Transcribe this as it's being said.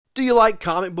Do you like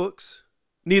comic books?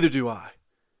 Neither do I.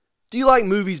 Do you like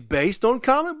movies based on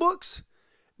comic books?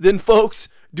 Then, folks,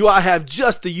 do I have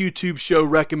just the YouTube show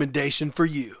recommendation for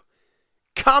you.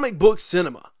 Comic Book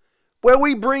Cinema, where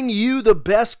we bring you the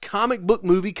best comic book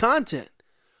movie content.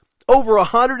 Over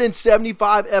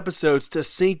 175 episodes to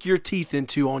sink your teeth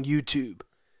into on YouTube.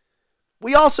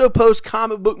 We also post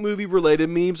comic book movie related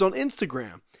memes on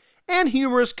Instagram and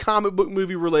humorous comic book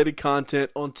movie related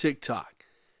content on TikTok.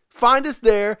 Find us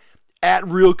there at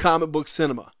Real Comic Book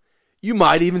Cinema. You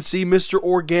might even see Mr.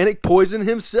 Organic Poison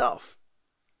himself.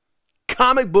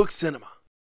 Comic Book Cinema.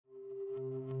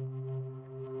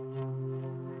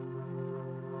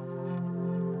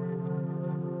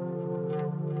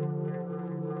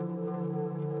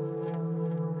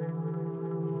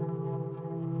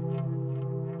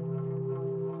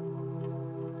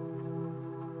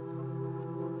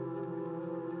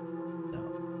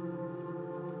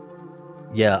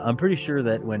 Yeah, I'm pretty sure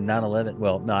that when 9/11,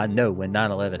 well, no, I know when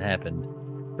 9/11 happened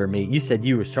for me, you said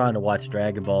you was trying to watch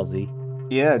Dragon Ball Z.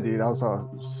 Yeah, dude, I was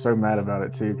so mad about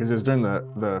it too because it was during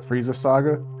the Frieza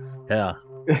saga. Yeah.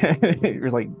 It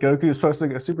was like Goku was supposed to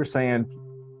go Super Saiyan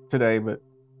today, but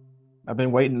I've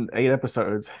been waiting 8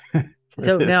 episodes.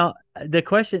 So now the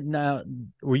question now,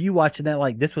 were you watching that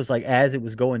like this was like as it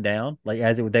was going down, like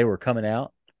they were coming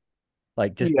out,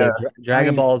 like just Yeah, the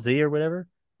Dragon Ball Z or whatever?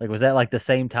 Like was that like the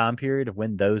same time period of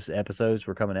when those episodes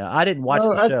were coming out? I didn't watch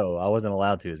no, the show. I wasn't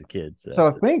allowed to as a kid. so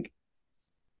I think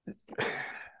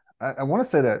I want to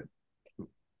say that.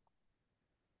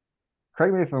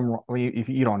 Correct me if I'm wrong. If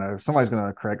you don't know, somebody's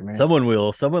gonna correct me. Someone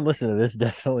will. Someone listen to this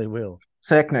definitely will.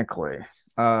 Technically,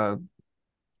 I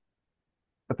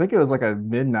think it was like a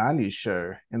mid '90s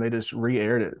show, and they just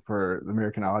re-aired it for the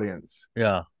American audience.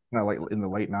 Yeah. Like in the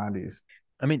late '90s.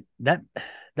 I mean that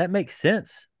makes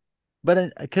sense.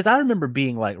 But because I remember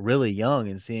being like really young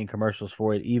and seeing commercials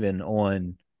for it, even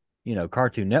on,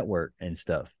 Cartoon Network and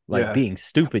stuff, like being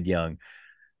stupid young.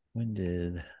 When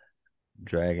did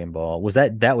Dragon Ball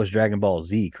that was Dragon Ball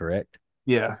Z, correct?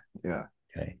 Yeah.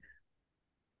 Okay.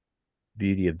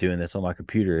 Beauty of doing this on my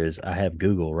computer is I have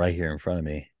Google right here in front of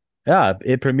me. Yeah,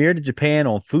 it premiered in Japan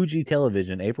on Fuji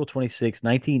Television, April 26,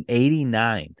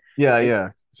 1989. Yeah.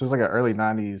 So it's like an early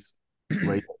 '90s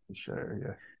late show.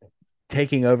 Yeah.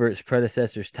 Taking over its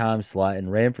predecessor's time slot and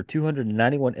ran for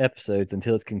 291 episodes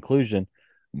until its conclusion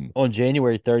on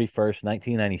January 31st,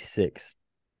 1996.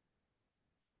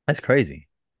 That's crazy.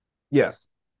 Yes.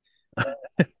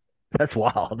 That's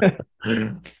wild.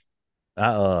 Yeah,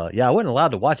 I wasn't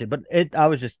allowed to watch it, but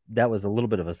that was a little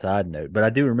bit of a side note. But I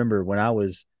do remember when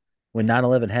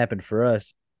 9/11 happened for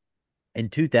us in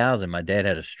 2000, my dad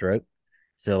had a stroke.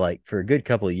 So like for a good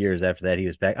couple of years after that, he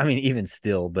was back. I mean, even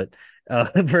still, but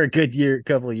for a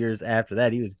couple of years after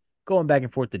that, he was going back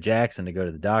and forth to Jackson to go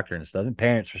to the doctor and stuff. And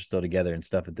parents were still together and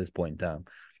stuff at this point in time.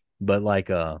 But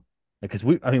because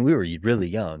we were really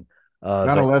young.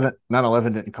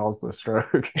 9/11 didn't cause the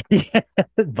stroke. Yeah,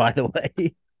 by the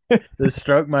way, the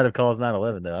stroke might have caused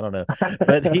 9/11 though. I don't know.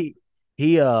 But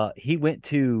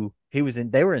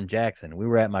they were in Jackson. We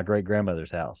were at my great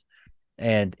grandmother's house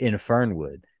and in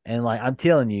Fernwood. And like I'm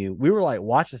telling you, we were like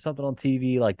watching something on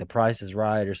TV, like The Price is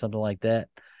Right or something like that.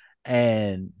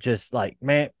 And just like,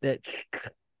 man, the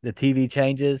TV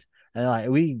changes. And like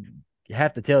we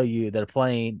have to tell you that a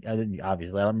plane,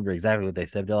 obviously, I don't remember exactly what they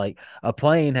said. They're like, a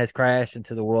plane has crashed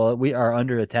into the world. We are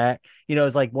under attack.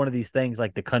 It's like one of these things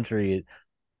like the country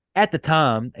at the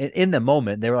time, in the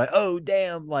moment, they were like, oh,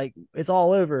 damn, like it's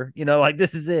all over. Like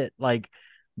this is it. Like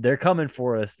they're coming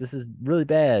for us. This is really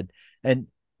bad.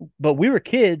 But we were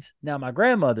kids. Now, my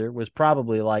grandmother was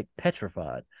probably like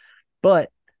petrified.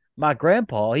 But my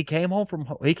grandpa, he came home from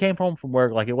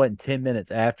work like it wasn't 10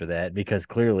 minutes after that because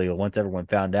clearly once everyone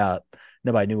found out,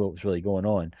 nobody knew what was really going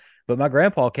on. But my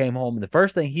grandpa came home and the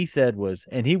first thing he said was,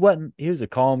 and he was a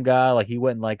calm guy, like he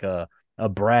wasn't like a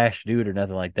brash dude or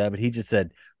nothing like that, but he just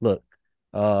said, look,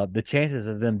 the chances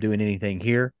of them doing anything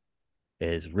here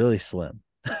is really slim.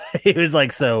 He was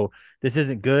like, so this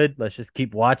isn't good. Let's just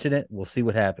keep watching it. We'll see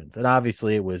what happens. And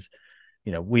obviously it was,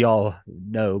 we all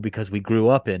know because we grew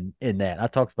up in that. I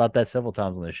talked about that several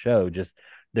times on the show, just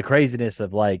the craziness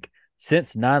of like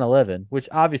since 9/11, which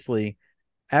obviously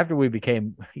after we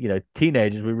became,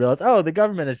 teenagers, we realized, oh, the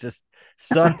government has just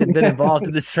sucked and been involved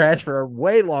in this trash for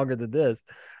way longer than this.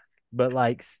 But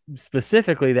like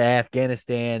specifically the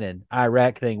Afghanistan and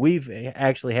Iraq thing, we've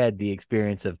actually had the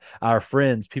experience of our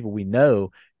friends, people we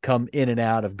know, come in and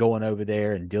out of going over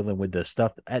there and dealing with the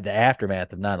stuff at the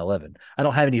aftermath of 9/11. I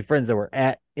don't have any friends that were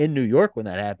in New York when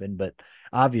that happened, but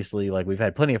obviously, like we've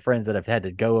had plenty of friends that have had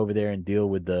to go over there and deal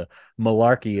with the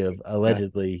malarkey of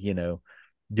allegedly,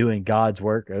 doing God's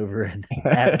work over in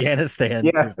Afghanistan.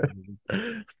 Yeah.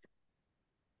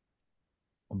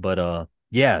 But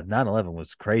yeah, 9/11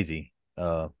 was crazy.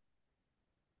 I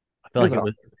feel It was like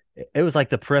a, it was like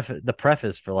the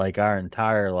preface for like our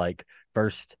entire like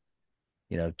first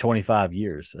 25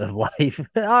 years of life.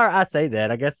 Or I say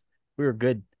that. I guess we were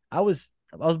good. I was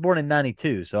born in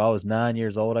 92, so I was 9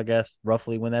 years old, I guess,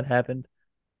 roughly when that happened.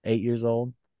 8 years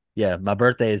old. Yeah, my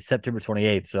birthday is September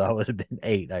 28th, so I would have been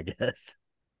eight, I guess.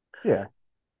 yeah.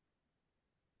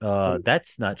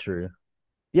 That's not true.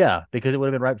 Yeah, because it would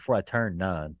have been right before I turned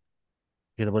nine.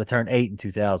 Because I would have turned eight in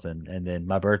 2000, and then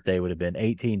my birthday would have been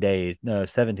 18 days, no,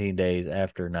 17 days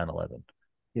after 9/11.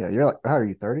 Yeah. You're like, how are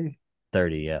you, 30?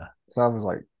 30, yeah. So I was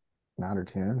like 9 or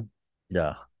 10.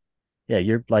 Yeah. Yeah,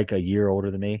 you're like a year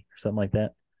older than me or something like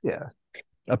that, Yeah.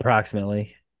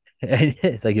 approximately.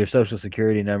 It's like your social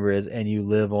security number is, and you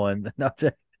live on. No,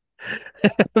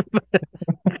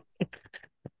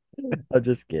 I'm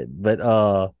just kidding. But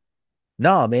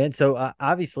no, man. So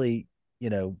obviously, you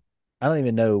know, I don't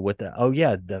even know what the. Oh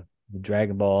yeah, the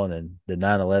Dragon Ball and then the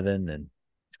 9/11 and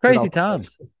it's It crazy all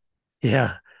times.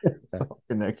 Yeah, it's all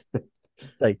connected.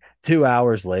 it's like 2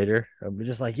 hours later, I'm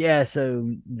just like, yeah.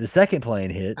 So the second plane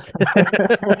hits.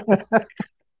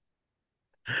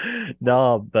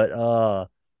 No, but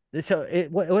so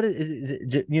what is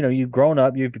it, you've grown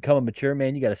up, you've become a mature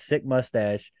man, you got a sick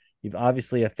mustache, you've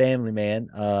obviously a family man.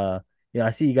 I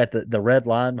see you got the red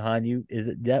line behind you. Is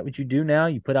it that what you do now?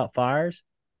 You put out fires?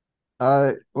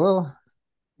 Well,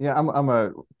 yeah, I'm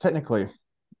a technically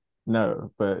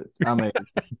no, but I'm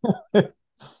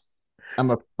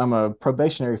a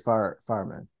probationary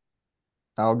fireman.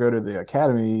 I'll go to the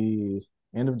academy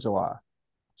end of July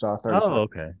Oh, 31st.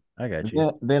 okay. I got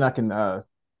you. Then I can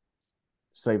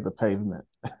save the pavement.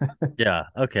 Yeah,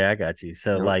 okay, I got you.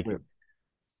 So Yeah, like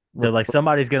we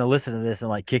somebody's gonna listen to this and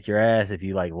like kick your ass if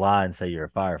you like lie and say you're a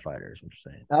firefighter, is what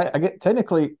you're saying. I get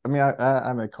technically. I mean,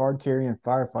 I'm a card carrying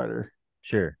firefighter.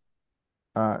 Sure.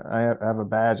 I have a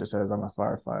badge that says I'm a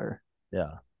firefighter.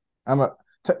 Yeah. I'm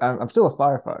still a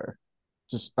firefighter,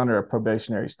 just under a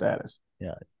probationary status.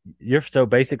 Yeah. You're so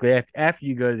basically after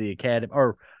you go to the academy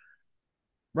or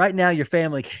right now your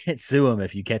family can't sue them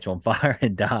if you catch on fire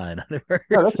and die. In other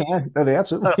No, they words, can. No, they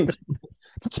absolutely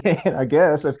can. I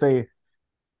guess if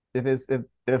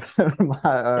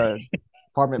my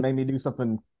department made me do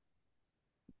something,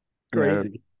 you know,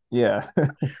 crazy. yeah.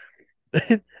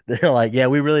 They're like, yeah,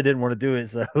 we really didn't want to do it,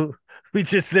 so we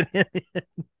just sit in.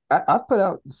 I've put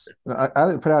out. I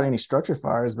haven't put out any structure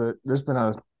fires, but there's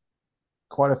been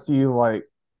quite a few like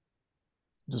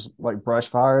just like brush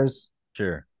fires.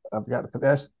 Sure. I've got to put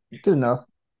that's good enough.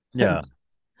 Yeah.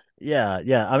 Yeah,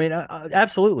 yeah. I mean,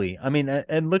 absolutely. I mean,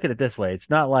 and look at it this way: it's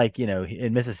not like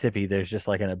in Mississippi, there's just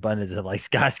like an abundance of like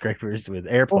skyscrapers with Oh,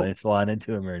 airplanes flying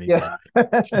into them or anything. yeah.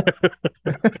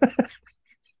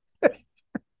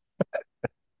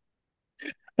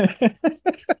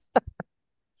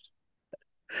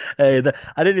 Hey,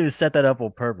 I didn't even set that up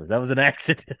on purpose. That was an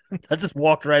accident. I just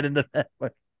walked right into that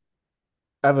one.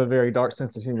 I have a very dark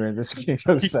sense of humor, and this can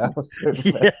go south.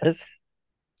 Yes,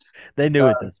 they knew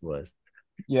what Uh, this was.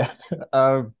 yeah,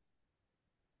 um,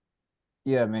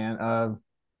 yeah, man. I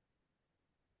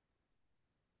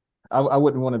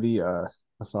wouldn't want to be a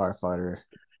firefighter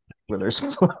where there's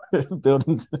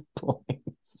buildings and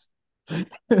planes.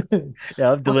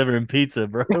 Yeah, I'm delivering pizza,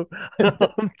 bro.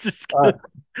 I'm just uh,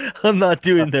 I'm not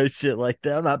doing no shit like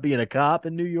that. I'm not being a cop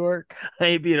in New York. I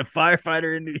ain't being a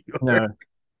firefighter in New York. no,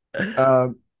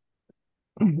 um,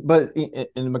 but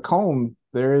in Macomb,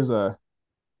 there is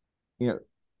you know,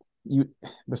 you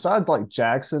besides like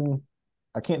Jackson,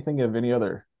 I can't think of any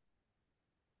other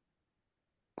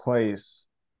place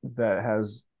that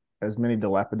has as many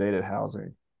dilapidated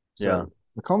housing. Yeah.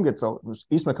 So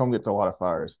East Macomb gets a lot of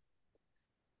fires.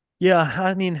 Yeah,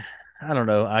 I mean, I don't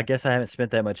know. I guess I haven't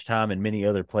spent that much time in many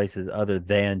other places other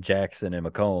than Jackson and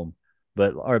Macomb,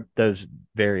 but or those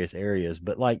various areas.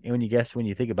 But like when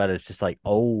you think about it, it's just like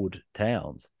old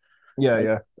towns. It's Yeah, like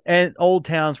yeah, and old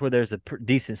towns where there's a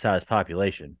decent sized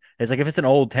population. It's like if it's an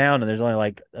old town and there's only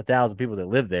like 1,000 people that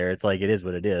live there, it's like it is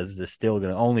what it is. There's still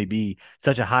going to only be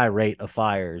such a high rate of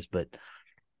fires, but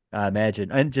I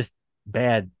imagine, and just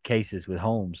bad cases with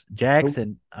homes.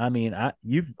 Jackson, I mean,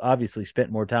 you've obviously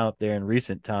spent more time up there in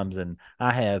recent times than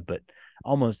I have, but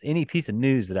almost any piece of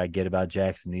news that I get about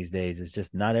Jackson these days is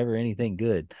just not ever anything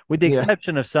good, with the yeah,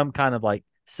 exception of some kind of like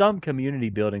some community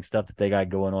building stuff that they got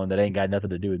going on that ain't got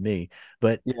nothing to do with me.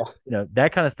 But yeah.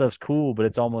 that kind of stuff's cool, but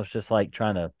it's almost just like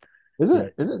trying to, Is you know,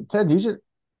 it is it Ted Nugent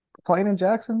playing in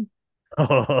Jackson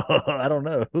I don't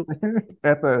know.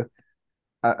 at the?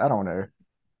 I don't know.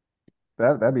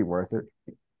 That'd be worth it.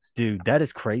 Dude, that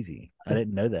is crazy. I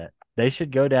didn't know that. They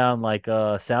should go down like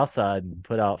South Side and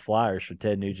put out flyers for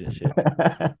Ted Nugent shit.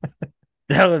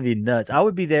 That would be nuts. I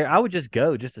would be there. I would just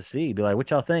go just to see, be like, what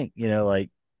y'all think? Like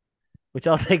what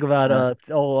y'all think about Uh,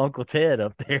 old Uncle Ted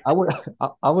up there? I would,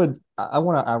 I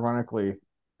want to ironically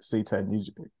see Ted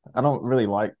Nugent. I don't really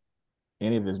like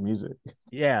any of his music.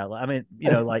 Yeah, I mean,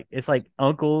 like it's like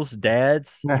uncles,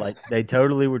 dads, like they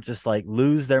totally would just like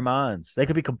lose their minds. They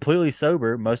could be completely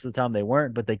sober most of the time they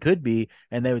weren't, but they could be,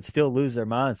 and they would still lose their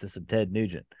minds to some Ted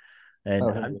Nugent. And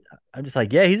Oh, I'm just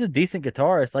like, yeah, he's a decent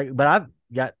guitarist. Like, but I've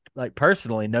got like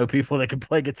personally know people that can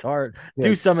play guitar, yeah.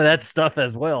 do some of that stuff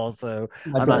as well. So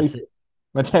My I'm dad not. used to,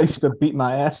 my dad used to beat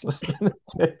my ass listening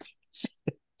to it.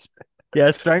 Yeah,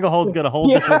 Stranglehold's got a whole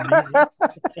different meaning.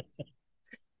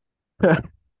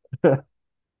 Yeah.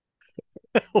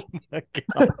 Oh my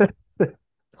god.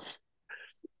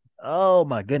 Oh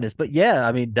my goodness. But yeah,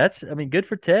 I mean, good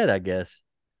for Ted, I guess.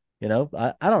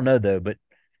 I don't know though, but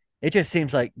it just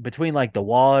seems like between like the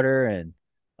water and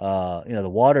the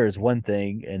water is one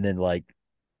thing, and then like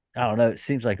I don't know, it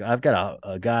seems like I've got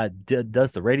a guy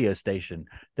does the radio station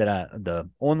the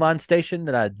online station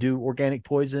that I do organic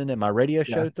poison and my radio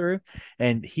Yeah. show through,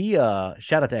 and he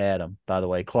shout out to Adam, by the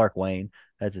way, Clark Wayne,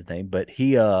 that's his name, but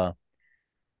he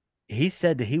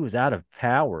said that he was out of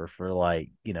power for like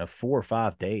 4 or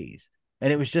 5 days,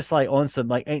 and it was just like on some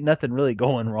like ain't nothing really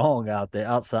going wrong out there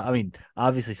outside. I mean,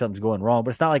 obviously something's going wrong, but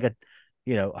it's not like a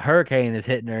hurricane is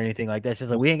hitting or anything like that. It's just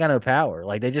like we ain't got no power.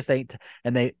 Like they just ain't.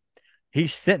 And he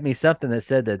sent me something that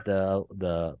said that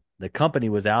the company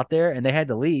was out there and they had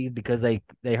to leave because they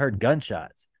heard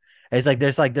gunshots. And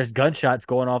it's like there's gunshots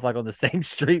going off like on the same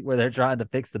street where they're trying to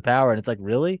fix the power, and it's like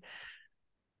really.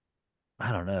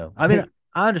 I don't know. I mean,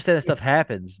 I understand that stuff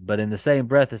happens, but in the same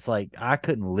breath, it's like I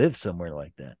couldn't live somewhere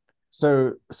like that.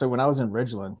 So when I was in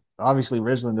Ridgeland, obviously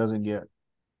Ridgeland doesn't get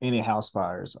any house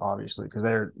fires, obviously, because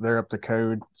they're up to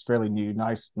code. It's fairly new,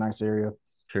 nice area.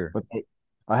 Sure. But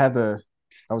I had to.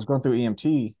 I was going through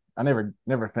EMT. I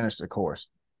never finished the course.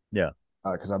 Yeah.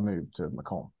 Because I moved to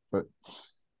Macomb. But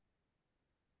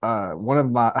one of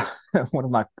my one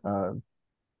of my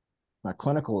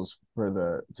clinicals for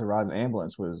the to ride an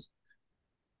ambulance was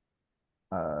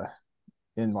uh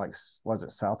in like was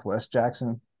it Southwest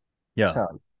Jackson? It's Yeah. kind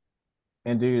of,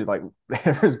 and dude, like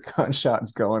there was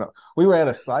gunshots going on. We were at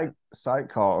a psych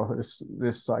call. This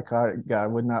psychotic guy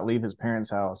would not leave his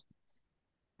parents' house,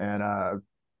 and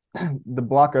the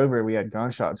block over we had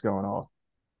gunshots going off,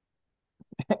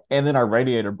 and then our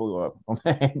radiator blew up on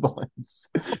the ambulance.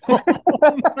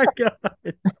 Oh my god.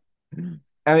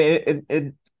 I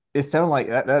mean, it sounded like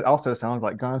that also sounds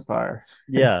like gunfire.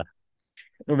 Yeah.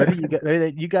 Well,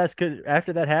 maybe you guys could,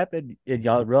 after that happened and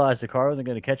y'all realized the car wasn't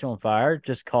going to catch on fire,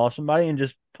 just call somebody and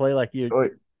just play like you.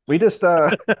 We just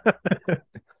I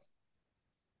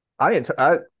didn't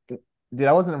I did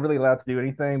I wasn't really allowed to do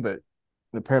anything, but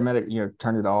the paramedic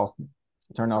turned off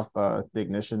the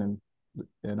ignition,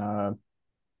 and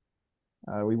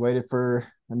we waited for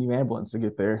a new ambulance to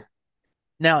get there.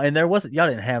 Now, and y'all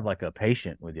didn't have like a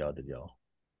patient with y'all, did y'all?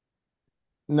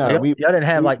 No, Y'all didn't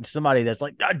have like somebody that's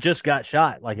like, I just got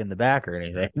shot, like in the back or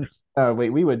anything.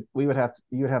 we would have to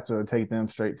you would have to take them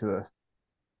straight to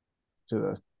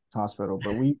the hospital,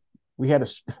 but we had a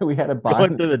we had a Going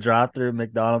bind. through the drive-through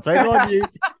McDonald's. Hey, on you.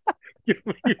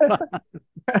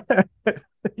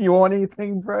 You want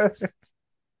anything, bro?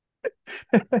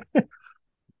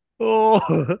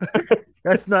 Oh,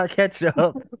 that's not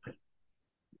ketchup.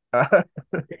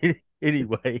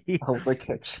 Anyway. Holy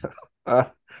ketchup.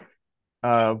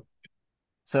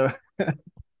 So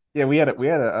yeah, we had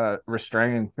a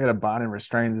restrain, we had a bond and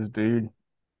restrain this dude.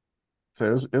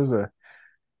 So it was a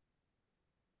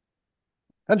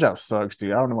that job sucks,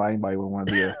 dude. I don't know why anybody would want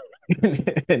to be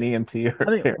an EMT or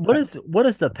I mean, what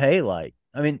is the pay like?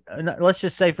 I mean, let's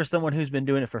just say for someone who's been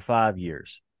doing it for 5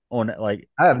 years on like,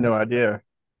 I have no idea.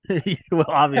 well,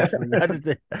 obviously,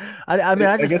 I mean,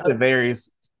 I guess it varies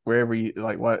wherever you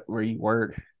like where you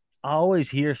work. I always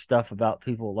hear stuff about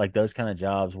people like those kind of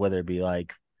jobs, whether it be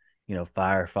like,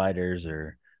 firefighters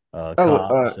or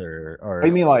cops or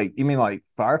You mean like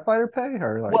firefighter pay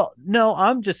or like well, no,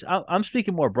 I'm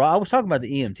speaking more broad. I was talking about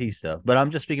the EMT stuff, but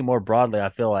I'm just speaking more broadly. I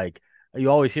feel like you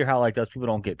always hear how like those people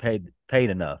don't get paid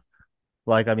enough.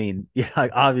 Like, I mean, yeah,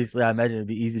 like obviously, I imagine it'd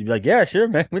be easy to be like, yeah, sure,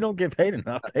 man, we don't get paid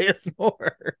enough. Pay us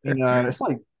more. it's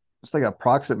like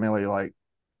approximately like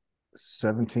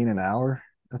 17 an hour,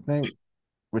 I think,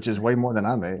 which is way more than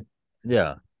I made.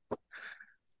 Yeah,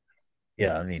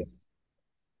 yeah. I mean,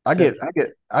 I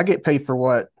get paid for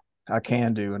what I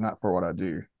can do and not for what I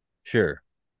do. sure.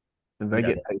 And they Yeah.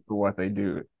 get paid for what they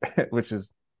do, which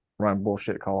is run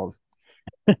bullshit calls.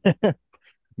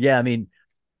 Yeah, I mean,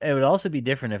 it would also be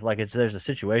different if like there's a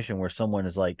situation where someone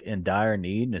is like in dire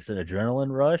need and it's an adrenaline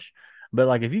rush. But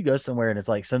like if you go somewhere and it's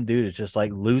like some dude is just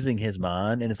like losing his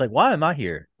mind and it's like, why am I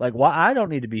here? Like, why I don't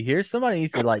need to be here. Somebody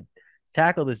needs to like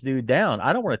tackle this dude down.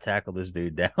 I don't want to tackle this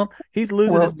dude down. He's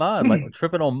losing his Well, mind, like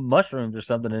tripping on mushrooms or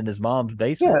something in his mom's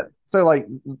basement. yeah. So like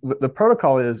the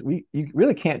protocol is you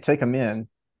really can't take him in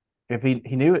if he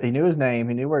knew his name,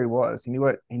 he knew where he was, he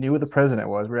knew who the president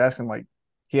was. We're asking like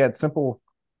he had simple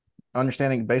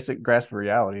understanding, basic grasp of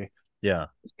reality. Yeah.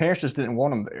 His parents just didn't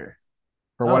want him there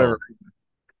for whatever. Oh,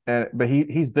 And but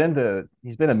he's been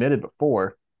admitted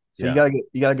before, so you yeah.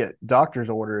 gotta get doctor's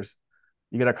orders.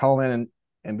 You gotta call in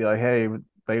and be like, hey,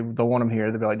 they don't want him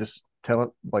here. They'll be like, just tell it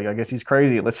like I guess he's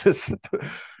crazy. Let's just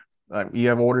you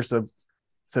have orders to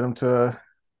send him to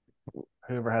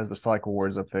whoever has the psych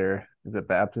wards up there. Is it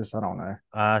Baptist? I don't know.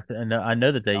 I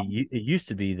know that it used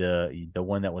to be the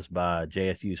one that was by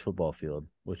JSU's football field,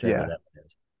 whichever Yeah. that one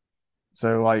is.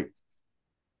 So like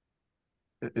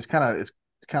it's kind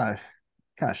of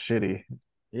shitty.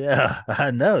 Yeah,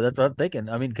 I know. That's what I'm thinking.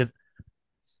 I mean, because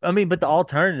but the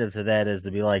alternative to that is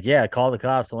to be like, yeah, call the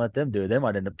cops and let them do it. They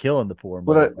might end up killing the poor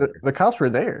Well, motherfucker. the cops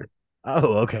were there,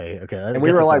 Oh, okay, okay. I and we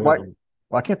guess were that's a like, little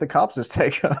why can't the cops just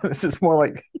take him? This is more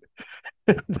like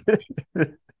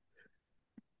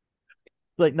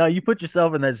like, no, you put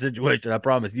yourself in that situation. I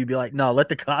promise. You'd be like, no, let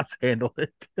the cops handle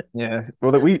it. yeah.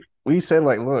 Well, that we said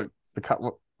like, look, the cop,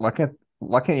 why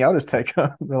can't y'all just take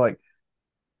him? They're like,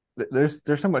 there's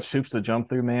so much hoops to jump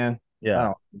through, man. I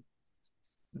Yeah,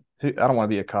 don't I don't want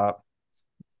to be a cop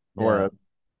or yeah,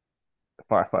 a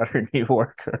firefighter in New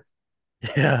York.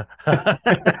 yeah.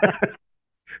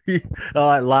 All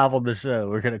right, live on the show.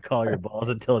 We're gonna call your boss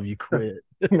and tell him you quit.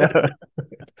 No,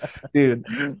 dude,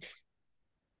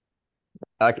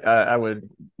 I would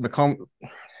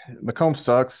Macomb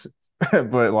sucks,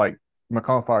 but like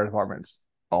Macomb Fire Department's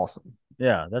awesome.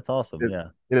 Yeah, that's awesome. It, Yeah.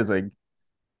 it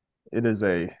is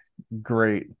a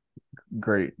great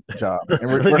job, and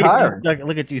we're Look at you hiring.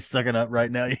 look at you sucking up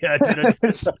right now. Yeah, dude,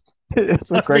 it's,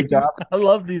 it's a I great job. I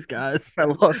love these guys. I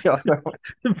love y'all so much.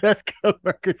 The best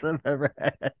coworkers I've ever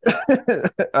had.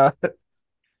 uh,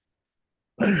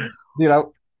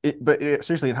 dude,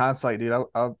 seriously, in hindsight, dude,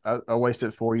 I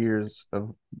wasted 4 years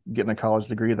of getting a college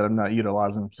degree that I'm not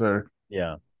utilizing. So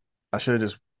Yeah. I should have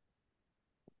just,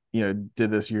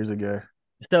 did this years ago.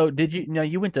 So did you no,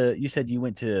 you said you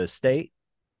went to state?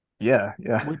 Yeah,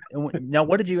 yeah. Now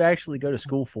what did you actually go to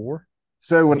school for?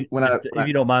 So If you, when I, if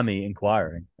you don't mind me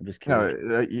inquiring. I'm just no,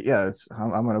 curious. yeah,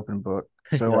 I'm an open book.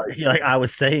 So like, You're like I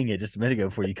was saying it just a minute ago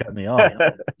before you cut me off.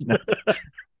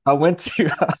 I went to,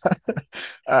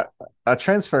 I, I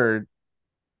transferred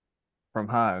from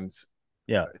Hines.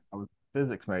 Yeah. I was a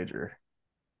physics major.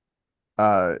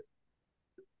 Uh,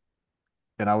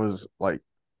 and I was like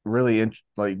really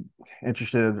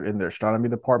interested in their astronomy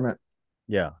department,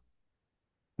 Yeah.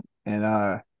 and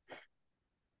I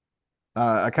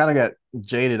kind of got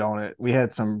jaded on it. We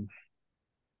had some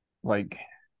like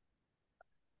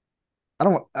I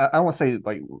don't want to say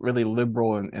like really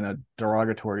liberal in a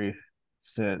derogatory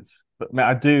sense, but man,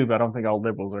 I do, but I don't think all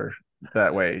liberals are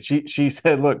that way. She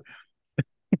said, "Look,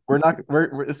 we're not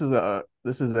we're this is a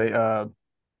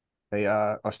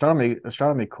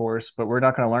astronomy course, but we're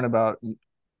not going to learn about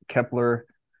Kepler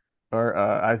or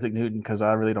Isaac Newton because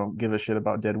I really don't give a shit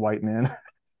about dead white men."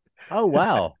 Oh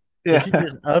wow. So she Yeah,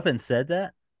 just up and said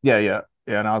that? yeah,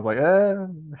 and I was like,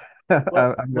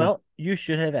 I'm gonna You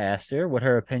should have asked her what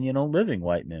her opinion on living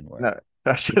white men were. no,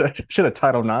 I should have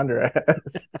Title IX her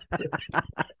ass.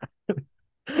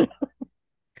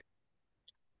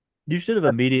 You should have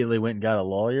immediately went and got a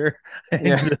lawyer and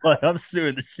Yeah, been like, I'm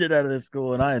suing the shit out of this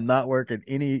school and I am not working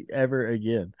any ever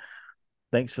again.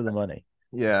 Thanks for the money.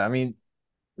 yeah. I mean,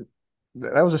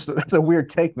 that was that's a weird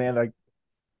take, man. Like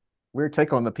weird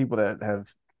take on the people that have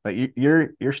like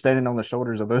you're standing on the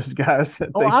shoulders of those guys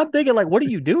that Oh, think, I'm thinking like, what are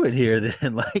you doing here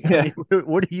then? Like, I yeah, mean,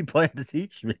 what do you plan to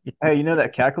teach me? hey, you know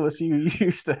that calculus you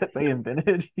used that they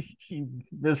invented, you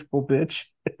miserable bitch.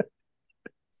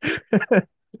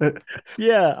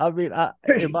 Yeah, I mean,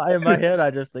 in my head,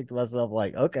 I just think to myself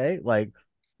like, okay, like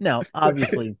now,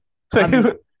 obviously, So I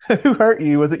mean, who hurt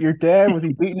you? Was it your dad? Was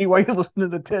he beating you while you was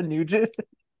listening to Ted Nugent?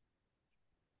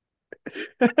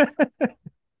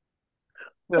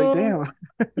 Like, oh, damn.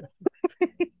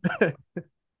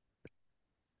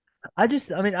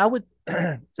 I mean, I would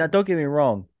now. Don't get me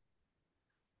wrong.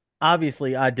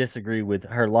 Obviously, I disagree with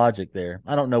her logic there.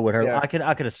 I don't know what her. Yeah,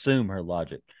 I could assume her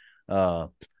logic, uh,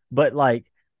 but like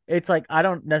it's like I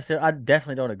don't necessarily. I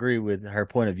definitely don't agree with her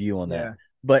point of view on that. yeah.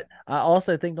 But I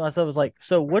also think to myself is like,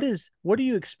 so what do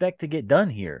you expect to get done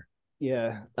here?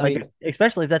 Yeah, I Like, mean,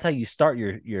 especially if that's how you start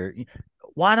your.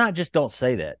 Why not just don't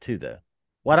say that too, though?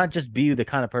 Why not just be the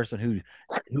kind of person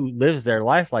who lives their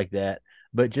life like that,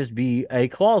 but just be a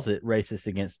closet racist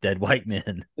against dead white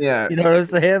men? yeah. You know what I'm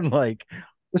saying? Like,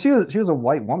 But she was a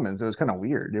white woman, so it was kind of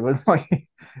weird. It was like it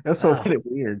was so ah, kind of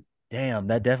weird. damn,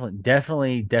 that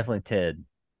definitely Ted.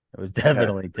 It was Yeah,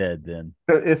 definitely Ted then.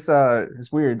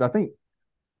 it's weird. I think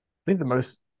the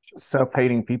most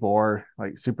self-hating people are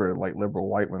like super like liberal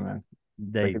white women.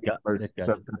 They They've can be got most they've got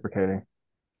self-deprecating.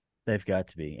 they've got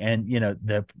to be, and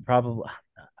they're probably.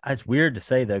 It's weird to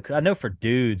say though, 'cause I know for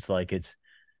dudes, like it's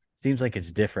seems like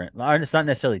it's different. It's not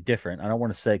necessarily different. I don't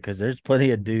want to say because there's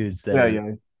plenty of dudes that Yeah, are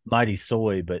yeah. mighty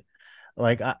soy, but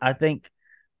like I think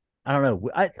I don't know.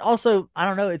 I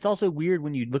don't know. It's also weird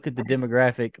when you look at the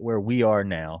demographic where we are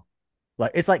now.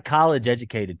 Like it's like college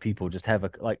educated people just have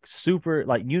a like super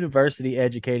like university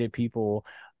educated people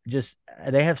just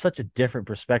they have such a different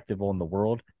perspective on the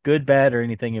world, good, bad, or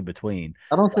anything in between.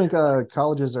 I don't think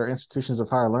colleges are institutions of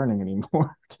higher learning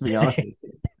anymore, to be honest with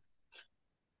you.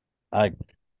 I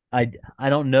I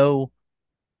don't know.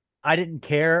 I didn't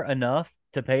care enough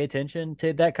to pay attention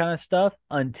to that kind of stuff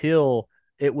until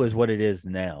it was what it is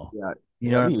now. Yeah, You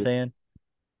yeah, know what I'm saying?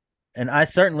 And I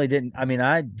certainly didn't. I mean,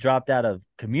 I dropped out of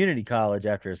community college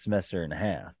after a semester and a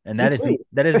half, and me too.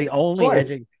 that is the only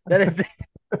Twice.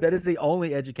 that is the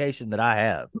only education that I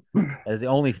have. That is the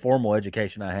only formal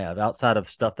education I have outside of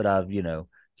stuff that I've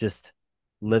just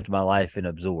lived my life and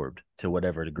absorbed to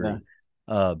whatever Yeah. degree.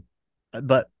 Uh,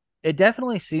 but it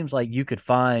definitely seems like you could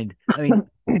find. I mean,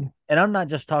 and I'm not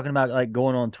just talking about like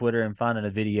going on Twitter and finding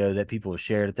a video that people have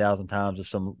shared 1,000 times of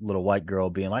some little white girl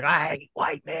being like, I hate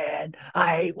white men.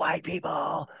 I hate white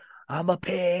people. I'm a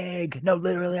pig. No,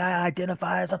 literally, I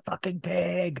identify as a fucking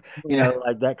pig. Yeah.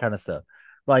 Like that kind of stuff.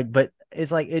 Like, but it's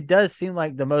like, it does seem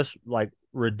like the most like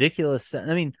ridiculous. I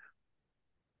mean,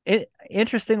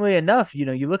 interestingly enough, you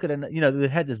look at it, they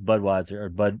had this Budweiser or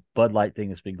Bud Light thing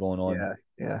that's been going on Yeah.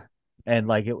 Yeah. and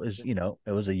like it was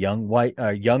a young white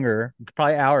younger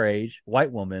probably our age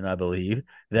white woman I believe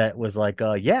that was like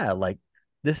yeah, like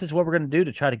this is what we're going to do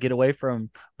to try to get away from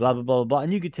blah blah blah blah blah.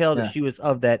 And you could tell that Yeah. she was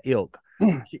of that ilk.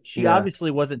 She Yeah. obviously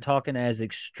wasn't talking as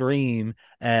extreme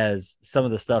as some of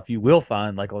the stuff you will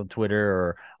find like on Twitter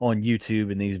or on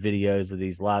YouTube and these videos of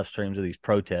these live streams of these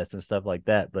protests and stuff like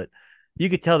that, but you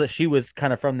could tell that she was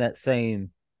kind of from that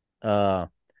same uh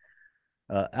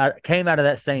came out of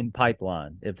that same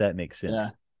pipeline, if that makes Yeah.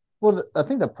 sense. Well, I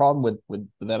think the problem with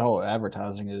that whole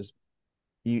advertising is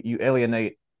you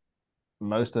alienate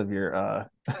most of your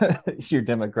your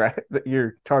demographic,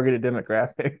 your targeted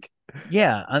demographic,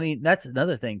 Yeah, I mean that's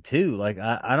another thing too. Like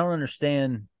I don't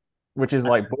understand which is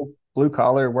like blue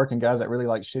collar working guys that really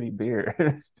like shitty beer.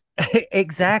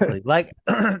 exactly. Like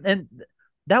and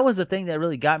that was the thing that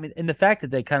really got me and the fact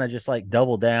that they kind of just like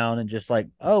double down and just like,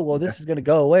 oh well, Yeah. this is gonna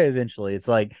go away eventually. It's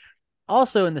like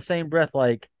also in the same breath,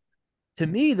 like to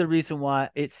me, the reason why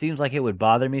it seems like it would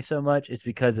bother me so much is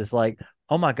because it's like,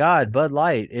 oh my God, Bud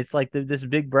Light. It's like this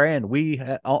big brand. We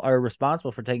are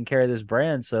responsible for taking care of this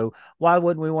brand. So why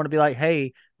wouldn't we want to be like,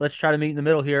 hey, let's try to meet in the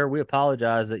middle here. We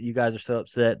apologize that you guys are so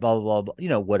upset, blah, blah,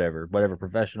 blah, whatever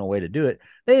professional way to do it.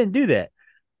 They didn't do that.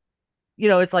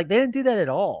 It's like they didn't do that at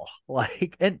all.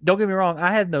 Like, and don't get me wrong,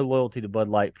 I have no loyalty to Bud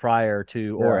Light prior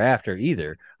to or Yeah. after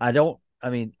either. I don't. I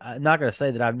mean, I'm not going to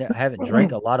say that haven't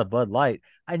drank a lot of Bud Light.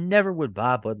 I never would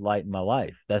buy Bud Light in my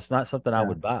life. That's not something I Yeah.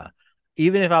 would buy.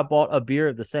 Even if I bought a beer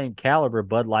of the same caliber,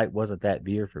 Bud Light wasn't that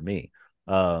beer for me.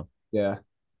 Uh, Yeah. Same.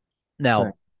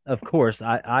 Now, of course,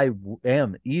 I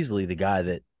am easily the guy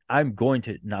that I'm going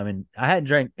to. I mean, I hadn't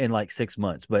drank in like 6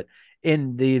 months, but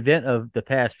in the event of the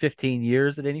past 15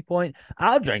 years at any point,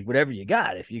 I'll drink whatever you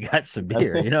got if you got some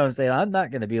beer. You know what I'm saying? I'm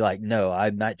not going to be like, no,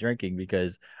 I'm not drinking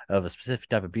because of a specific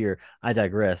type of beer. I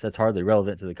digress. That's hardly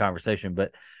relevant to the conversation,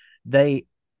 but they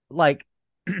like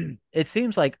it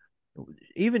seems like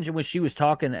even when she was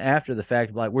talking after the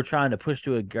fact, like we're trying to push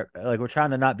to like we're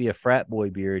trying to not be a frat boy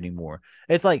beer anymore.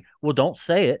 It's like, well, don't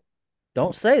say it.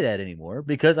 Don't say that anymore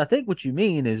because I think what you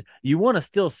mean is you want to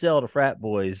still sell to frat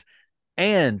boys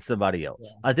and somebody Yeah.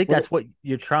 else. I think Well, that's what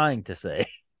you're trying to say,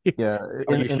 yeah.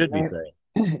 or you should be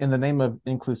saying. In the name of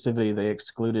inclusivity, they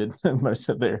excluded most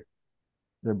of their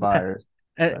buyers.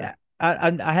 And So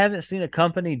I haven't seen a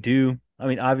company do. I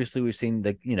mean, obviously we've seen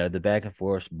the back and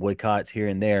forth boycotts here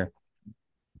and there.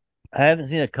 I haven't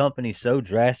seen a company so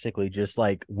drastically just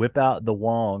like whip out the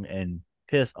wong and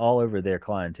piss all over their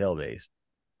clientele base.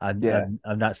 yeah,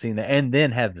 I've not seen that, and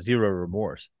then have zero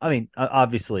remorse. I mean,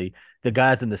 obviously, the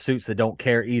guys in the suits that don't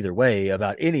care either way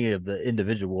about any of the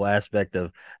individual aspect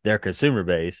of their consumer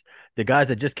base, the guys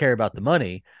that just care about the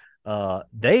money,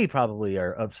 they probably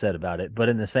are upset about it. But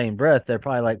in the same breath, they're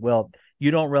probably like, well,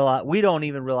 we don't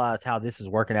even realize how this is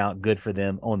working out good for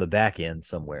them on the back end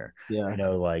somewhere. Yeah.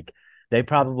 Like they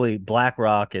probably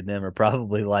BlackRock and them are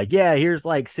probably like, yeah, here's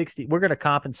like 60, we're going to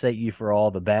compensate you for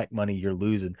all the back money you're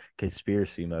losing,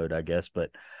 conspiracy mode, I guess.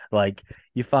 But like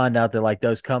you find out that like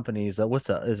those companies,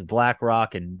 is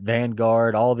BlackRock and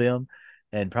Vanguard, all of them,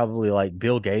 and probably like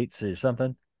Bill Gates or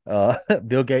something,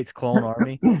 Bill Gates clone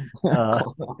army. Uh,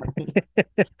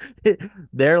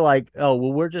 they're like, oh,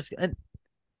 well, and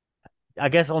I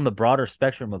guess on the broader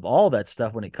spectrum of all that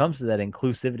stuff, when it comes to that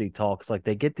inclusivity talk, it's like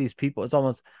they get these people. It's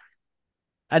almost,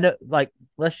 I know, like,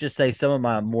 let's just say some of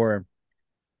my more,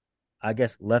 I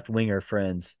guess, left winger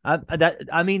friends.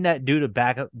 I mean that due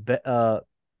to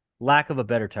lack of a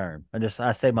better term.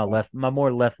 I say my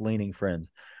more left leaning friends.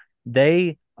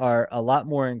 They are a lot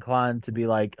more inclined to be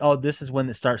like, oh, this is when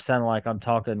it starts sounding like I'm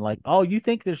talking like, oh, you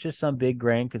think there's just some big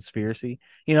grand conspiracy?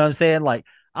 You know what I'm saying? Like,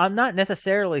 I'm not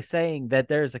necessarily saying that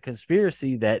there's a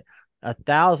conspiracy that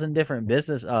 1,000 different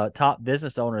top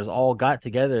business owners all got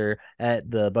together at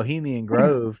the Bohemian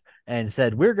Grove and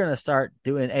said, we're going to start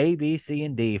doing A, B, C,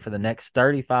 and D for the next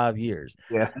 35 years.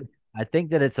 Yeah. I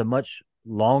think that it's a much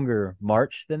longer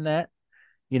march than that.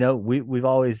 We've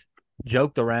always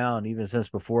joked around even since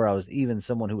before I was even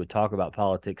someone who would talk about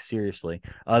politics seriously,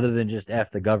 other than just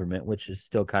F the government, which is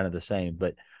still kind of the same.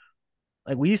 But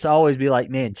like we used to always be like,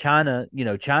 man, China,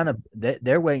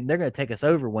 they're waiting, they're going to take us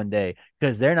over one day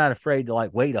because they're not afraid to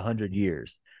like wait 100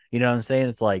 years. You know what I'm saying?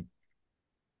 It's like,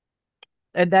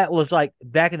 and that was like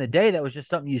back in the day, that was just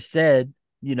something you said.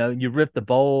 You ripped the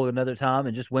bowl another time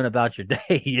and just went about your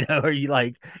day, or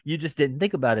you just didn't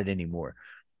think about it anymore.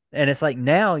 And it's like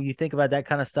now you think about that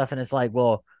kind of stuff, and it's like,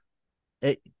 well,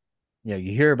 you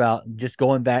hear about just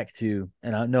going back to,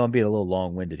 and I know I'm being a little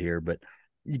long winded here, but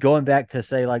going back to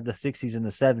say like the 60s and the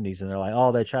 70s, and they're like,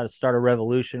 oh, they tried to start a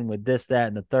revolution with this, that,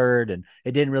 and the third, and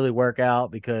it didn't really work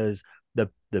out because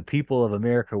the people of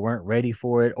America weren't ready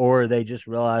for it, or they just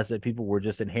realized that people were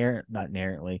just not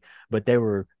inherently, but they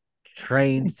were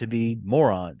trained to be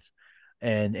morons,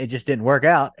 and it just didn't work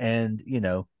out. And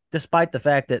despite the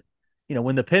fact that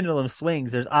when the pendulum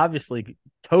swings, there's obviously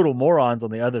total morons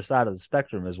on the other side of the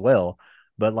spectrum as well.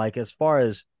 But like as far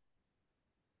as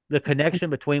the connection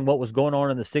between what was going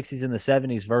on in the 60s and the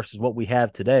 70s versus what we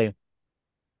have today,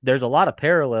 there's a lot of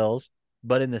parallels,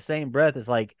 but in the same breath, it's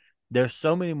like there's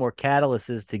so many more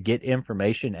catalysts to get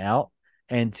information out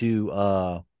and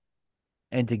to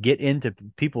get into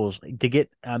to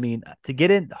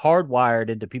get in hardwired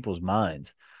into people's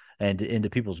minds and into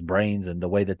people's brains and the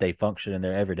way that they function in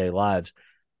their everyday lives.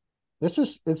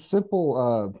 It's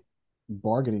simple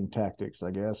bargaining tactics,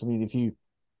 I guess. I mean, if you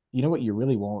know what you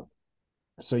really want,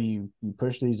 so you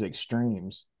push these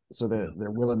extremes so that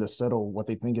they're willing to settle what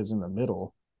they think is in the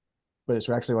middle, but it's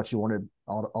actually what you wanted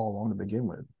all along to begin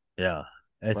with. Yeah.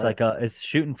 It's right? like it's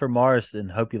shooting for Mars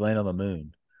and hope you land on the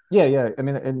moon. Yeah. I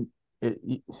mean, and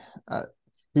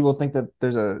people think that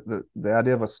there's the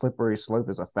idea of a slippery slope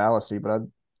is a fallacy, but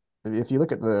if you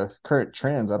look at the current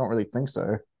trends, I don't really think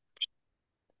so.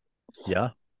 Yeah.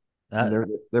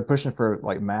 They're pushing for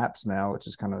like maps now, which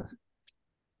is kind of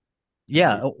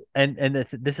yeah. And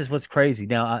this is what's crazy.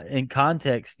 Now, in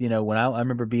context, when I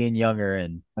remember being younger,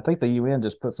 and I think the UN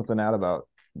just put something out about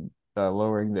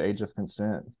lowering the age of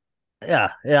consent. yeah,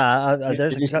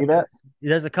 Did you see that?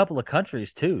 There's a couple of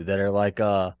countries too that are like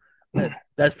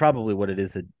that's probably what it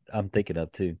is that I'm thinking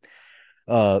of too.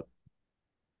 But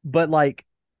like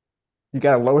you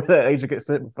got to lower that age of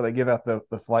consent before they give out the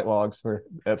flight logs for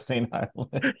Epstein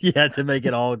Island. Yeah, to make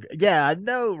it all. Yeah, I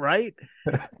know, right?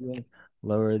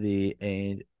 Lower the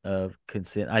age of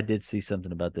consent. I did see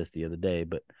something about this the other day,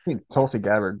 but I think Tulsi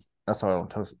Gabbard. I saw it on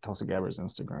Tulsi Gabbard's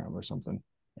Instagram or something.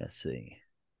 Let's see.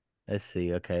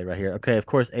 Okay, right here. Okay, of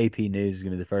course, AP News is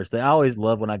going to be the first thing. I always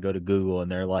love when I go to Google and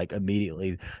they're like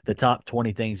immediately the top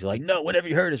 20 things. You're like, no, whatever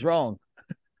you heard is wrong.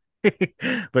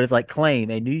 But it's like claim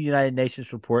a new United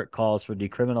Nations report calls for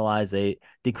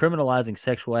decriminalizing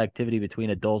sexual activity between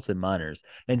adults and minors.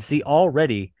 And see,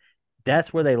 already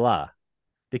that's where they lie,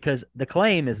 because the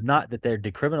claim is not that they're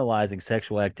decriminalizing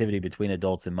sexual activity between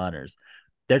adults and minors.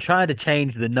 They're trying to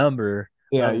change the number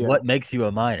of what makes you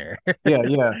a minor.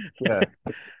 Yeah.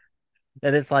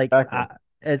 And it's like exactly.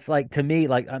 it's like, to me,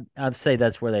 like I'd say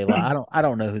that's where they lie. I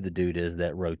don't know who the dude is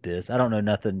that wrote this. I don't know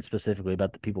nothing specifically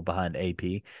about the people behind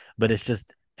AP, but it's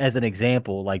just as an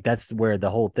example, like that's where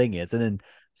the whole thing is. And then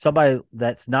somebody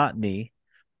that's not me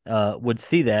would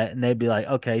see that and they'd be like,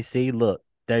 okay, see, look,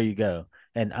 there you go.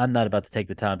 And I'm not about to take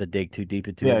the time to dig too deep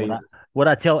into it. What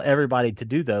I tell everybody to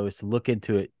do though is to look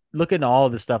into it look into all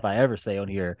the stuff I ever say on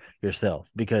here yourself,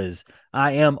 because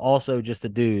I am also just a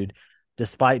dude.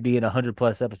 Despite being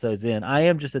 100+ episodes in, I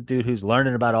am just a dude who's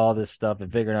learning about all this stuff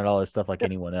and figuring out all this stuff like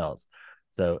anyone else.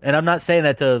 So, and I'm not saying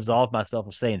that to absolve myself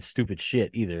of saying stupid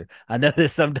shit either. I know that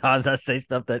sometimes I say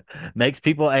stuff that makes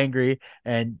people angry,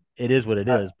 and it is what it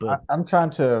is. But I'm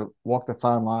trying to walk the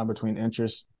fine line between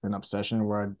interest and obsession,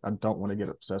 where I don't want to get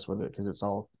obsessed with it because it's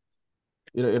all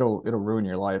it'll ruin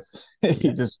your life.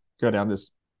 You just go down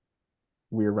this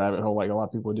weird rabbit hole like a lot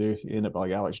of people do. You end up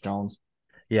like Alex Jones.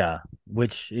 yeah,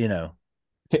 which, Hillary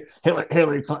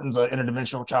Clinton's an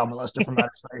interdimensional child molester from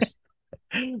outer space.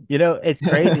 It's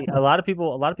crazy. A lot of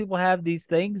people have these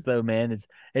things though, man.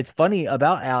 It's funny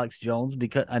about Alex Jones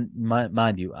because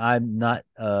mind you, I'm not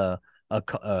InfoWars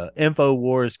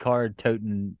card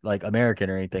toting like American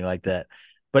or anything like that.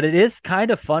 But it is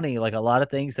kind of funny, like a lot of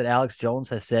things that Alex Jones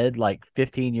has said like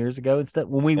 15 years ago and stuff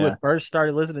when we Yeah. would first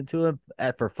started listening to him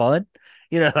for fun.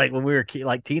 Like when we were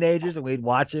like teenagers and we'd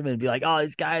watch him and be like, "Oh,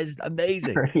 this guy is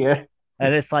amazing." Yeah.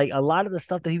 And it's like a lot of the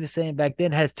stuff that he was saying back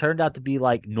then has turned out to be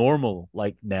like normal,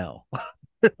 like now.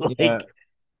 Yeah.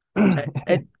 Like,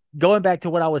 and going back to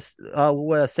what I was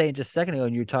saying just a second ago,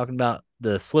 and you were talking about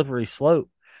the slippery slope,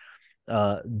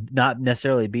 not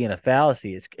necessarily being a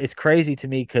fallacy. It's crazy to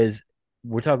me because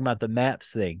we're talking about the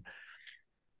maps thing,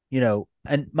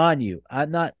 and mind you, I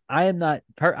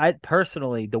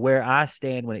personally, the where I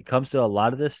stand when it comes to a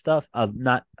lot of this stuff,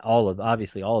 not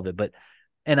obviously all of it, but,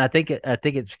 and I think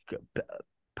it's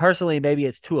personally, maybe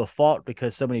it's to a fault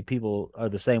because so many people are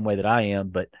the same way that I am,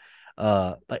 but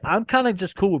like I'm kind of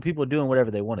just cool with people doing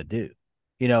whatever they want to do,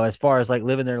 as far as like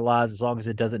living their lives, as long as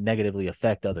it doesn't negatively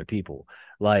affect other people.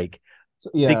 Like,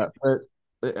 Yeah, but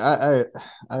I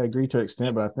agree to an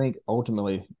extent, but I think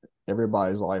ultimately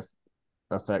everybody's life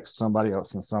affects somebody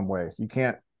else in some way. You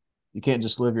can't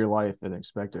just live your life and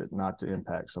expect it not to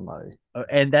impact somebody.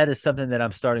 and that is something that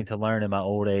I'm starting to learn in my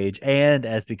old age and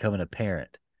as becoming a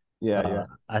parent. Yeah, yeah.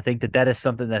 I think that is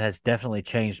something that has definitely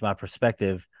changed my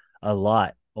perspective a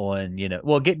lot on,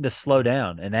 getting to slow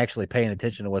down and actually paying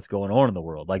attention to what's going on in the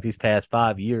world. Like these past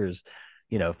 5 years,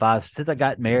 since I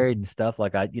got married and stuff,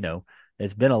 like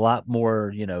it's been a lot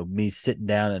more, me sitting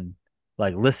down and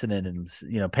like listening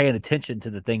and, paying attention to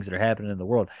the things that are happening in the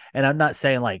world. And I'm not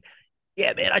saying like,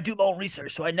 yeah, man, I do my own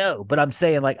research, so I know. But I'm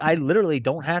saying, like, I literally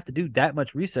don't have to do that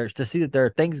much research to see that there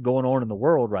are things going on in the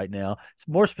world right now,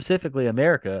 more specifically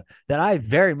America, that I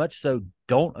very much so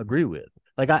don't agree with.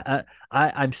 Like,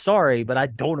 I'm sorry, but I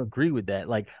don't agree with that.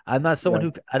 Like, I'm not someone Yeah.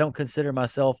 who I don't consider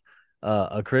myself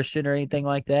a Christian or anything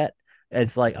like that.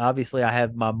 It's like obviously I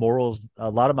have my morals. A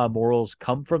lot of my morals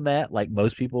come from that. Like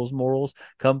most people's morals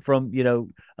come from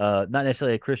not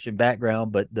necessarily a Christian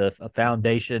background, but a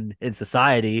foundation in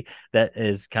society that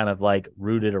is kind of like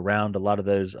rooted around a lot of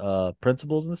those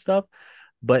principles and stuff.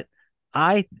 But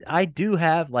I do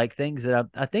have like things that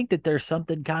I think that there's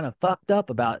something kind of fucked up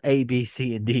about A, B,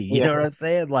 C, and D. You know what I'm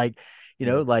saying? Like,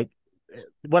 like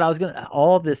what I was gonna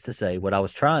all of this to say, what I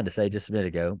was trying to say just a minute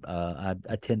ago.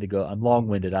 I tend to go. I'm long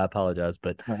winded. I apologize,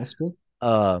 but Oh, that's good.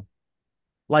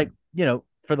 like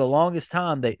for the longest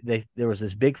time, there was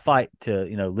this big fight to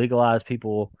legalize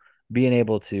people being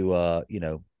able to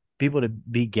people to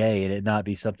be gay and it not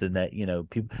be something that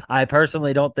people. I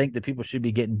personally don't think that people should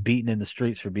be getting beaten in the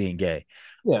streets for being gay.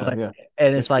 Yeah, But, yeah.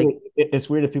 and it's like weird. It's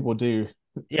weird if people do.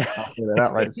 yeah. I'll say that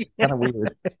outright. It's kind of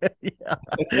weird. Yeah.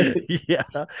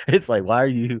 Yeah. It's like, why?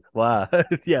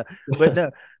 Yeah.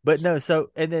 But no. So,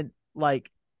 and then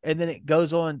it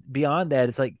goes on beyond that.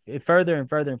 It's like further and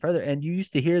further and further. And you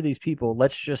used to hear these people,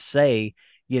 let's just say,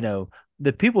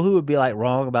 the people who would be like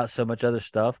wrong about so much other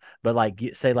stuff, but like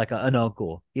say like an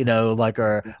uncle, like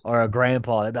or a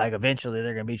grandpa, they'd be like eventually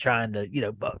they're gonna be trying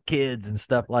to buck kids and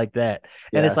stuff like that.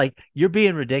 And it's Yeah, like you're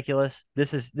being ridiculous.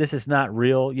 This is not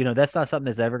real. That's not something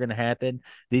that's ever gonna happen.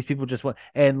 These people just want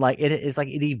and like it's like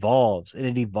it evolves and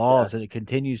it yeah, evolves and it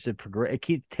continues to progress. It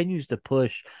continues to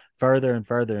push further and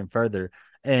further and further.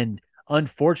 And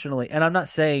unfortunately, and I'm not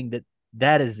saying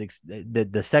that is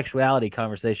the sexuality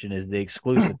conversation is the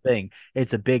exclusive thing.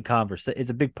 It's a big it's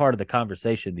a big part of the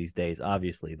conversation these days.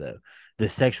 Obviously, though, the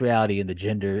sexuality and the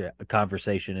gender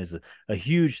conversation is a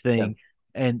huge yeah, thing.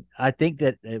 And I think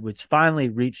that it's finally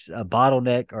reached a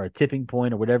bottleneck or a tipping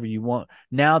point or whatever you want.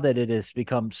 Now that it has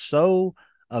become so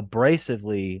abrasive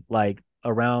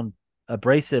around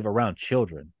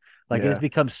children. Like it has yeah,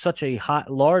 become such a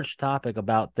large topic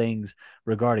about things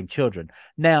regarding children.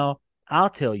 Now, I'll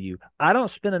tell you, I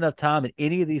don't spend enough time in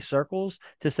any of these circles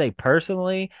to say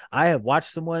personally, I have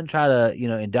watched someone try to,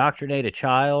 indoctrinate a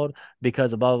child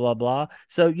because of blah, blah, blah.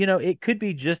 So, it could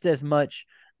be just as much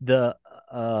the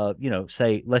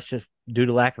say, let's just, due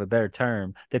to lack of a better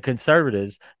term, the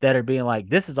conservatives that are being like,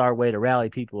 this is our way to rally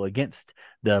people against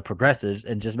the progressives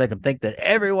and just make them think that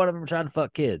every one of them are trying to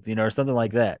fuck kids, or something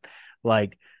like that.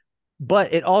 Like,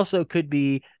 but it also could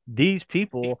be these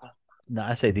people. No,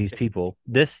 I say these people,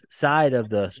 this side of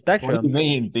the What do you spectrum,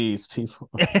 mean these people?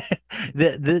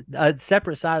 the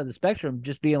separate side of the spectrum,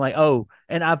 just being like, oh,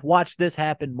 and I've watched this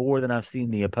happen more than I've seen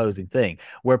the opposing thing,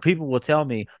 where people will tell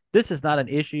me this is not an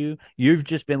issue. You've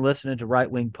just been listening to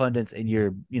right wing pundits, and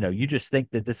you just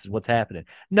think that this is what's happening.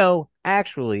 No,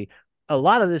 actually, a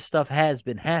lot of this stuff has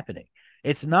been happening.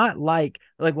 It's not like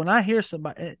when I hear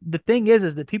somebody. The thing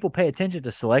is that people pay attention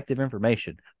to selective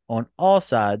information on all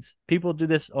sides. People do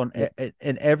this on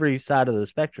in every side of the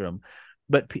spectrum,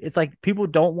 but it's like people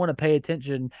don't want to pay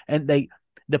attention, and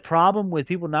the problem with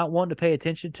people not wanting to pay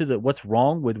attention to what's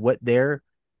wrong with what their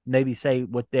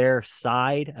what their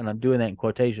side, and I'm doing that in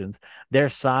quotations, their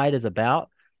side is about.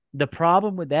 The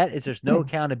problem with that is there's no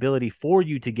accountability for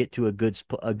you to get to a good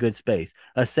space,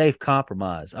 a safe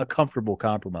compromise, a comfortable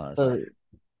compromise.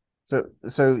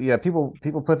 So yeah, people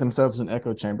put themselves in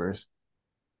echo chambers.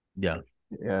 Yeah.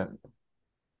 Yeah.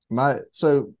 My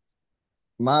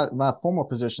formal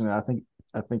position, I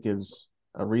think is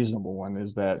a reasonable one,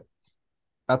 is that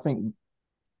I think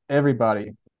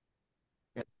everybody.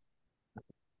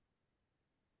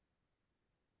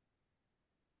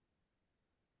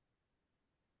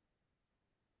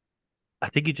 I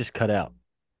think you just cut out.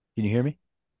 Can you hear me?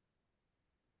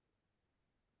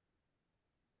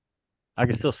 I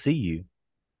can still see you.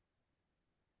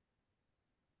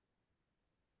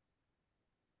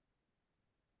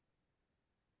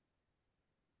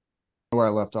 Where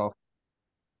I left off.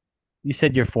 You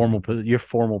said your formal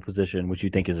position, which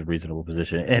you think is a reasonable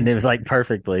position, and it was like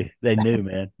perfectly. They knew,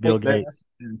 man. Bill Gates.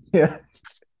 Yeah.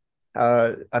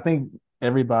 I think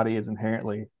everybody is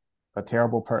inherently a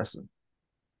terrible person,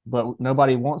 but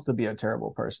nobody wants to be a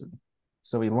terrible person.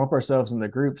 So we lump ourselves in the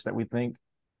groups that we think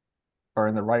are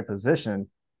in the right position,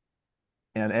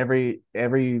 and every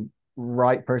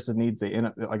right person needs every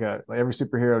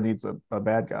superhero needs a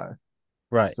bad guy.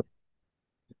 Right. So,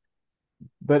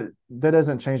 but that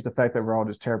doesn't change the fact that we're all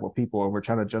just terrible people, and we're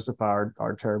trying to justify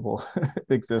our terrible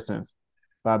existence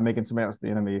by making somebody else the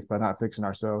enemy by not fixing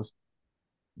ourselves.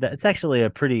 That's actually a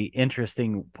pretty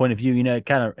interesting point of view.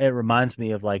 It reminds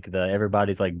me of like the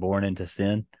everybody's like born into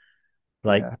sin,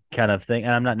 like Yeah. kind of thing.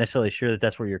 And I'm not necessarily sure that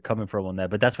that's where you're coming from on that,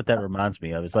 but that's what that reminds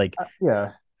me of. It's like,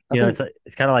 Yeah. I think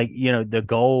it's kind of like, the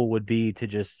goal would be to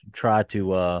just try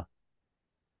to,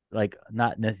 like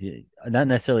not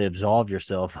necessarily absolve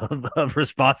yourself of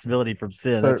responsibility from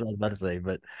sin. That's but what I was about to say.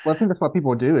 But well, I think that's what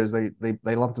people do is they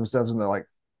lump themselves into like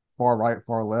far right,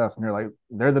 far left, and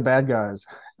they're the bad guys,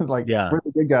 like yeah, we're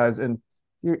the good guys, and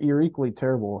you're equally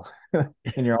terrible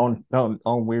in your own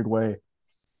weird way.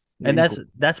 You're and that's equal.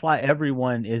 that's why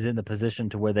everyone is in the position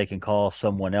to where they can call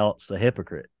someone else a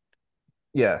hypocrite.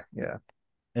 Yeah, yeah,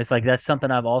 It's like that's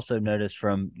something I've also noticed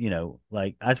from,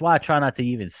 like that's why I try not to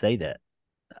even say that.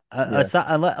 yeah.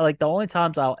 Like the only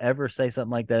times I'll ever say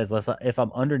something like that is if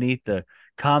I'm underneath the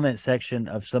comment section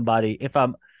of somebody, if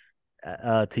I'm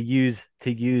to use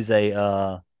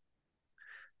a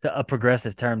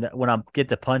progressive term, that when I get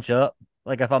to punch up,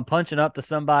 like if I'm punching up to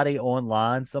somebody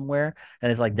online somewhere,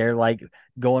 and it's like they're like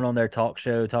going on their talk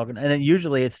show talking, and then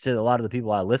usually it's to a lot of the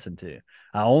people I listen to.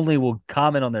 I only will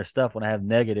comment on their stuff when I have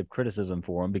negative criticism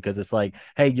for them, because it's like,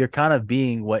 hey, you're kind of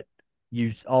being what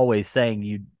you always saying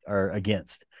you are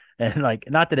against. And like,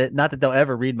 not that they'll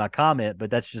ever read my comment, but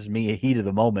that's just me, a heat of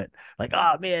the moment. Like,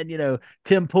 oh man,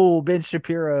 Tim Pool, Ben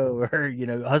Shapiro, or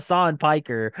Hassan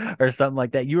Piker, or something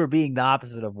like that. You were being the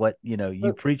opposite of what you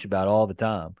That's preach about all the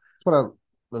time. what I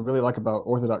really like about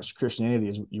Orthodox Christianity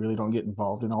is you really don't get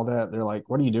involved in all that. They're like,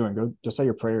 "What are you doing? Go just say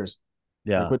your prayers.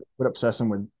 Like, Yeah, quit obsessing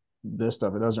with this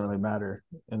stuff. It doesn't really matter.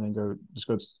 And then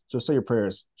just say your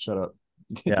prayers. Shut up.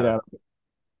 Get yeah. out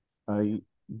of it."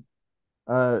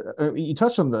 You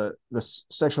touched on the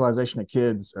sexualization of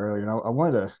kids earlier, and I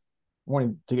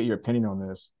wanted to get your opinion on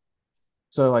this.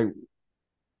 So, like,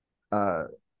 uh,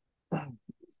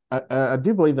 I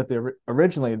do believe that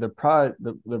originally the pride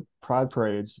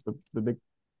parades, the big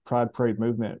pride parade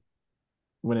movement,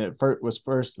 when it was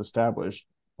first established,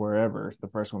 wherever the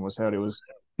first one was held, it was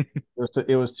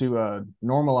to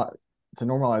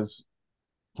normalize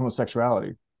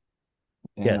homosexuality,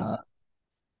 and Yes,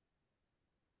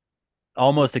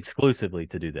 almost exclusively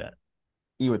to do that.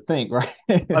 you would think, right?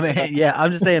 I mean, yeah,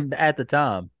 I'm just saying at the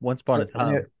time, once upon So a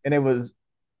time. it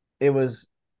was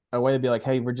a way to be like,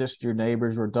 hey, we're just your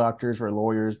neighbors, we're doctors, we're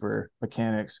lawyers, we're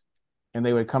mechanics, and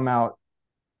they would come out,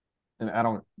 and I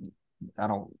don't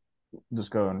just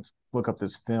go and look up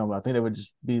this film. I think they would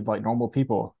just be like normal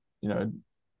people, you know.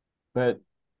 But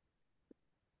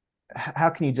how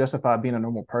can you justify being a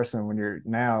normal person when you're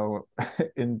now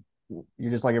in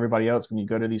you're just like everybody else when you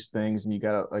go to these things and you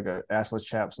got like a assless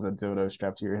chaps and a dildo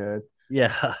strapped to your head?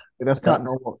 Yeah. That's No, not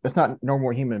normal. That's not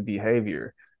normal human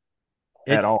behavior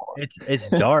at it's all. it's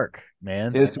dark,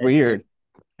 man. It's weird.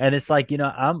 And it's like,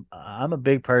 I'm a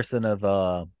big person of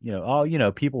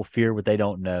people fear what they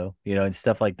don't know, and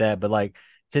stuff like that. But like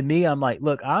to me, I'm like,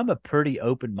 look, I'm a pretty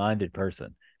open-minded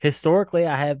person. Historically,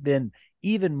 I have been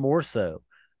even more so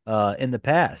in the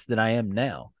past than I am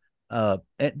now.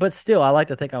 But still, I like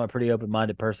to think I'm a pretty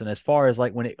open-minded person as far as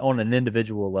like when it on an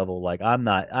individual level, like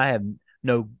I have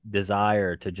no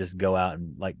desire to just go out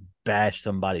and like bash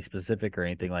somebody specific or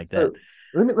anything like that.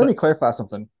 So let But me clarify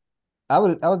something. I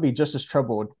would be just as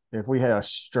troubled if we had a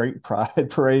straight pride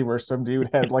parade where some dude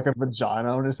had like a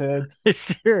vagina on his head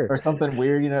sure. or something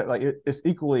weird. Like it's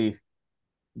equally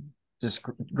just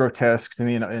grotesque to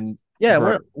me, and Yeah,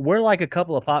 gross. we're like a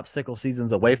couple of popsicle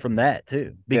seasons away from that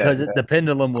too, Yeah, because the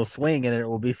pendulum will swing and it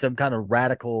will be some kind of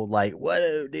radical like,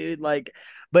 whoa, dude, like.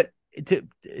 But to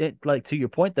your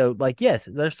point though, like yes,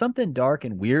 there's something dark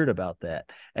and weird about that,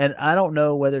 and I don't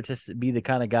know whether to be the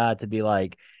kind of guy to be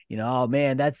like, oh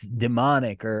man, that's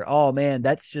demonic, or oh man,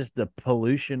 that's just the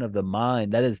pollution of the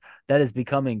mind that is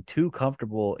becoming too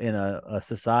comfortable in a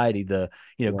society.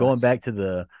 yeah, Going back to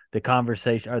the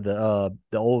conversation or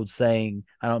the old saying,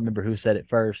 I don't remember who said it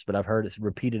first, but I've heard it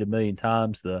repeated a million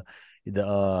times. The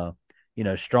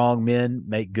strong men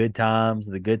make good times,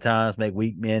 the good times make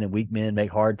weak men, and weak men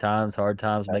make hard times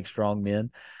make strong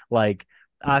men. Like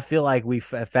I feel like we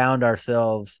found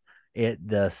ourselves at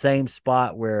the same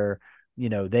spot where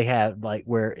they have like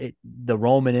where the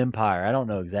Roman Empire, I don't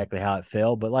know exactly how it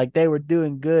fell, but like they were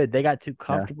doing good, they got too yeah.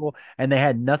 comfortable and they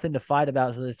had nothing to fight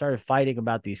about, so they started fighting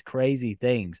about these crazy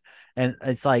things. And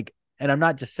it's like, and I'm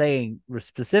not just saying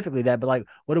specifically that, but like,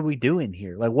 what are we doing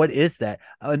here? Like, what is that?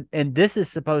 And this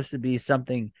is supposed to be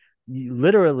something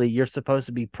literally you're supposed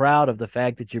to be proud of, the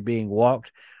fact that you're being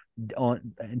walked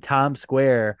on in Times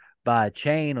Square by a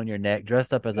chain on your neck,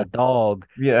 dressed up as a dog,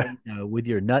 Yeah. with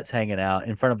your nuts hanging out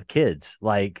in front of kids,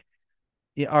 like,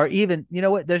 or even,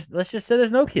 what? Let's just say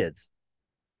there's no kids.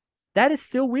 That is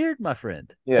still weird, my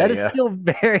friend. Yeah, That is yeah, still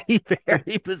very,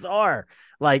 very bizarre.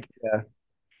 Like, yeah.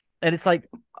 and it's like,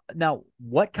 now,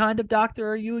 what kind of doctor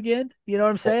are you again? You know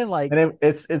what I'm saying? Like, And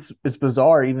it's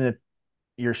bizarre, even if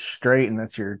you're straight and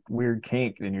that's your weird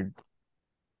kink, then you're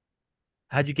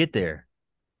how'd you get there?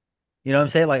 You know what I'm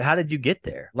saying? Like, how did you get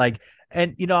there? Like,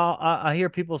 and I hear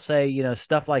people say,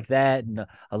 stuff like that, and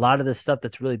a lot of the stuff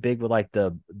that's really big with like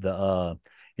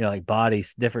like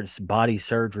bodies, different body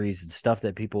surgeries and stuff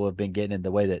that people have been getting in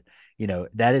the way that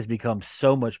that has become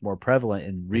so much more prevalent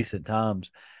in recent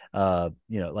times.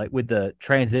 Like with the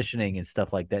transitioning and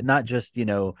stuff like that, not just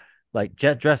like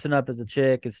dressing up as a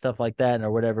chick and stuff like that or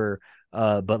whatever,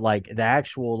 but like the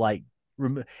actual like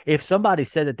if somebody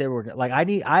said that they were like,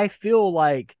 I feel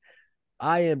like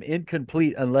I am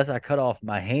incomplete unless I cut off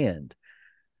my hand.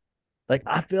 Like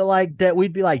I feel like that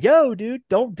we'd be like, yo, dude,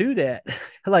 don't do that.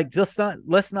 Like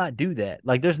let's not do that.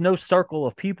 Like there's no circle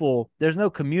of people, there's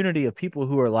no community of people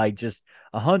who are like just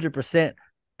 100%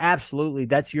 absolutely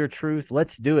that's your truth.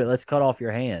 Let's do it. Let's cut off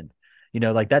your hand.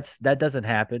 Like that doesn't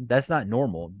happen. That's not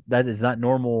normal. That is not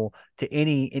normal to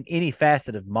in any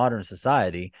facet of modern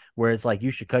society where it's like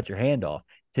you should cut your hand off.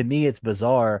 To me, it's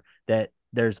bizarre that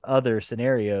there's other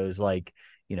scenarios like,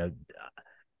 you know,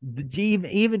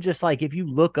 even just like if you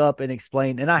look up and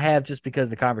explain, and I have, just because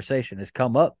the conversation has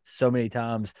come up so many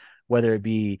times, whether it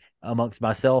be amongst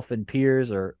myself and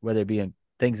peers or whether it be in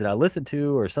things that I listen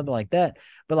to or something like that.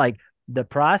 But like the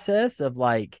process of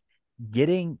like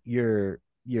getting your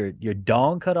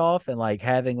dong cut off and like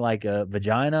having like a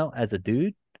vagina as a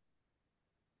dude,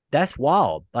 that's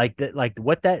wild. Like that, like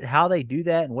what that, how they do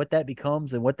that and what that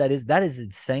becomes and what that is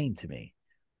insane to me.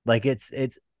 Like it's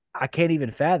I can't even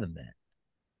fathom that.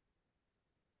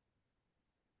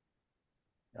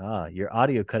 Your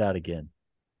audio cut out again.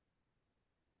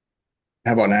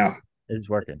 How about now? It's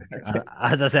working.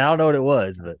 As I said, I don't know what it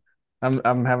was, but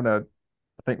I'm having a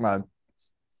I think my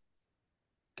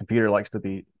computer likes to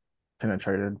be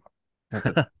penetrated. I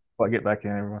have to plug it back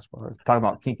in every once in a while. Talking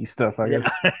about kinky stuff, I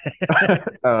guess. yeah,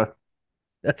 uh,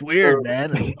 that's weird, so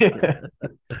man. yeah.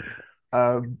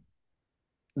 um,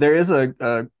 there is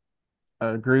a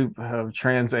group of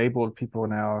trans-abled people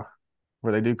now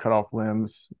where they do cut off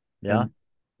limbs Yeah,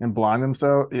 and blind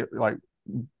themselves, like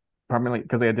primarily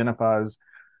because they identify as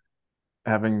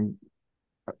having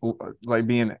like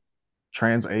being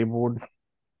trans-abled.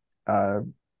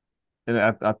 And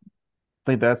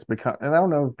think that's become, and I don't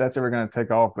know if that's ever going to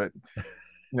take off, but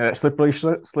that slippery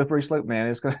slope, man,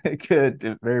 it's going to, it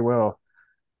could very well.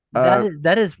 Uh,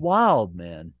 That is wild,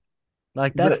 man.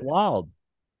 Like that's but wild.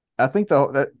 I think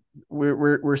though that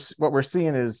we're what we're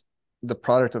seeing is the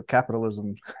product of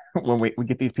capitalism when we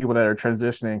get these people that are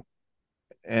transitioning,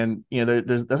 and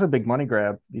that's a big money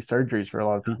grab, these surgeries for a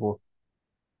lot of people.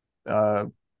 Uh,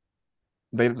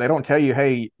 they don't tell you,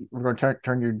 hey, we're going to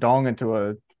turn your dong into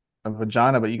a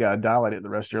vagina, but you got to dilate it the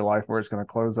rest of your life where it's going to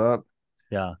close up.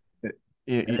 Yeah.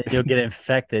 It, And then you'll get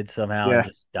infected somehow and yeah,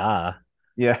 just die.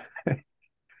 yeah.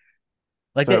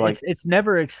 Like So that, like, it's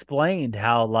never explained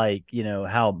how like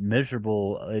how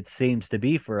miserable it seems to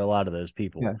be for a lot of those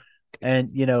people. yeah. And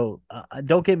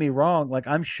don't get me wrong, like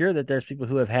I'm sure that there's people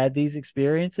who have had these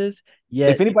experiences,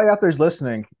 If yet anybody out there is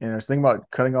listening and is thinking about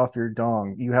cutting off your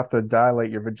dong, you have to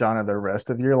dilate your vagina the rest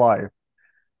of your life,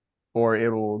 or it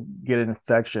will get an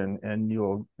infection and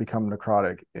you'll become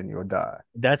necrotic and you'll die.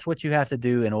 that's what you have to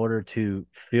do in order to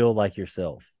feel like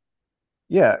yourself.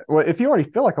 Yeah. Well, if you already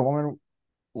feel like a woman,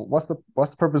 what's the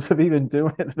purpose of even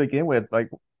doing it to begin with? Like,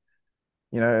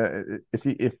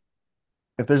 if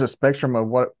there's a spectrum of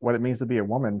what it means to be a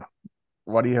woman,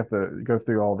 why do you have to go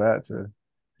through all that to?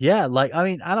 Yeah, like I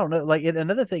mean, I don't know. Like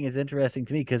another thing is interesting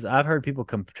to me because I've heard people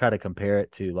try to compare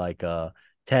it to like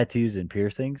tattoos and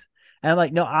piercings, and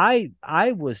like no, I'm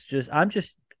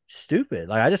just stupid.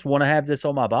 Like I just want to have this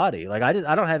on my body. Like I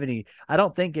don't have any. I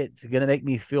don't think it's gonna make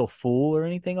me feel full or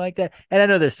anything like that. And I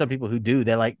know there's some people who do.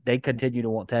 They continue to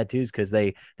want tattoos because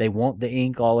they want the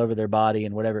ink all over their body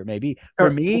and whatever it may be.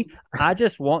 For me, I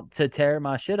just want to tear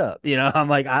my shit up. I'm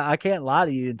like I can't lie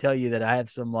to you and tell you that I have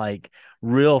some like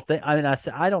real thing. I mean,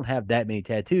 I don't have that many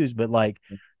tattoos, but like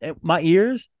my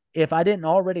ears, if I didn't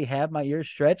already have my ears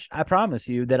stretched, I promise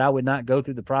you that I would not go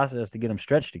through the process to get them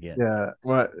stretched again. Yeah.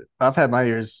 Well, I've had my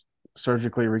ears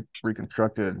surgically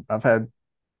reconstructed.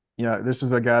 This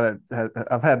is a guy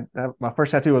that my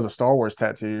first tattoo was a Star Wars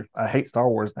tattoo. I hate Star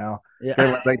Wars now. Okay,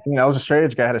 Yeah. like, I was a straight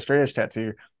edge guy, had a straight edge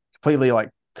tattoo, completely like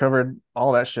covered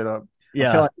all that shit up. I'm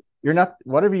Yeah. telling you, you're not,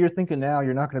 whatever you're thinking now,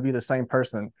 you're not going to be the same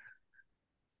person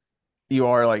you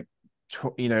are like,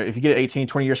 if you get 18,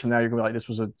 20 years from now, you're gonna be like, this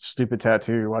was a stupid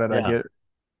tattoo. Why did I Yeah. get?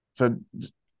 So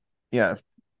yeah,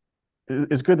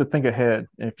 it's good to think ahead.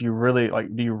 If you really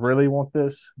like, do you really want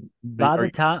this? By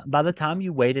the time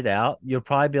you wait it out, you'll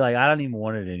probably be like, I don't even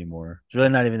want it anymore. It's really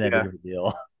not even that big Yeah, of a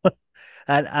deal.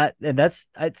 And that's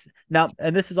it's now,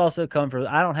 and this is also come from,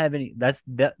 I don't have any,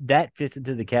 that fits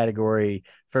into the category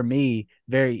for me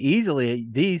very easily.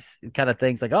 These kind of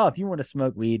things like, oh, if you want to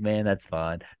smoke weed, man, that's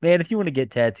fine, man. If you want to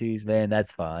get tattoos, man,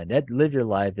 that's fine. Live your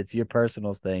life. It's your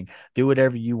personal thing. Do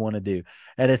whatever you want to do.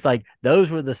 And it's like those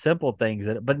were the simple things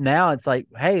but now it's like,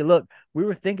 hey, look, we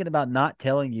were thinking about not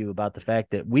telling you about the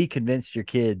fact that we convinced your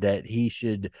kid that he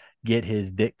should get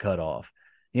his dick cut off.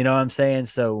 You know what I'm saying?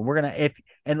 So we're gonna, if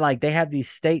and like they have these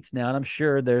states now, and I'm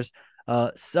sure there's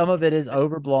some of it is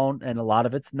overblown and a lot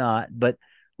of it's not, but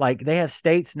like they have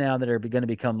states now that are going to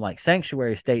become like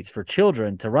sanctuary states for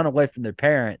children to run away from their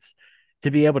parents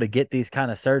to be able to get these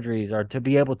kind of surgeries or to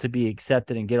be able to be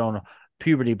accepted and get on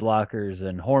puberty blockers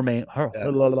and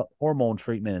yeah, hormone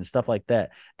treatment and stuff like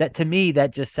that. That to me,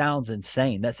 that just sounds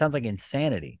insane. That sounds like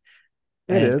insanity.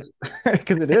 it And is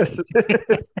because it is.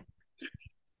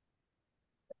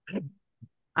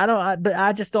 but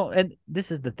I just don't. And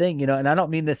this is the thing, and I don't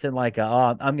mean this in like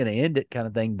I'm going to end it kind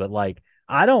of thing, but like,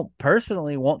 I don't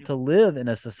personally want to live in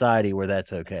a society where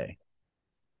that's okay.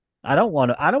 I don't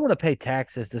want to pay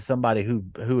taxes to somebody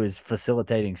who is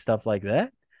facilitating stuff like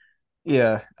that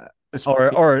Yeah, it's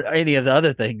or any of the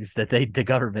other things that the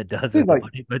government does with the like,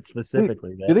 money, but do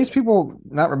specifically do that. these people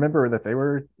not remember that they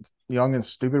were young and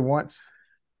stupid once?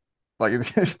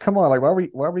 Like, come on, like, why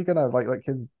are we gonna like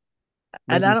kids make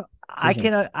And I these don't, I decisions?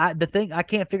 cannot, the thing, I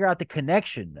can't figure out the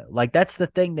connection though. Like that's the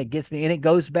thing that gets me. And it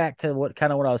goes back to what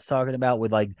I was talking about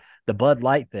with like the Bud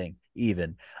Light thing,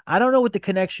 even. I don't know what the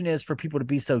connection is for people to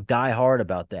be so diehard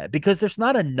about that because there's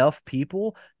not enough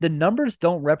people. The numbers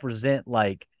don't represent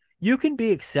like, you can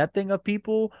be accepting of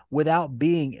people without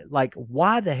being like,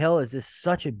 why the hell is this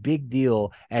such a big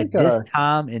deal I at think this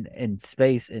time and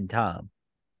space and time?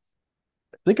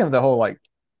 speaking of the whole like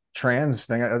trans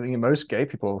thing, I think most gay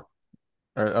people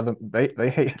they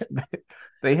hate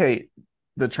they hate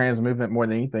the trans movement more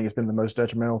than anything. It's been the most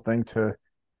detrimental thing to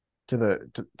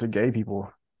gay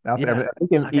people out there. Yeah, But I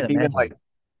think I can even imagine.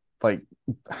 like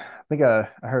I think I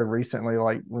heard recently,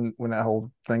 like when that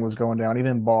whole thing was going down,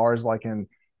 even bars like in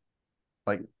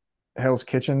like Hell's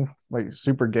Kitchen, like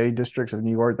super gay districts of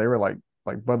New York, they were like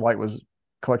Bud Light was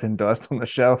collecting dust on the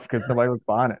shelf because nobody was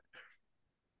buying it.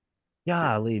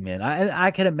 Golly, man.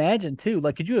 I can imagine too.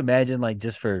 Like, could you imagine, like,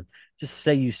 just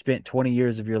say you spent 20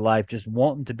 years of your life just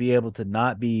wanting to be able to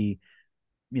not be,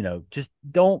 just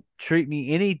don't treat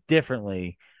me any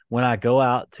differently when I go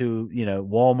out to,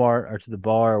 Walmart or to the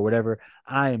bar or whatever.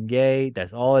 I am gay.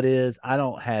 That's all it is. I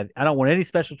don't want any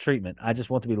special treatment. I just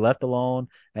want to be left alone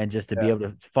and just to be Yeah. able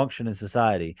to function in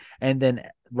society. And then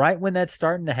right when that's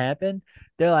starting to happen,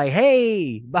 they're like,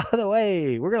 hey, by the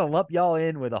way, we're going to lump y'all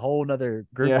in with a whole nother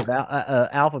group Yeah. of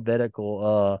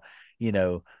alphabetical, you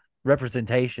know,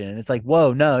 representation. And it's like,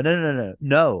 whoa, no, no, no, no,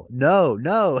 no, no,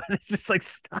 no. And it's just like,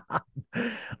 stop.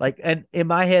 Like, and in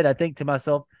my head, I think to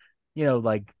myself,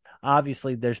 like,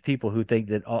 obviously there's people who think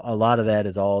that a lot of that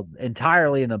is all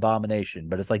entirely an abomination,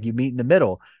 but it's like you meet in the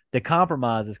middle. The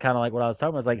compromise is kind of like what I was talking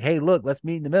about. It's like, hey, look, let's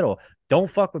meet in the middle.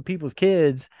 Don't fuck with people's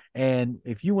kids. And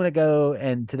if you want to go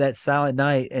and to that silent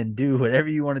night and do whatever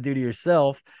you want to do to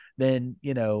yourself, then,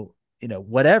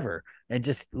 whatever, and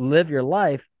just live your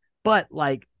life. But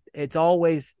like, it's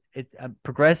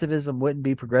progressivism wouldn't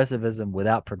be progressivism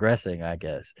without progressing, I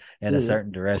guess, in a Dude,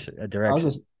 certain direction. A I was direction.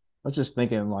 just I was just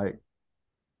thinking like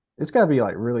it's got to be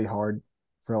like really hard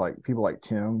for like people like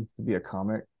Tim to be a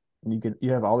comic, and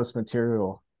you have all this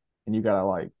material, and you gotta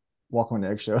like walk on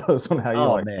eggshells on how you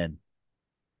Oh like. man,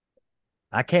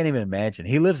 I can't even imagine.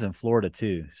 He lives in Florida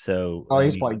too, so Oh, I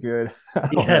he's mean, probably good. I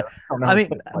don't know. yeah. I don't I know. mean,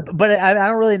 but I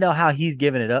don't really know how he's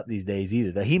giving it up these days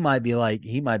either. That he might be like,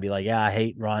 yeah, I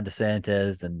hate Ron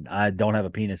DeSantis and I don't have a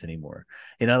penis anymore.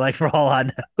 Like for all I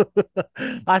know,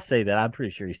 I say that I'm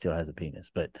pretty sure he still has a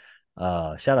penis. But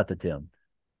shout out to Tim.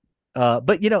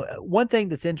 But one thing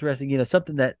that's interesting,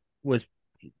 was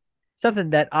something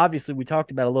that obviously we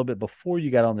talked about a little bit before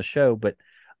you got on the show, but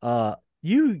uh,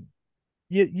 you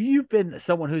you've been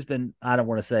someone who's been, I don't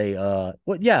want to say well,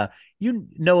 yeah,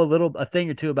 a thing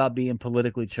or two about being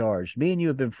politically charged. Me and you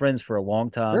have been friends for a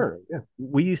long time. Sure. Yeah.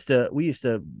 We used to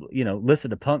listen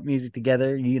to punk music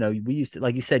together. We used to,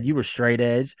 like you said, you were straight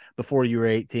edge before you were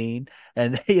 18,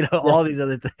 and Yeah. all these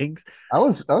other things. I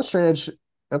was straight edge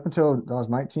up until I was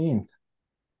 19.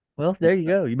 Well, there you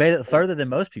go. You made it further than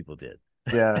most people did.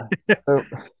 Yeah. So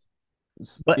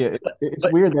But yeah, but it's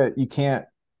but weird that you can't.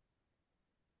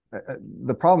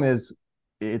 The problem is,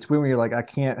 it's weird when you're like, I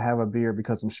can't have a beer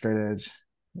because I'm straight edge,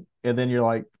 and then you're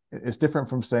like, it's different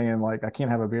from saying like, I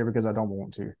can't have a beer because I don't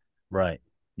want to. right.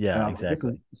 Yeah, And I'm like, this is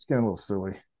exactly. it's getting a little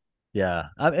silly. Yeah,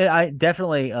 I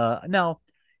definitely no,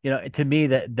 to me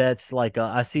that's like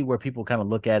I see where people kind of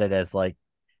look at it as like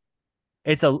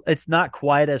it's not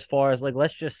quite as far as like,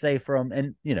 let's just say from,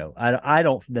 and I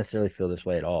don't necessarily feel this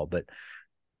way at all, but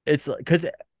it's because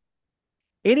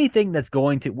anything that's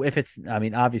going to, if it's, I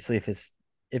mean, obviously if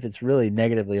it's really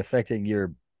negatively affecting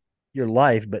your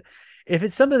life, but if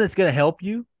it's something that's going to help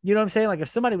you, you know what I'm saying? Like if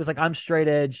somebody was like, I'm straight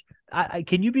edge,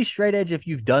 can you be straight edge if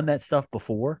you've done that stuff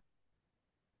before?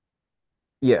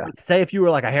 Yeah. Say if you were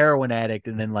like a heroin addict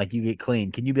and then like you get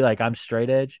clean, can you be like, I'm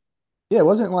straight edge? Yeah, it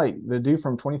wasn't like the dude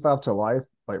from 25 to Life,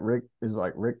 like Rick is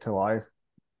like Rick to Life.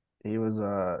 He was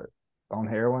on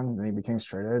heroin and he became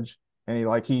straight edge. And he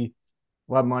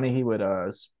a lot of money he would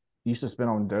used to spend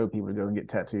on dope, he would go and get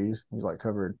tattoos. He's like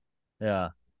covered. Yeah.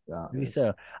 Maybe It's,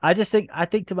 so. I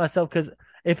think to myself, because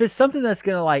if it's something that's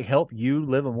gonna like help you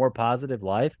live a more positive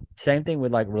life, same thing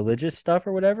with like religious stuff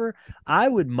or whatever, I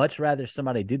would much rather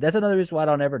somebody do. That's another reason why I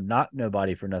don't ever knock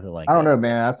nobody for nothing like I don't that. know,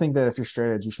 man. I think that if you're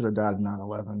straight edge, you should have died in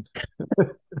 9/11.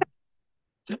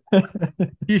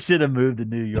 You should have moved to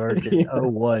New York in Yeah.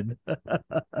 '01. Oh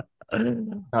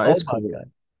It's my cool.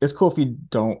 God. It's cool if you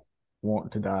don't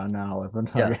want to die in 9/11,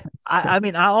 I Yeah. guess. I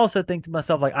mean, I also think to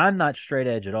myself, like, I'm not straight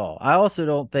edge at all. I also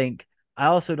don't think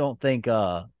I'm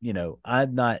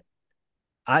not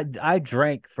I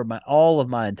drank for my all of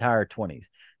my entire 20s.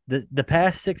 The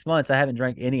past 6 months I haven't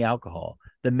drank any alcohol.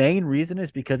 The main reason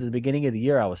is because at the beginning of the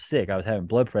year I was sick. I was having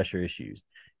blood pressure issues.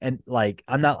 And like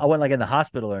I wasn't like in the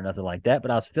hospital or nothing like that,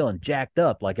 but I was feeling jacked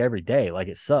up like every day, like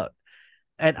it sucked.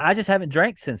 And I just haven't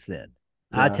drank since then.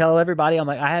 I Yeah. tell everybody, I'm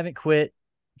like, I haven't quit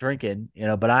drinking,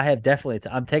 but I have definitely,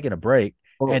 I'm taking a break,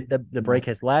 Well, and the yeah. break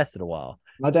has lasted a while.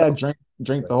 My dad So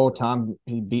drank the whole time.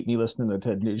 He beat me listening to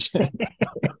Ted Nugent.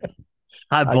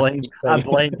 I I blame, can't I say.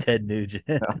 blame Ted Nugent,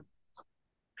 No.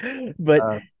 but,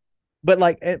 Uh, but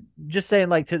like, just saying,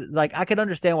 like, to like, I could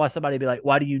understand why somebody would be like,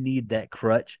 why do you need that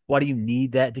crutch? Why do you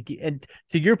need that to keep? And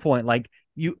to your point, like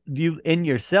you in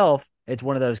yourself, it's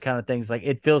one of those kind of things. Like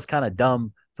it feels kind of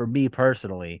dumb for me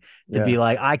personally to be yeah.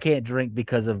 like, I can't drink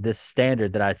because of this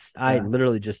standard that I Yeah.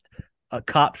 literally just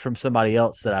copped from somebody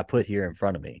else that I put here in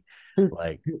front of me.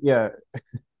 Like, Yeah.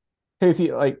 Hey, if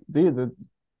you like, dude, the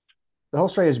whole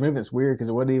straight edge movement's weird because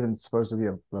it wasn't even supposed to be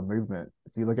a movement.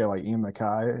 If you look at like Ian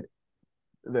Mackay,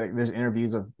 there's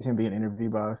interviews of him being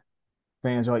interviewed by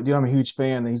fans. Are like, dude, I'm a huge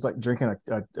fan. And he's like drinking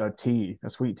a tea, a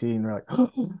sweet tea, and they're like,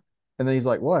 and then he's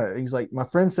like, what? He's like, my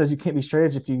friend says you can't be straight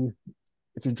edge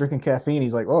if you're drinking caffeine.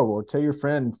 He's like, oh well, tell your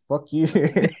friend, fuck you.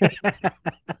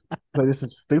 Like, this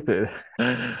is stupid.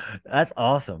 That's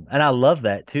awesome. And I love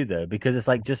that too, though, because it's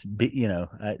like just be,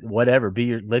 whatever,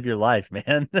 live your life,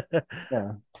 man.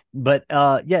 Yeah. But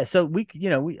yeah, so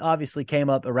we obviously came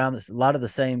up around a lot of the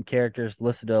same characters,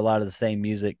 listened to a lot of the same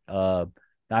music. I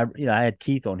had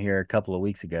Keith on here a couple of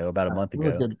weeks ago, about a month It was a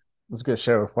ago. good, it was a good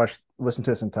show. Listen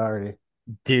to its entirety.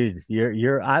 Dude,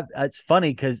 it's funny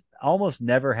because I almost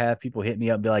never have people hit me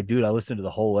up and be like, dude, I listened to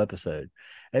the whole episode.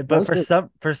 That But was good.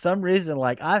 for some reason,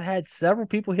 like I've had several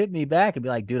people hit me back and be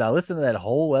like, dude, I listened to that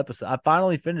whole episode. I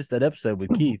finally finished that episode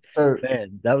with Keith. So,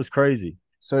 Man, that was crazy.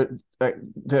 so uh,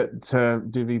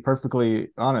 to be perfectly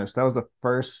honest, that was the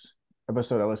first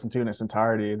episode I listened to in its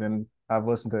entirety. Then I've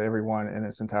listened to every one in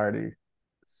its entirety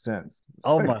since.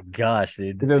 Oh So my gosh,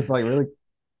 it dude. is like really,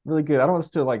 really good. I don't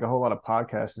listen to like a whole lot of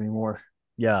podcasts anymore.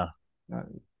 Yeah. Uh,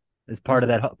 It's this was, part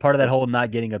of that whole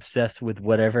not getting obsessed with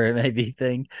whatever it may be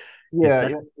thing. Is yeah,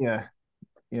 that, yeah, yeah,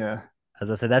 yeah.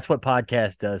 as I said, that's what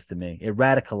podcast does to me. It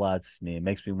radicalizes me. It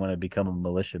makes me want to become a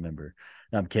militia member.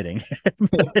 No, I'm kidding.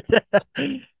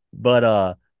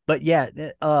 but but yeah,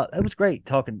 it was great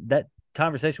talking. That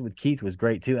conversation with Keith was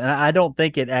great too. And I don't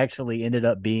think it actually ended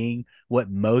up being what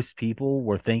most people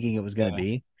were thinking it was going to Yeah.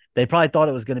 be. They probably thought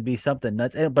it was going to be something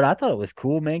nuts. But I thought it was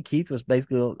cool, man. Keith was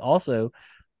basically also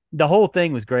the whole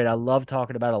thing was great. I love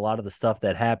talking about a lot of the stuff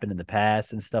that happened in the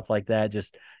past and stuff like that,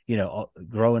 just,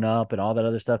 growing up and all that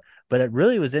other stuff. But it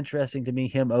really was interesting to me,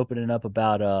 him opening up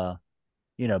about,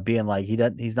 being like,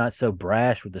 he's not so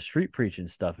brash with the street preaching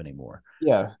stuff anymore.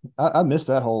 Yeah, I missed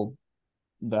that whole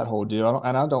deal.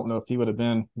 I don't know if he would have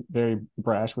been very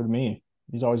brash with me.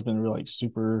 He's always been really like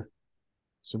super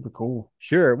super cool.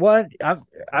 Sure. What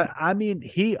I mean,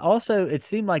 he also, it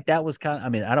seemed like that was kind of, I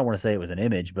mean, I don't want to say it was an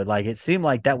image, but like it seemed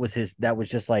like that was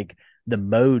just like the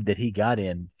mode that he got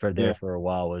in for Yeah. there for a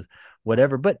while was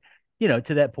whatever. But to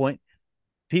that point,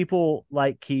 people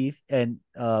like Keith, and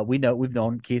we've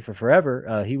known Keith for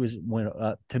forever. He was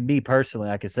to me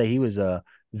personally, I could say he was a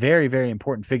very, very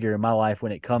important figure in my life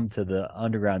when it come to the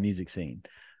underground music scene.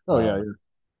 Oh Uh, yeah, yeah.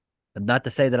 Not to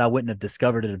say that I wouldn't have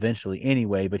discovered it eventually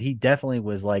anyway, but he definitely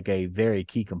was like a very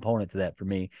key component to that for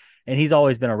me. And he's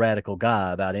always been a radical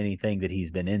guy about anything that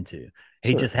he's been into.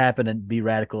 He Sure. just happened to be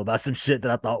radical about some shit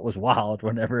that I thought was wild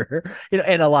whenever,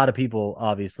 and a lot of people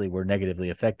obviously were negatively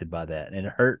affected by that and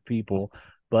it hurt people,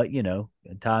 but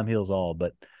time heals all.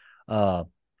 But uh,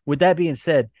 with that being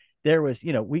said, there was,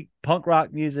 we punk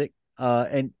rock music,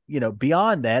 and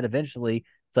beyond that, eventually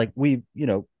it's like we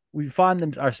find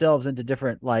them ourselves into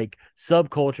different like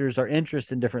subcultures or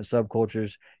interest in different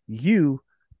subcultures. You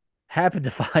happen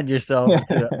to find yourself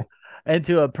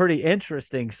into a pretty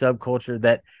interesting subculture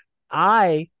that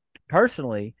I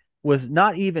personally was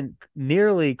not even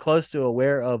nearly close to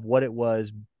aware of what it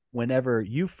was whenever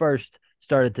you first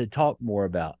started to talk more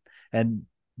about. And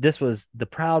this was the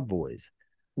Proud Boys.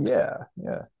 Yeah,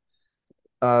 yeah.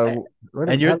 And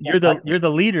you're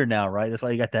the leader now, right? That's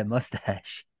why you got that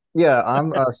mustache. Yeah,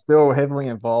 I'm still heavily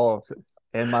involved,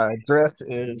 and my address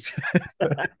is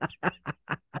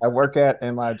I work at,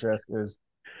 and my address is.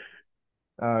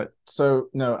 So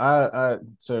no,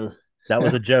 so That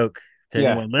was a joke to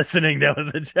yeah. anyone listening. That was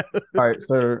a joke. All right,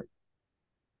 so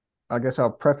I guess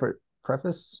I'll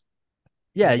preface.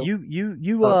 Yeah,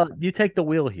 you take the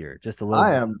wheel here just a little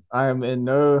bit. I am in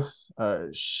no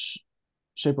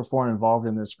shape or form involved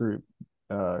in this group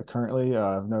currently.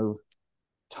 I have no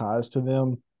ties to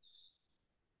them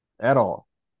at all.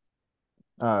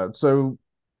 So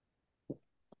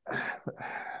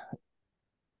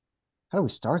how do we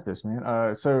start this,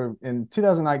 man? So in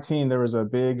 2019, there was a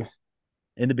big,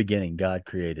 In the beginning, God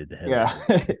created the heaven. yeah,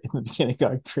 in the beginning,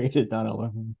 God created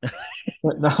 9/11.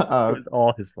 But no, It was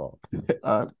all his fault.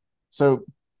 uh, so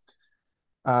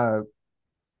uh,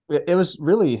 it was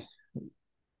really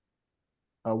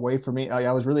a way for me.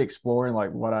 I was really exploring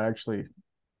like what I actually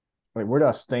like. Where do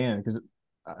I stand? Because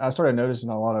I started noticing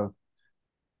a lot of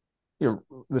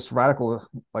this radical,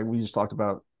 like we just talked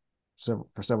about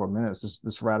for several minutes,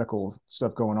 this radical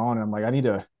stuff going on, and I'm like, I need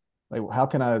to like, how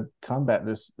can I combat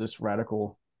this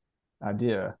radical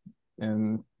idea?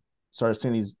 And started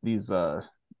seeing these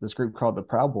this group called the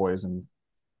Proud Boys, and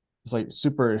it's like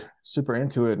super super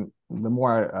into it. And the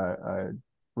more I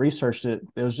researched it,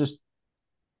 it was just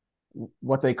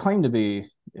what they claim to be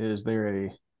is they're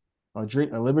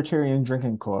a libertarian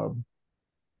drinking club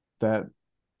that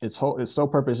its sole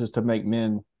purpose is to make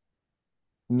men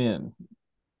men.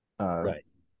 Uh, Right.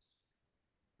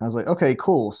 I was like, okay,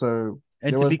 cool. So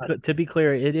And there was to be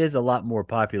clear, it is a lot more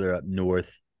popular up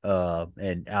north,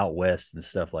 and out west and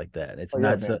stuff like that. It's oh yeah,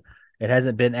 not man. so. It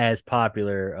hasn't been as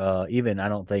popular, even I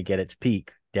don't think at its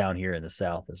peak down here in the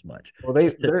South as much. Well,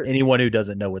 Just to they're anyone who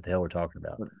doesn't know what the hell we're talking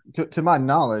about. to my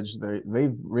knowledge, they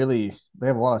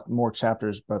have a lot more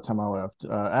chapters by the time I left.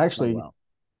 Oh wow.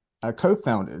 I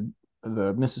co-founded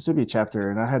the Mississippi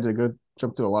chapter, and I had to go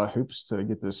jump through a lot of hoops to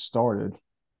get this started.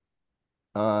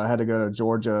 I had to go to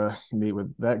Georgia and meet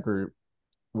with that group,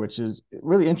 which is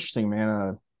really interesting,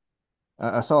 man.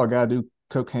 I saw a guy do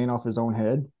cocaine off his own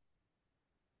head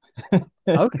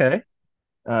Okay.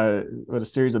 with a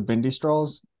series of bendy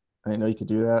straws. I didn't know you could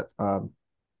do that.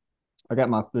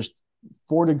 There's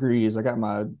 4 degrees. I got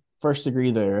my first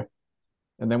degree there,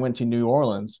 and then went to New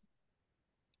Orleans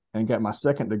and got my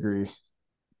second degree.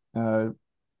 Uh,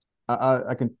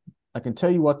 I can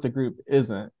tell you what the group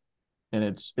isn't, and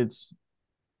it's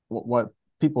what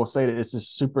people say that it's this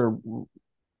super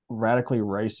radically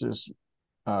racist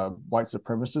white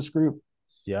supremacist group,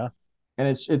 Yeah. and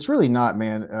it's really not,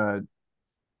 man.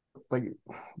 Like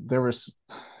there was,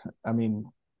 I mean,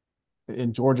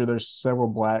 in Georgia, there's several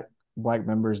black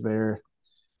members there.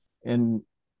 In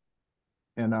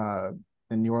in uh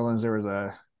in New Orleans, there was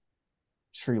a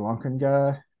Sri Lankan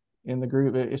guy in the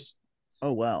group. It's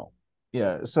Oh wow.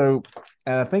 yeah. So,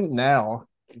 and I think now,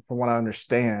 from what I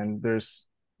understand, there's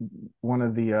one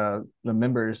of the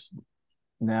members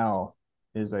now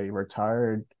is a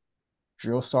retired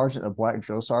drill sergeant, a black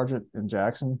drill sergeant in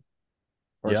Jackson,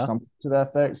 or Yeah. something to that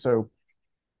effect. So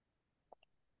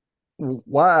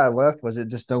why I left was it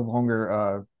just no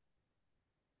longer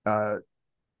uh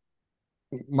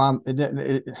mom it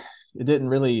didn't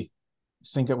really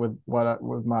sync up with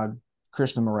with my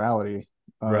Christian morality.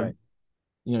 Uh,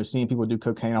 Right. seeing people do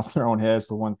cocaine off their own head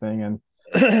for one thing,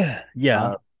 Yeah.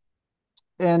 uh,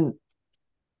 and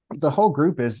the whole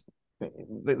group is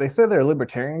they say they're a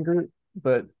libertarian group,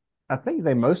 but I think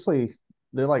they're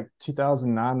like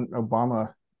 2009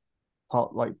 Obama,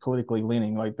 like politically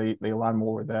leaning, like they align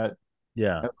more with that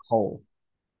Yeah. as a whole.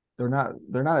 They're not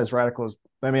as radical as,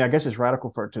 I mean, I guess it's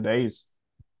radical for today's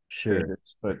Sure.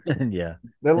 standards, but Yeah.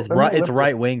 they're more It's liberal.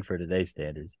 right wing for today's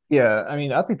standards. Yeah, I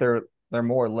mean, I think they're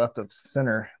more left of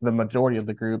center, the majority of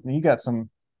the group. And you got some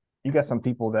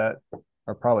people that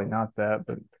are probably not that,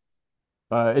 but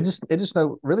it just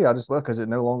no really I just left because it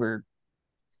no longer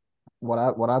what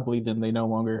I believed in. They no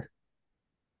longer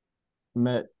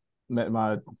met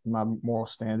my moral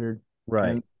standard, Right.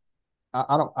 and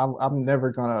I don't I'm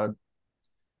never gonna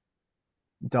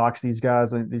dox these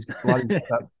guys. And these a lot of these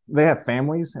guys they have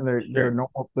families, and Sure.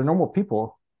 they're normal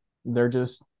people. They're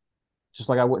just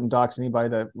like I wouldn't dox anybody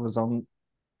that was on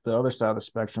the other side of the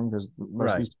spectrum, because most of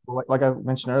Right. these people, like I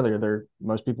mentioned earlier,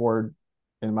 most people are,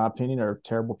 in my opinion, are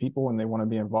terrible people, and they want to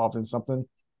be involved in something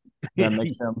that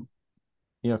makes them,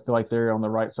 feel like they're on the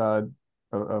right side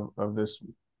of this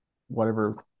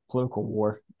whatever political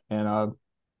war. And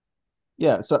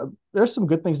yeah, so there's some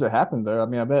good things that happened though. I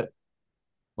mean,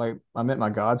 I met my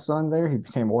godson there. He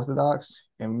became Orthodox,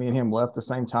 and me and him left the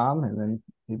same time, and then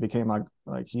he became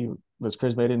he was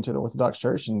charismated into the Orthodox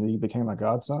Church, and he became my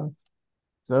godson.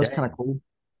 So that's kind of Dang. cool.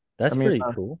 I That's mean, pretty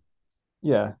cool.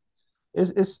 yeah,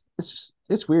 it's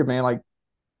weird, man. Like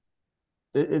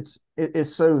it's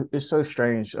so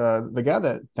strange. The guy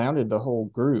that founded the whole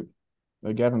group,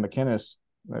 Gavin McInnes,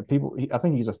 I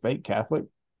think he's a fake Catholic.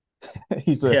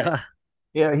 he's a Yeah.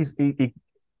 yeah, he's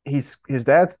his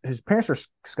parents are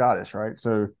Scottish, right?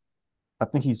 So I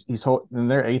think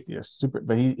and they're atheists, super,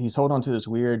 but he's holding on to this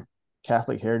weird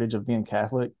Catholic heritage of being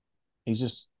Catholic.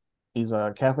 He's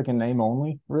a Catholic in name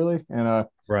only, really, and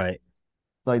Right.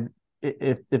 like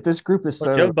if this group is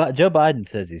Well, so, Joe Biden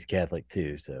says he's Catholic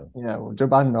too, so well, Joe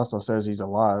Biden also says he's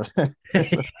alive. So,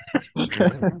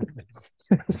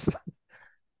 it's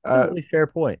a uh, really fair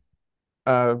point.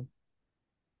 uh,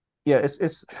 yeah,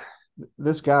 it's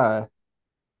this guy.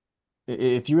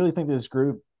 If you really think this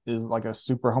group is like a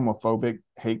super homophobic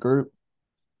hate group,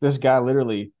 this guy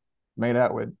literally made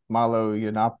out with Milo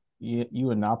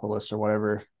Yiannopoulos or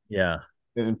whatever Yeah.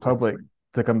 in public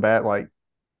to combat like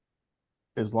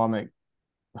Islamic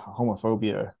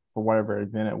homophobia for whatever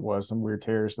event it was, some weird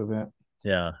terrorist event.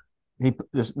 Yeah.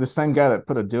 This same guy that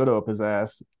put a dildo up his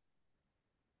ass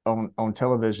on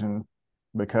television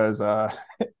because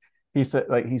he said,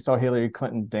 like, he saw Hillary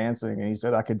Clinton dancing, and he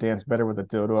said I could dance better with a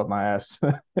dildo up my ass,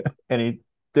 and he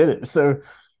did it. So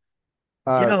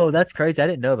Yo, that's crazy. I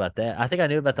didn't know about that. I think I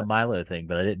knew about the Milo thing,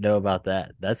 but I didn't know about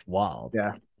that. That's wild.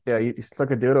 yeah, yeah, he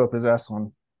stuck a dildo up his ass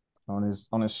on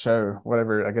his show,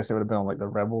 whatever. I guess it would have been on like the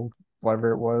Rebel,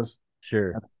 whatever it was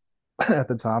Sure. at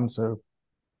the time. So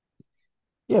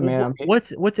Yeah, man. I mean,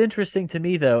 What's interesting to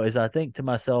me though is I think to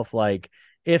myself like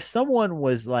if someone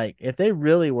was like if they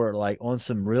really were like on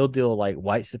some real deal like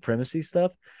white supremacy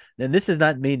stuff, then this is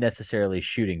not me necessarily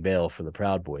shooting bail for the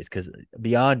Proud Boys because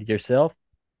beyond yourself,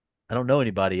 I don't know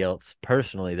anybody else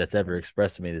personally that's ever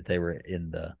expressed to me that they were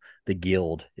in the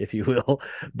guild, if you will.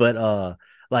 But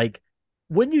like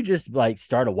wouldn't you just like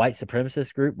start a white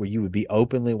supremacist group where you would be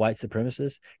openly white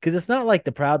supremacist? Because it's not like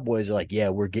the Proud Boys are like, yeah,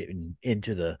 we're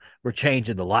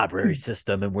changing the library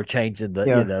system and we're changing the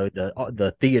yeah,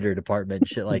 the theater department and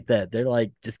shit like that. They're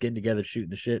like just getting together, shooting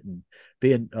the shit and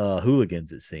being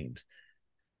hooligans. It seems.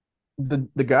 the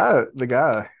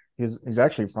guy, he's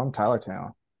actually from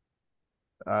Tylertown.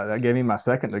 That gave me my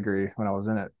second degree when I was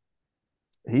in it.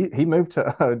 He moved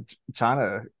to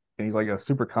China, and he's like a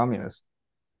super communist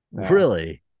now.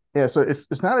 Really? Yeah, so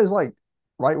it's not as like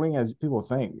right wing as people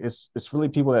think. It's really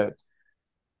people that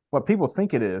what people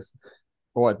think it is,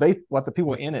 or what the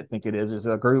people in it think it is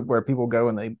a group where people go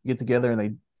and they get together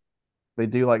and they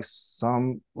do like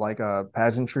some like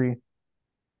pageantry.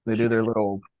 They do their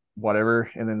little whatever,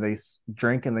 and then they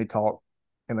drink and they talk,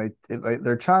 and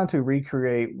they're trying to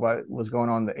recreate what was going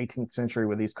on in the 18th century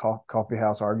with these coffee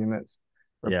house arguments,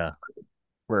 where, Yeah.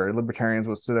 where libertarians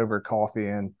would sit over coffee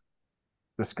and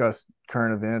discuss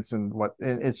current events and what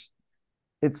and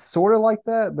it's sort of like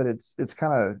that, but it's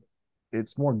kind of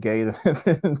it's more gay than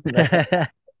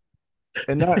that,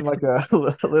 and not in like a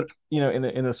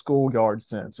in the schoolyard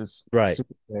sense. It's Right.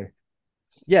 super gay.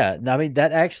 Yeah, I mean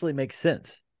that actually makes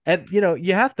sense. And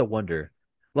you have to wonder,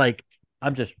 like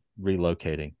I'm just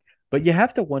relocating, but you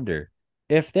have to wonder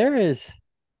if there is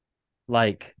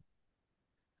like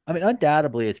I mean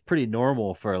undoubtedly it's pretty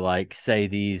normal for like say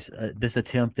these this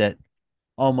attempt at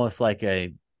almost like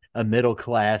a middle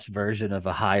class version of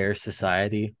a higher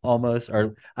society almost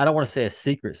or I don't want to say a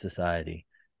secret society,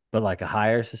 but like a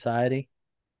higher society.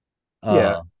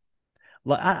 Yeah,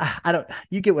 Uh I don't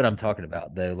you get what I'm talking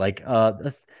about though. Like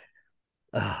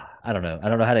I don't know. I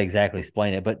don't know how to exactly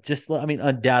explain it, but just I mean,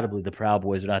 undoubtedly, the Proud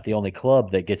Boys are not the only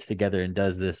club that gets together and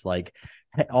does this like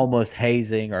almost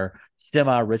hazing or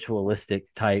semi-ritualistic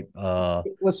type.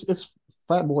 it's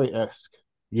frat boy esque.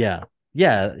 Yeah,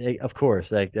 yeah, of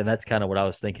course, like, and that's kind of what I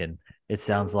was thinking. It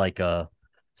sounds like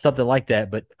something like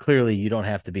that, but clearly, you don't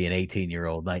have to be an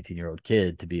 18-year-old, 19-year-old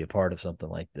kid to be a part of something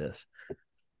like this.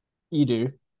 You do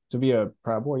to be a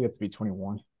proud boy, you have to be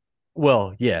 21.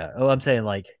 Well, yeah. Oh, I'm saying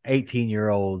like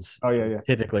 18-year-olds Oh yeah, yeah,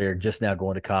 typically are just now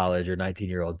going to college or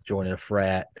 19-year-olds joining a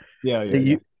frat. yeah, So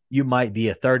yeah, yeah, you might be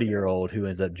a 30-year-old who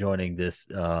ends up joining this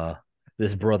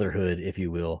brotherhood, if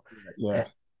you will. yeah.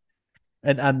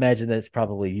 And I imagine that's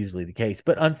probably usually the case.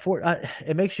 But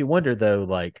it makes you wonder though,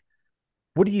 like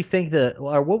what do you think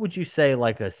or what would you say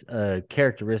like a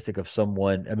characteristic of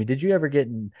someone? I mean, did you ever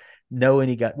know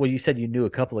any guy? Well, you said you knew a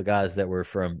couple of guys that were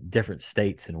from different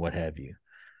states and what have you.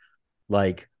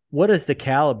 Like, what is the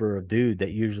caliber of dude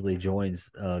that usually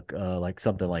joins like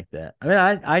something like that? I mean,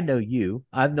 I know you.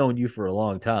 I've known you for a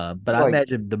long time, but I Like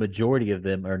imagine the majority of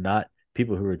them are not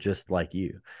people who are just like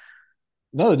you.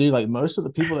 no, dude. Like most of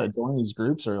the people that join these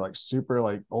groups are like super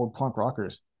like old punk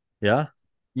rockers. Yeah.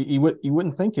 You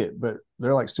wouldn't think it, but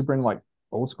they're like super in like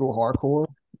old school hardcore,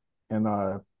 and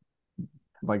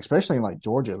like especially in like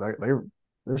Georgia,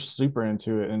 they're super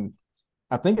into it, and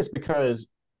I think it's because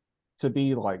to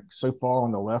be like so far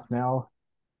on the left now,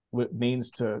 what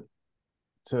means to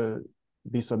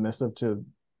be submissive to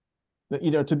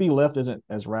to be left isn't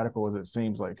as radical as it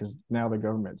seems like because now the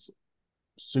government's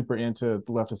super into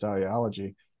leftist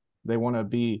ideology. They want to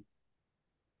be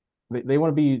they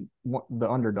want to be the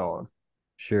underdog,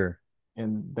 Sure.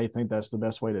 and they think that's the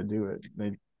best way to do it.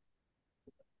 They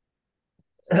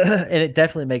And it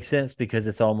definitely makes sense because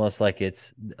it's almost like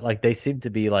it's like they seem to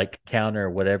be like counter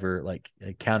whatever, like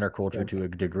a counterculture to a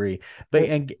degree. But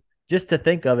well, and just to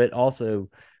think of it also,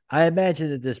 I imagine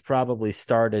that this probably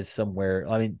started somewhere.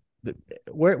 I mean,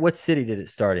 what city did it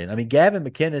start in? I mean, Gavin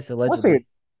McInnes I allegedly, think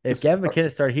if it's Gavin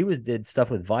McInnes started, did stuff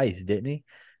with Vice, didn't he?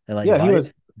 And like yeah he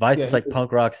was Vice yeah is he like was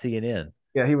punk rock CNN.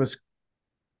 yeah he was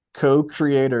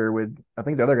co-creator with I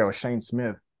think the other guy was Shane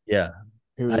Smith, Yeah,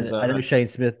 who is I know Shane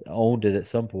Smith owned it at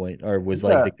some point or was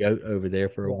like yeah the goat over there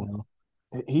for a yeah while.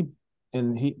 he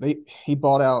he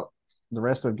bought out the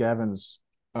rest of Gavin's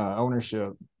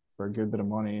ownership for a good bit of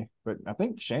money. But I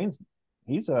think Shane's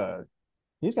he's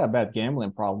he's got bad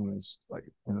gambling problems, like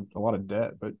in a lot of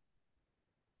debt. But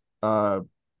uh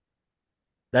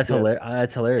That's yeah hilarious.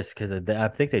 That's hilarious because I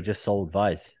think they just sold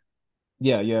Vice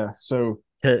yeah. So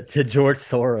to George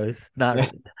Soros. yeah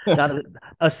Not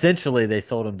essentially they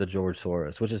sold him to George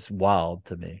Soros, which is wild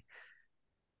to me.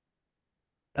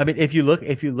 I mean, if you look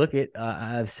at,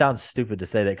 it sounds stupid to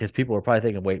say that because people are probably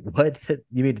thinking, wait, what?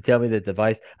 You mean to tell me that the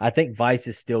Vice? I think Vice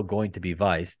is still going to be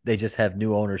Vice. They just have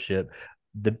new ownership.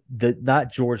 The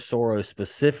not George Soros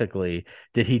specifically.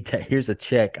 Did he? Here's a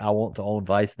check. I want to own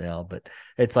Vice now, but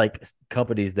it's like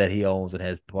companies that he owns and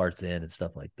has parts in and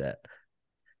stuff like that.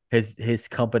 His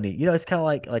company, it's kind of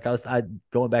like I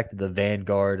going back to the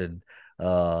Vanguard and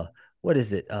uh what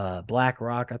is it?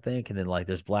 BlackRock, I think, and then like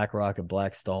there's BlackRock and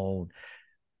Blackstone.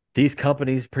 These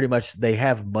companies pretty much they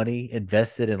have money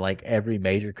invested in like every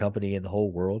major company in the whole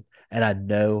world, and I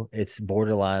know it's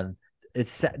borderline.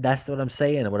 It's that's what I'm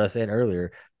saying, and what I was saying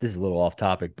earlier. This is a little off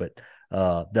topic, but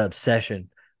the obsession,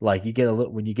 like you get a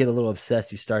little when you get a little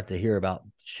obsessed, you start to hear about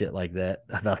shit like that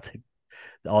about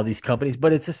all these companies.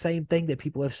 But it's the same thing that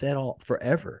people have said all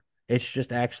forever. It's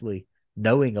just actually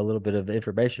knowing a little bit of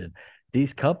information.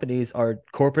 These companies are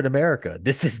corporate America.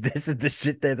 This is the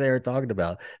shit that they're talking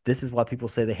about. This is why people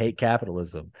say they hate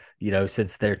capitalism.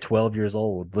 Since they're 12 years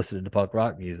old listening to punk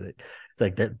rock music. It's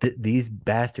like these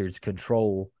bastards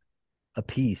control a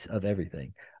piece of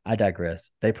everything. I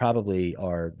digress. They probably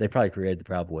are. They probably created the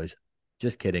Proud Boys.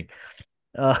 Just kidding.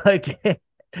 Okay.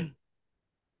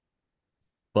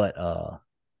 But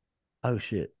oh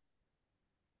shit,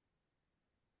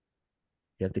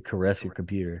 you have to caress your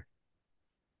computer.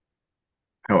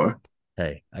 Hello.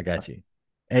 Hey, I got you.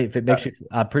 Hey, if it makes you,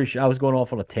 I'm pretty sure I was going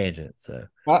off on a tangent. So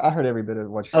I heard every bit of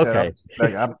what you said.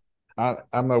 okay,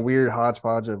 I'm a weird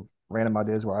hodgepodge of random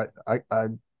ideas where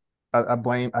I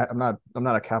blame. I'm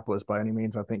not a capitalist by any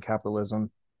means. I think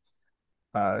capitalism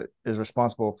is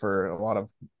responsible for a lot of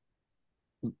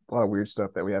weird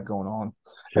stuff that we have going on.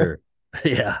 sure,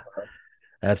 yeah,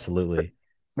 absolutely,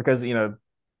 Because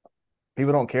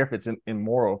people don't care if it's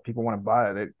immoral. If people want to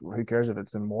buy it, who cares if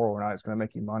it's immoral or not? It's going to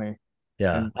make you money.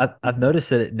 yeah. And I've noticed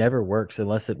that it never works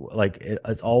unless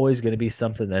it's always going to be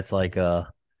something that's like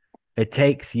it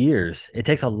takes years. It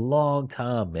takes a long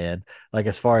time, man. Like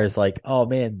as far as like, oh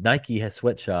man, Nike has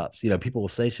sweatshops. People will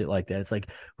say shit like that. It's like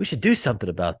we should do something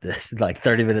about this. Like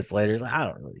 30 minutes later, it's like, I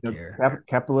don't really care.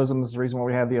 capitalism is the reason why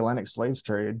we have the Atlantic slaves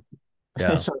trade.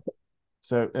 Yeah,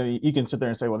 So you can sit there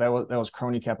and say, well, that was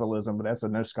crony capitalism, but that's a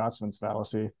no Scotsman's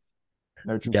fallacy,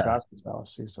 no true yeah. Scotsman's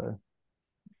fallacy. So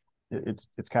it's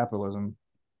capitalism.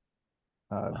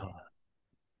 Uh, Oh,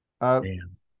 uh,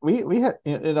 damn. we had,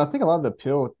 and I think a lot of the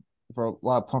appeal for a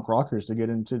lot of punk rockers to get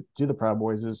into the Proud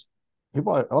Boys is a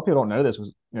lot of people don't know this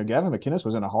was Gavin McInnes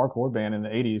was in a hardcore band in the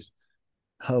 '80s.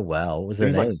 Oh wow, what was their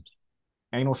He's like names?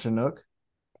 Anal Chinook,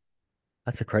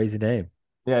 That's a crazy name.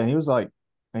 yeah, and he was like,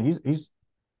 and he's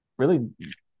really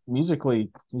musically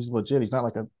he's legit. He's not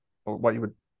like what you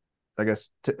would I guess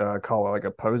call it like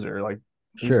a poser. Like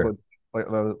he's Sure. like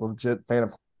a legit fan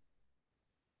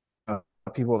of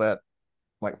people that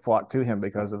like flock to him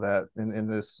because of that. In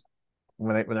this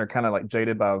when they're kind of like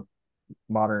jaded by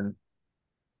modern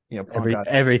punk ideas.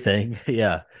 Everything.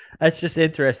 Yeah. That's just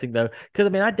interesting though. Cause I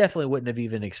mean, I definitely wouldn't have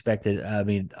even expected. I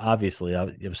mean, obviously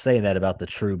I'm saying that about the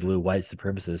true blue white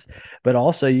supremacists, but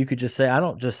also you could just say, I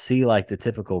don't just see like the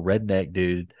typical redneck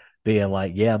dude being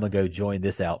like, yeah, I'm gonna go join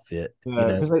this outfit,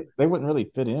 Because they wouldn't really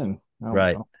fit in. I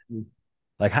right. don't,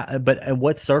 Like, but and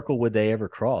what circle would they ever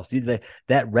cross? That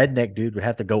redneck dude would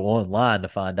have to go online to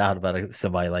find out about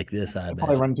somebody like this, I they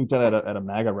probably imagine. run into each other at a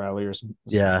MAGA rally or something.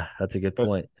 Yeah, that's a good But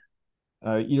point.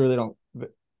 you really don't.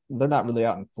 They're not really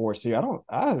out in force here.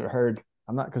 I haven't heard.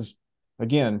 I'm not because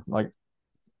again, like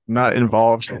not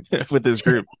involved with this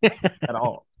group at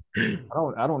all.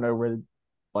 I don't know where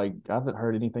like I haven't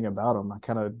heard anything about them.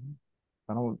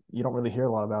 I don't you don't really hear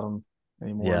a lot about them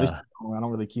anymore. At least Yeah. I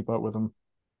don't really keep up with them.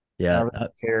 I Yeah. really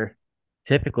don't care.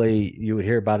 Typically you would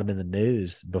hear about them in the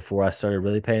news before I started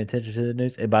really paying attention to the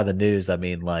news. And by the news, I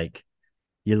mean like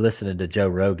you're listening to Joe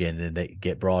Rogan and they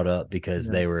get brought up because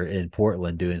Yeah. they were in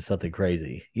Portland doing something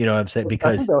crazy. You know what I'm saying? I think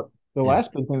Because the yeah,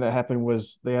 last big thing that happened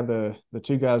was they had the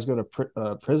two guys go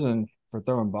to prison for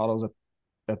throwing bottles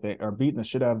that they are beating the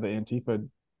shit out of the Antifa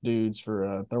dudes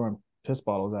for throwing piss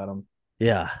bottles at them.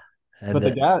 yeah, and But the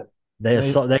that guy, they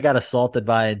they got assaulted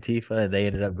by Antifa and they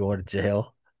ended up going to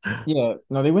jail. yeah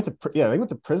no they went to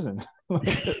prison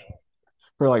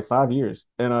for like 5 years.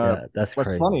 And Yeah, that's what's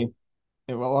crazy. funny,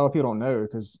 and what a lot of people don't know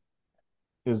because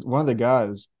is one of the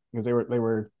guys because they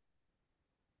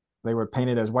were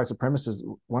painted as white supremacists.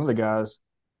 One of the guys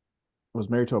was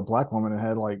married to a black woman and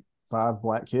had like 5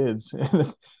 black kids.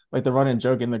 Like the running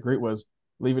joke in the group was,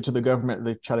 "Leave it to the government.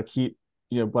 They try to keep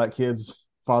black kids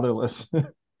fatherless."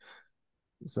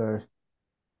 So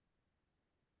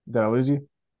did I lose you?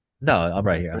 No, I'm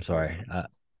right here. I'm sorry.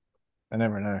 I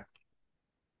never know.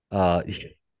 Uh,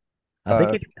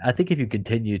 Uh, I think if you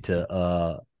continue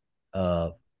to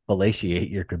fellatiate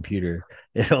your computer.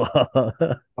 It'll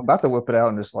I'm about to whip it out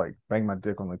and just like bang my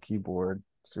dick on the keyboard,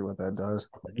 see what that does.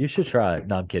 you should try it.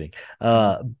 No, I'm kidding.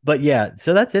 But yeah,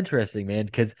 so that's interesting, man,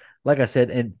 because like I said,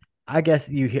 and I guess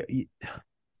I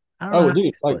don't know Oh, how to dude,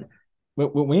 like explain.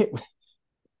 when we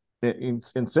in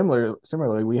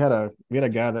similarly, we had a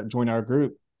guy that joined our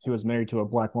group. He was married to a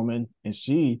black woman, and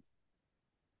she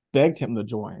begged him to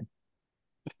join.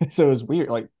 So it was weird.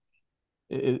 Like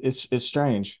it's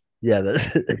strange. Yeah, that's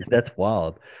that's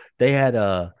wild. They had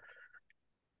oh,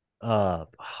 I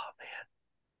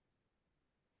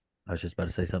was just about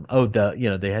to say something. Oh,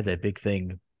 they had that big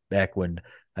thing back when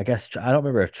I guess I don't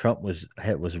remember if Trump was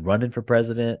running for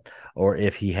president or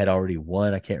if he had already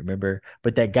won. I can't remember.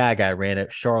 But that guy ran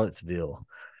at Charlottesville,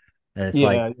 and it's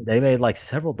like Yeah, they made like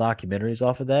several documentaries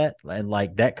off of that, and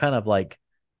like that kind of like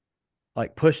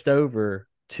pushed over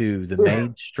to the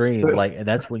mainstream, the, like, and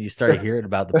that's when you started hearing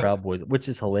about the Proud Boys, which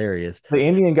is hilarious. the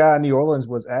Indian guy in New Orleans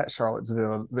was at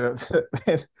Charlottesville.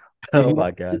 Dude, Oh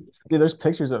my god. dude, there's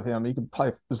pictures of him. You can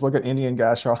probably just look at Indian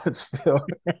guy Charlottesville.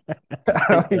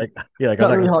 He's You're like, I'm not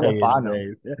not really gonna hard to say his find him.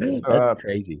 name. So, That's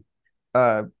crazy.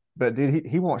 uh, but dude,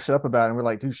 he won't shut up about it. And we're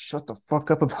like, dude, shut the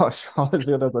fuck up about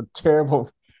Charlottesville. That's a terrible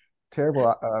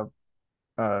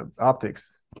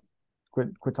optics. Quit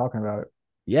talking about it.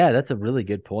 Yeah, that's a really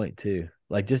good point too.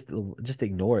 Like just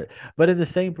ignore it. But in the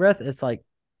same breath, it's like,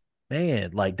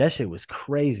 man, like that shit was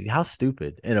crazy. How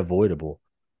stupid and avoidable.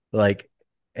 Like,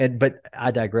 but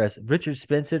I digress. Richard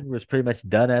Spencer was pretty much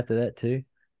done after that too.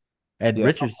 And Yeah,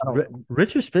 I don't.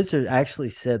 Richard Spencer actually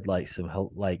said like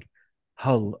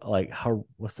how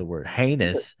what's the word,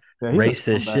 heinous Yeah, he's a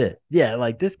racist scumbag. shit. Yeah,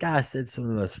 like this guy said some of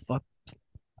the most fuck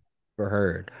ever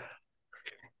heard.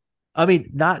 I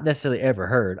mean, not necessarily ever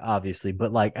heard, obviously,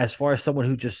 but like as far as someone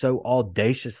who just so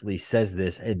audaciously says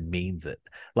this and means it,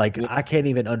 like Yeah. I can't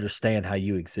even understand how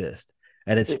you exist.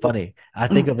 And it's funny. I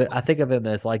think of him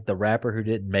as like the rapper who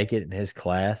didn't make it in his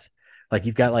class. Like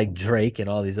you've got like Drake and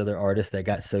all these other artists that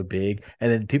got so big,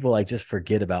 and then people like just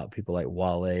forget about people like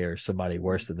Wale or somebody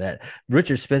worse than that.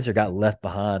 Richard Spencer got left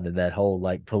behind in that whole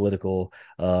like political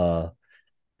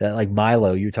that like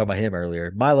Milo, you were talking about him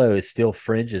earlier. Milo is still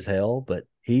fringe as hell, but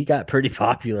he got pretty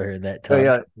popular in that So time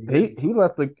yeah, period. he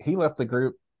left the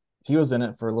group. He was in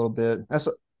it for a little bit. That's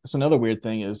another weird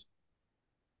thing is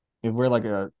if we're like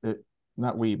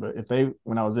not we, but if they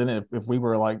when I was in it, if we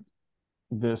were like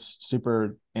this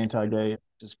super anti-gay,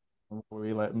 just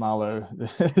we let Milo.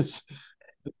 this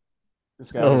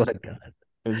this guy Oh was my god.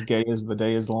 as gay as the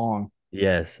day is long,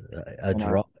 Yes, a and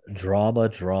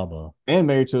drama.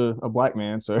 married to a black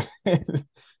man. So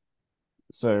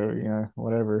so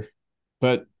whatever.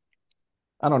 But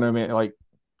I don't know, man. Like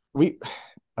we,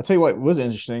 I tell you what was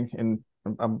interesting, and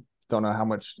I don't know how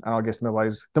much. I don't guess nobody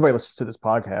listens to this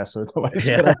podcast, so nobody's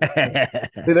Yeah. gonna.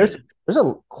 See, there's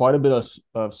a quite a bit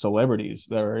of celebrities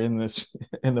that are in this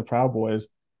in the Proud Boys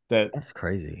that That's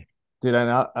crazy. did. And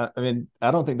I mean,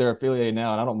 I don't think they're affiliated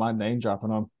now, and I don't mind name dropping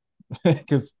them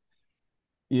because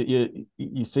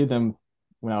you see them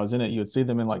when I was in it. You would see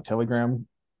them in like Telegram,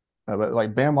 but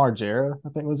like Bam Margera, I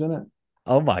think was in it,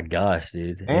 Oh my gosh,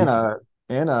 dude. and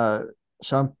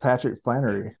Sean Patrick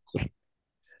Flannery.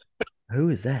 Who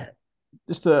is that?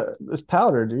 Just this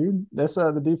powder dude. That's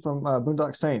the dude from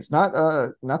Boondock Saints. Not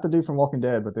the dude from Walking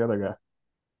Dead, but the other guy.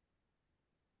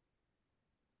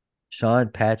 Sean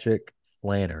Patrick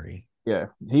Flannery. Yeah,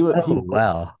 Oh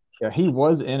wow. yeah, he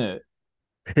was in it.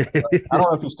 I don't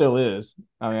know if he still is.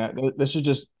 I mean, this is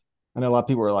just. I know a lot of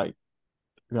people are like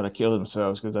gonna kill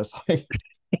themselves because that's like.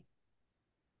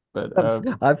 But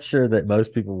I'm sure that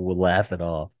most people will laugh it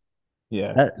off.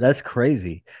 yeah, That's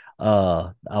crazy.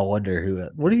 I wonder who.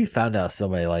 What if you found out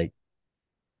somebody like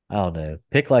I don't know,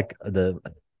 pick like the.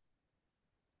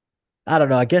 I don't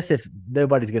know. I guess if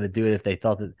nobody's gonna do it, if they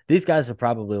thought that these guys are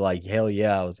probably like, hell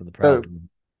yeah, I was in the so Proud Boys.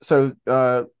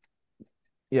 so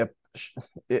yeah,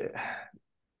 it,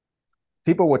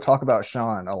 people would talk about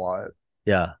Sean a lot.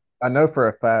 Yeah. I know for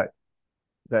a fact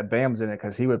that Bam's in it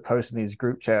because he would post in these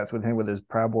group chats with him with his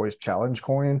Proud Boys challenge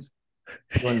coins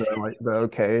doing the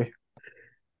okay.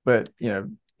 But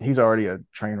he's already a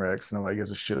train wreck, so nobody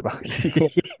gives a shit about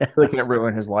it. They can't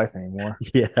ruin his life anymore.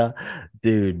 Yeah,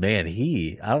 dude, man,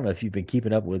 I don't know if you've been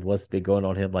keeping up with what's been going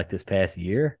on him like this past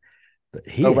year, but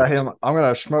he Oh, about is, him, I'm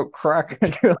gonna smoke crack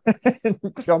and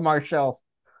kill myself.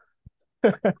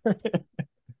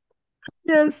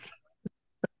 yes,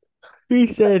 he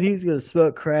said he's gonna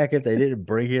smoke crack if they didn't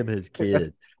bring him his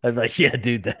kid. I'm like, yeah,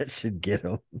 dude, that should get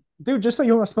him. Dude, just say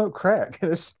you want to smoke crack.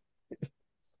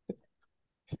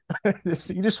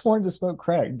 You just wanted to smoke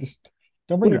crack. Just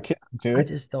don't bring your Yeah, kid into I it.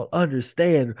 just don't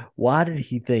understand. Why did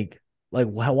he think? Like,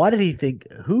 why did he think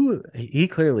who he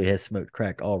clearly has smoked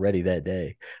crack already that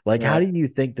day? Like, how Yeah. do you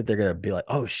think that they're gonna be like,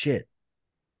 oh shit,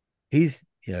 he's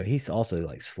also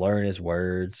like slurring his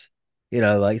words.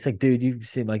 Like it's like, dude, you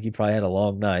seem like you probably had a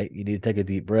long night. You need to take a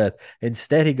deep breath.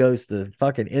 Instead, he goes to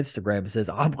fucking Instagram and says,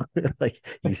 "I'm like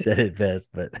you said it best,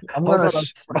 but I'm I'm gonna gonna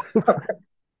sh-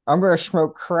 I'm gonna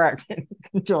smoke crack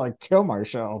until I kill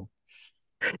myself.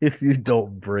 if you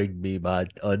don't bring me my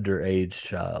underage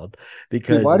child,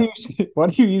 Dude, because why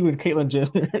do you and Caitlyn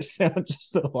Jenner sound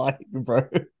just alike, bro?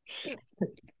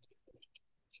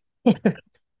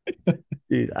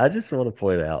 dude, I just want to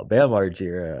point out, Bam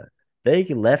Margera, they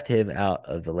left him out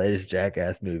of the latest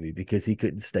Jackass movie because he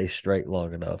couldn't stay straight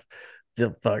long enough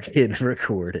to fucking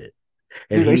record it.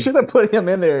 And Dude, they he should have put him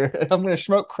in there. I'm gonna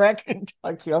smoke crack until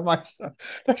I kill myself.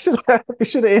 They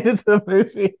should have ended the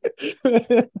movie.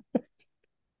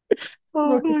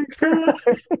 Oh Smoking my crack.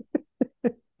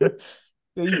 god.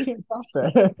 Yeah, you can't top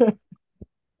that.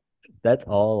 That's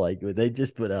all like they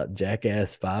just put out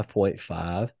Jackass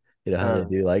 5.5. You know how they Uh,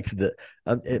 do like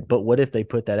but what if they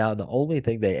put that out and the only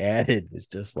thing they added was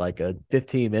just like a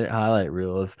 15-minute highlight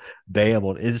reel of Bam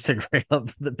on Instagram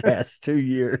for the past 2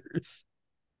 years.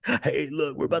 Hey,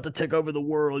 look, we're about to take over the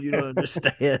world. You don't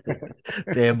understand.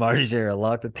 Bam Margera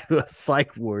locked into a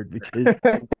psych ward because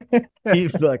he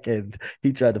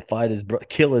tried to find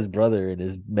kill his brother in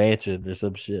his mansion or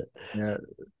some shit. yeah,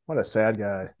 what a sad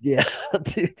guy. Yeah,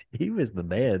 dude, he was the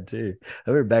man too. I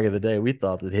remember back in the day, we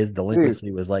thought that his Dude,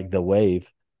 delinquency was like the wave.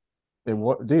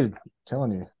 dude,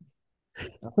 telling you.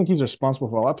 I think he's responsible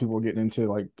for a lot of people getting into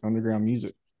like underground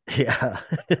music. Yeah,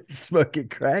 smoking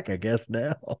crack, I guess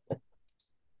now.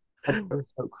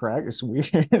 So crack is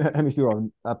weird. I mean,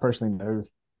 people I personally know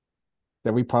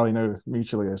that we probably know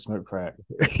mutually as smoke crack.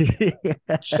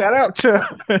 Shout out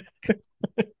to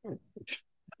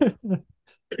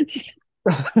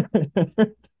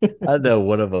I know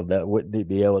one of them that wouldn't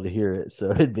be able to hear it,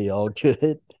 so it'd be all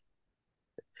good.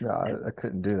 No, I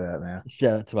couldn't do that, man.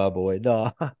 Shout out to my boy.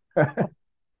 No,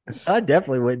 I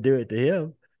definitely wouldn't do it to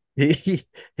him. He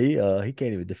can't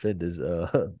even defend his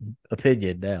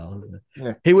opinion now.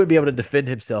 Yeah, He wouldn't be able to defend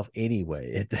himself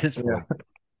anyway at this yeah. point.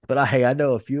 But I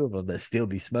know a few of them that still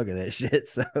be smoking that shit.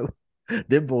 So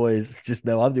them boys just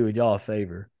know I'm doing y'all a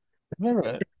favor.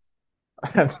 Never,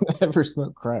 I've never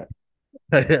smoked crack.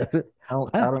 I,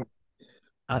 I don't.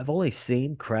 I've only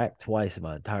seen crack twice in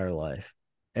my entire life,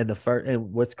 and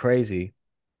what's crazy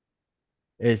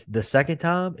is the second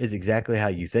time is exactly how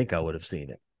you think I would have seen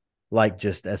it. Like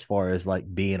just as far as like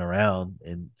being around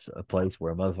in a place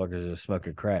where motherfuckers are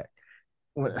smoking crack.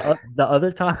 The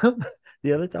other time,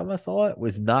 the other time I saw it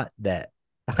was not that.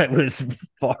 It was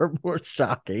far more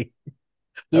shocking.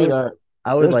 I Dude, was,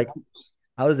 I was there's like,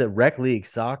 I was at rec league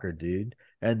soccer, dude,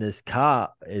 and this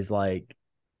cop is like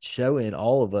showing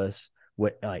all of us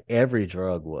what like every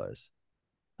drug was.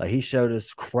 Like he showed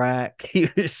us crack, he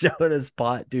was showing us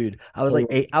pot, dude. I was like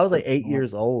 8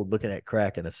 years old looking at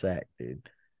crack in a sack, dude. I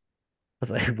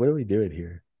was like, what are we doing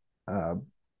here? uh,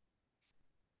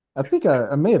 I think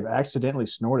I may have accidentally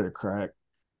snorted crack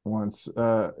once.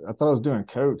 I thought I was doing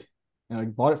coke, and I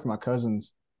bought it for my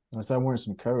cousins, and I said I wanted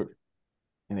some coke,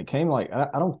 and it came like I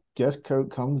don't guess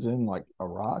coke comes in like a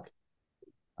rock.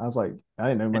 I was like, I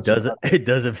didn't know It much doesn't. about It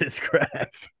doesn't if it's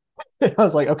crack. it. I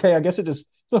was like, okay, I guess it's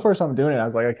the first time I'm doing it. I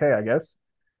was like, okay, I guess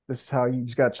this is how you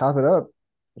just got to chop it up.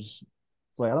 It's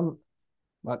like I don't,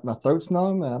 my throat's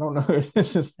numb. And I don't know if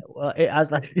this is. Well, I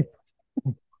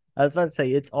was about to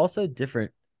say it's also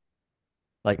different.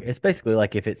 Like it's basically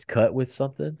like if it's cut with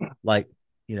something, like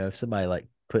if somebody like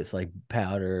puts like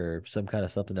powder or some kind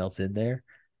of something else in there,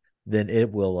 then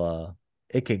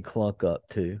it can clunk up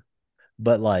too.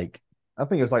 But like I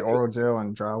think it's like oral gel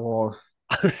and drywall.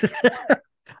 I was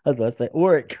about to say,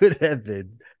 or it could have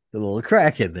been the little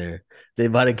crack in there. They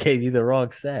might have gave you the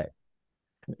wrong sack.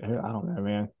 I don't know,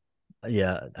 man.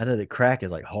 Yeah, I know that crack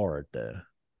is like hard though.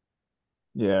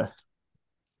 Yeah,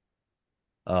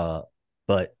 Uh,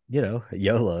 but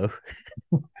YOLO.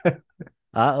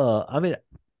 I mean,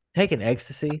 taking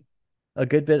ecstasy a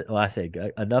good bit. Well, I say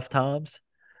enough times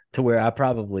to where I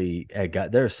probably had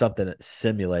there's something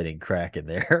simulating crack in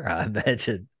there. I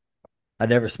imagine. I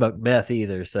never smoked meth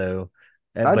either, so.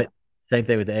 I But same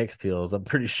thing with the X pills. I'm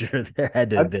pretty sure there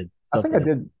had to I have been I think I something.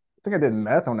 did. I think I did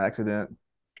meth on accident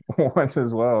once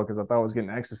as well because I thought I was getting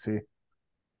ecstasy. I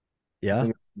Yeah.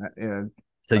 think yeah.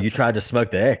 So I you tried. tried to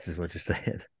smoke the X, is what you're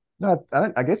saying. No,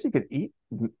 I guess you could eat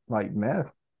like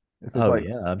meth if it's Oh like.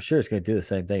 yeah, I'm sure it's going to do the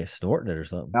same thing as snorting it or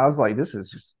something. I was like, this is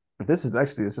just. If this is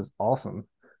actually this is awesome.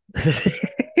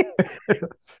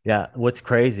 Yeah, what's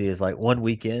crazy is like one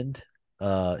weekend,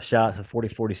 shout out to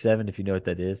 4047 if you know what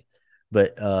that is.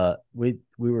 But we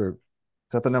were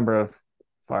Is that the number of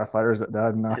firefighters that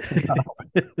died? No.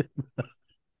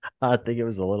 I think it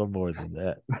was a little more than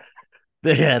that.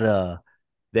 They had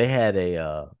they had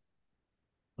a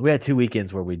we had 2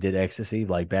 weekends where we did ecstasy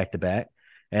like back to back.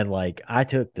 And like I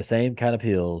took the same kind of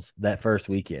pills that first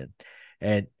weekend.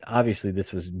 And obviously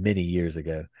this was many years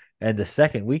ago. And the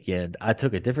second weekend I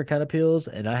took a different kind of pills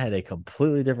and I had a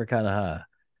completely different kind of high.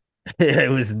 It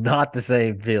was not the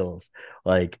same pills.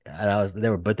 Like, and they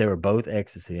were both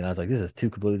ecstasy. And I was like, this is two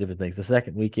completely different things. The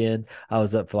second weekend, I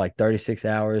was up for like 36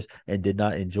 hours and did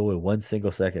not enjoy one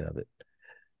single second of it.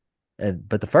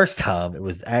 But the first time it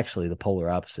was actually the polar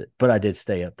opposite. But I did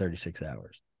stay up 36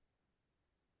 hours.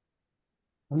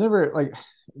 I've never like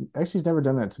actually's never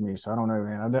done that to me, so I don't know,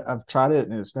 man. I've tried it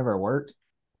and it's never worked.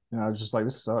 And I was just like,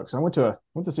 this sucks. I went to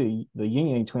see the Yin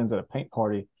Yang Twins at a paint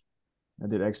party. I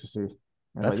did ecstasy.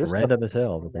 I was That's like, random as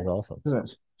hell, but that's awesome.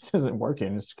 this isn't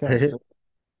working. It's kind of sick.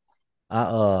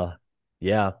 I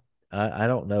yeah. I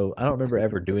don't know. I don't remember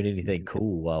ever doing anything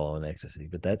cool while on ecstasy,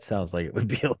 but that sounds like it would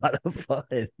be a lot of fun.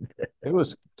 It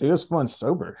was fun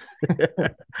sober.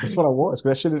 That's what I was,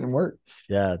 but that shit didn't work.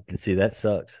 Yeah, see, that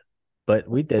sucks. But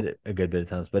we did it a good bit of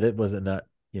times, but it wasn't not,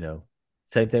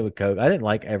 same thing with Coke. I didn't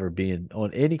like ever being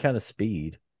on any kind of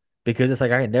speed because it's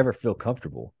like I could never feel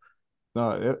comfortable.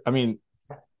 No, I mean,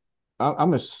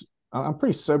 I'm a I'm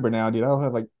pretty sober now, dude.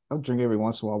 I'll drink every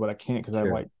once in a while, but I can't because I'm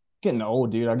Sure. like getting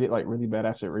old, dude. I get like really bad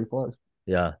acid reflux.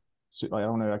 Yeah. So, like I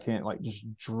don't know, I can't like just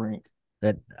drink.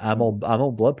 That I'm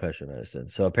on blood pressure medicine.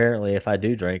 So apparently if I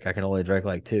do drink, I can only drink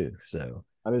like two. So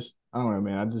I don't know,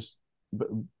 man. But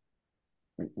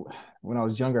when I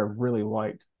was younger, I really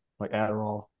liked like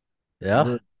Adderall.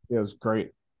 yeah, It was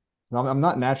great. I'm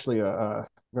not naturally a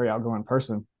very outgoing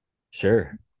person,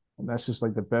 sure. and that's just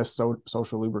like the best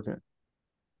social lubricant.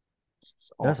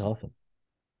 It's That's awesome. awesome.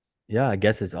 Yeah, I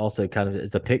guess it's also kind of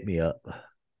it's a pick me up,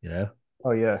 you know.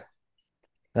 Oh yeah,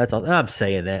 That's all I'm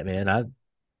saying that, man. I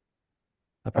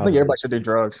I think probably everybody should do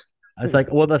drugs. it's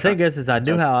like well the thing is I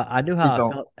knew Please how I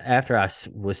don't. felt after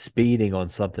was speeding on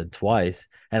something twice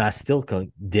and I still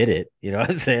did it. You know what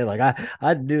I'm saying? Like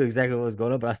I knew exactly what was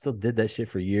going on, but I still did that shit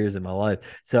for years in my life.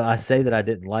 So I say that I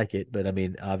didn't like it, but I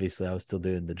mean obviously I was still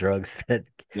doing the drugs that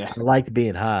Yeah, I liked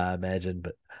being high, I imagine,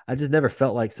 but I just never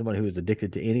felt like someone who was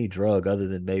addicted to any drug other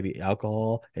than maybe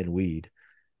alcohol and weed.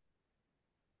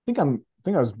 I think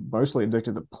I was mostly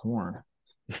addicted to porn.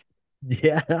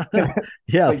 Yeah.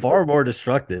 Yeah, Like far more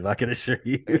destructive, I can assure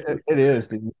you. it is,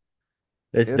 dude.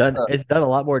 It's It's done a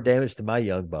lot more damage to my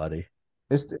young body.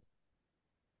 it's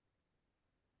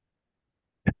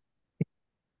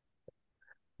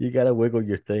You gotta wiggle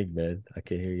your thing, man. I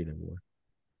can't hear you anymore.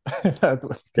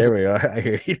 because There we are. I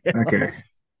hear you okay.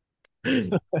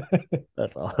 now.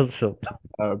 That's awesome.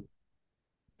 Uh,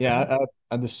 yeah,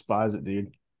 I despise it,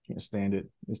 dude. Can't stand it.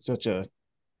 It's such a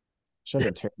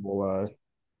terrible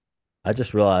I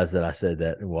just realized that I said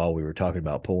that while we were talking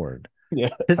about porn. yeah.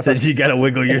 I I thought said you gotta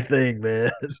wiggle your thing,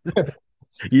 man.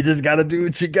 You just gotta do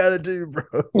what you gotta do, bro.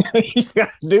 you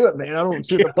gotta do it, man. I don't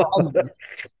see the problem.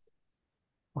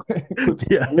 Quit being weird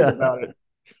Yeah. about it.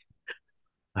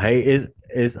 Hey, is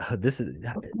this is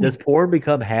does porn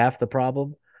become half the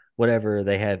problem whenever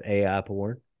they have AI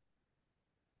porn?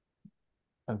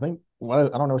 I think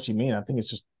what I don't know what you mean. I think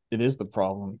it is the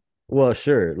problem. Well,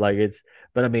 sure.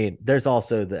 But I mean, there's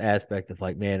also the aspect of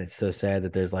like, man, it's so sad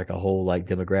that there's like a whole like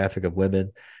demographic of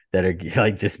women that are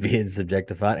like just being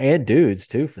subjectified and dudes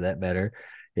too, for that matter.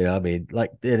 I mean,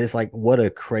 like, and it's like, what a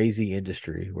crazy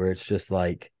industry where it's just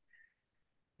like,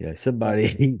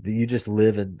 somebody, you just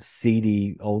live in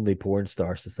seedy only porn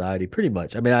star society, pretty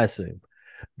much. I mean, I assume.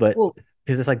 But Well,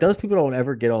 because it's like those people don't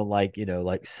ever get on like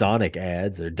like Sonic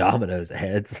ads or Domino's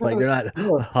ads. Like they're not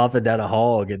you hopping down a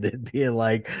hog and then being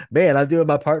like, "Man, I'm doing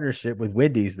my partnership with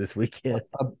Wendy's this weekend."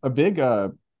 a big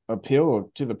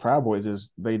appeal to the Proud Boys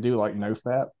is they do like no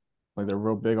fap. Like they're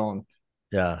real big on.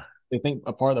 Yeah, They think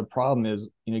a part of the problem is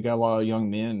you got a lot of young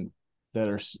men that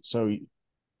are so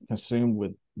consumed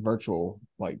with virtual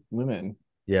like women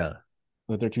yeah.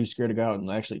 that they're too scared to go out and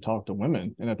actually talk to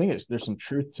women. And I think there's some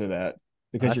truth to that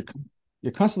I because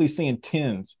you're constantly seeing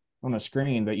tens on a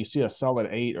screen that you see a solid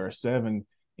 8 or 7, and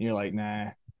you're like,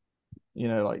 nah,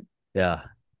 like, yeah,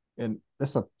 and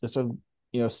that's a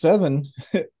 7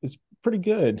 is pretty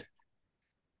good.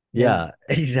 And yeah.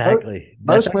 Exactly.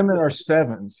 most women are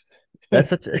sevens. That's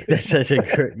such a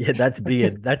great, yeah. That's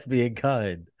being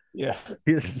kind. Yeah.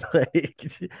 It's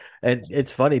like, and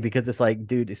it's funny because it's like,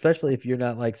 dude, especially if you're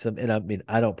not like and I mean,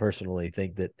 I don't personally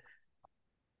think that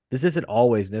this isn't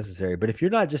always necessary, but if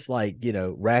you're not just like,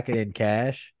 racking in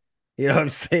cash, you know what I'm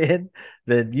saying?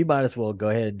 Then you might as well go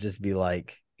ahead and just be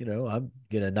like, I'm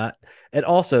gonna not. And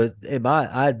also,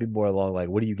 I'd be more along like,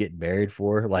 what are you getting married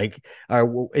for? Like,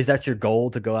 is that your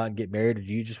goal to go out and get married, or do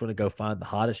you just want to go find the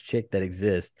hottest chick that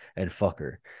exists and fuck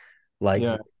her? Like,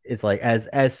 Yeah. it's like as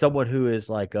someone who is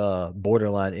like a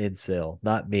borderline incel,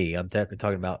 not me. I'm talking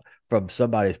about from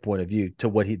somebody's point of view to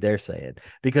what they're saying,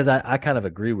 because I kind of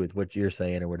agree with what you're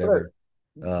saying or But, whatever,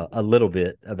 a little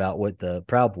bit about what the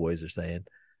Proud Boys are saying,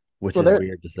 which well, is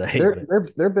weird to say,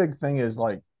 but their big thing is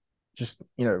like just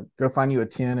go find you a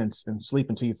 10 and sleep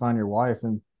until you find your wife,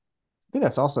 and I think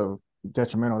that's also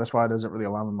detrimental. That's why it doesn't really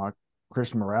align with my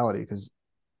Christian morality because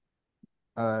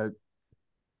uh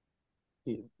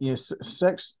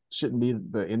sex shouldn't be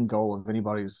the end goal of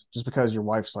anybody's. Just because your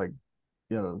wife's like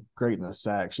great in the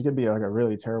sack, she could be like a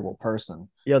really terrible person.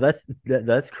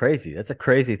 that's crazy. That's a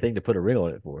crazy thing to put a ring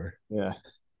on it for. Yeah.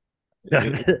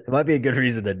 It might be a good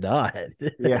reason to not.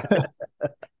 Yeah.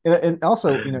 And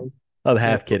also I'm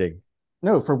half kidding.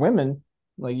 no, for women,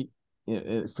 like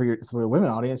for the women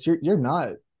audience, you're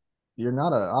not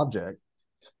an object,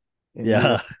 and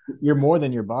Yeah, you're more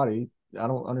than your body. I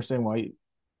don't understand why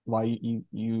why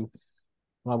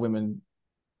women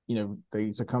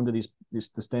they succumb to these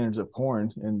the standards of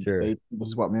porn, and sure. this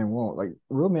is what men want. Like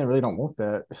real men really don't want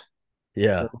that.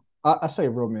 Yeah, I say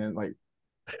real men, like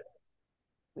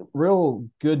real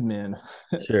good men.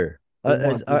 sure. They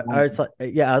want they want It's like,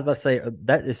 yeah, I was about to say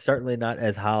that is certainly not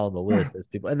as high on the list as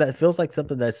people, and that feels like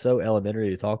something that's so elementary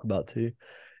to talk about too.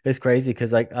 It's crazy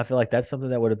because like I feel like that's something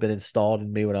that would have been installed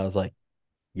in me when I was like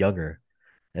younger.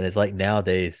 And it's like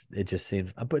nowadays, it just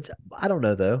seems. But I don't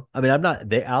know though. I mean, I'm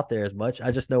not out there as much.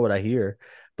 I just know what I hear.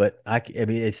 But I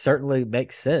mean, it certainly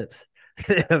makes sense.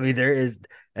 I mean, there is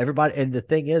everybody, and the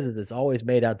thing is it's always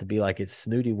made out to be like it's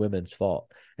snooty women's fault.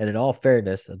 And in all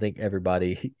fairness, I think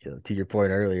everybody, to your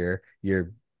point earlier,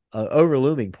 your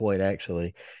overlooming point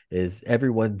actually is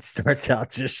everyone starts out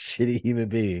just shitty human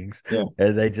beings, yeah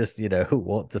and they just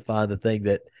want to find the thing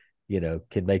that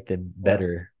can make them yeah.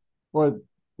 better. Well,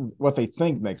 what they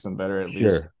think makes them better at least.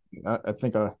 Sure. I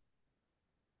think I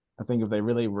think if they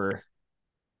really were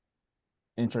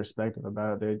introspective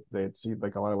about it, they'd see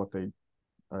like a lot of what they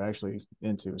are actually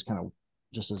into is kind of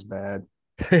just as bad.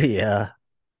 Yeah, Yeah,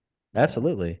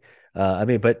 absolutely. I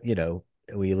mean, but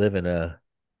we live in a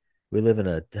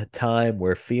a time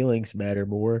where feelings matter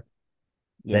more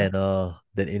yeah,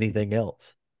 than anything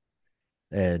else.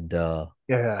 And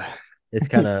yeah. it's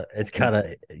kind of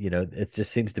it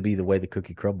just seems to be the way the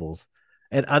cookie crumbles.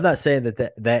 And I'm not saying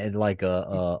that in like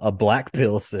a black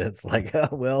pill sense, like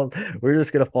well, we're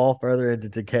just gonna fall further into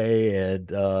decay, and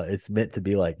it's meant to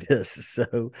be like this. So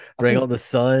I bring think on the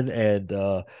sun, and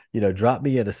drop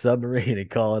me in a submarine and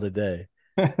call it a day.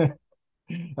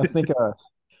 I think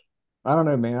I don't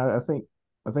know, man. I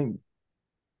think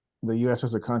the U.S.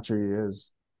 as a country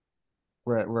is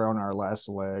we're on our last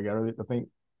leg. I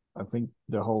think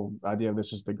the whole idea of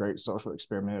this is the great social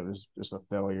experiment is just a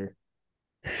failure.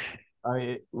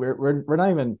 We're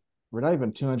not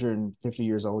even 250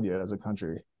 years old yet as a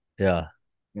country, Yeah.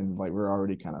 and like we're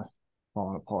already kind of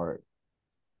falling apart.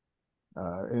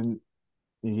 And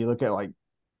if you look at like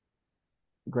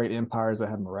great empires that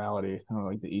have morality, I don't know,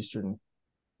 like the Eastern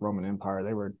Roman Empire,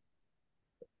 they were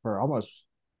for almost,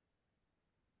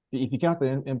 if you count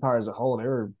the empire as a whole, they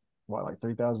were what, like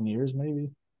 3,000 years maybe,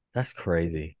 That's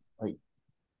crazy. like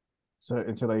so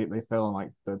until they fell in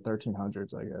like the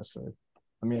 1300s, I guess. So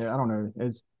I mean, I don't know.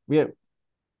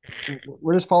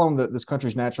 We're just following this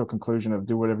country's natural conclusion of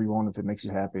do whatever you want if it makes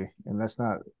you happy, and that's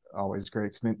not always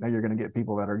great. Because now you're going to get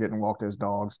people that are getting walked as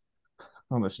dogs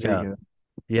on the street. Yeah.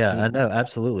 Yeah, I know,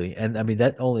 absolutely. And I mean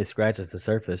that only scratches the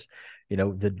surface.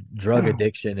 The drug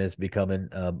addiction is becoming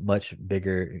a much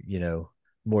bigger,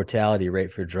 mortality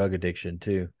rate for drug addiction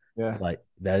too. Yeah, Like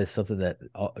that is something that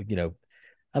I don't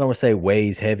want to say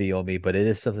weighs heavy on me, but it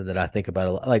is something that I think about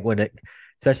a lot. Like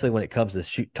especially when it comes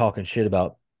to talking shit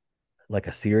about like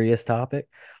a serious topic.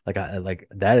 Like I like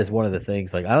that is one of the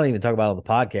things. Like I don't even talk about it on the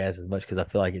podcast as much because I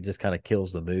feel like it just kind of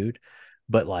kills the mood.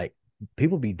 But like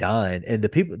people be dying, and the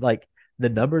people like the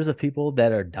numbers of people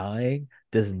that are dying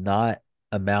does not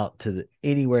amount to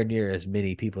anywhere near as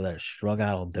many people that are strung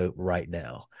out on dope right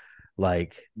now.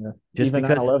 Like yeah. just Even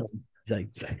because 9/11. like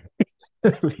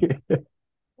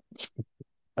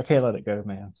I can't let it go,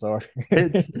 man. Sorry.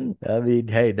 it's I mean,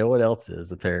 hey, no one else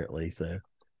is apparently. So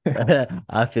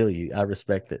I feel you. I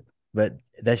respect it. But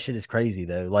that shit is crazy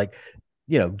though. Like,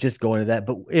 just going to that.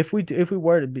 But if we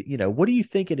were to be, what do you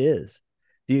think it is?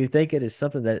 Do you think it is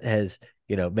something that has,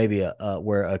 maybe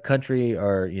where a country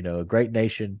or, a great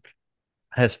nation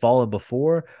has fallen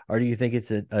before, or do you think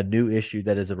it's a new issue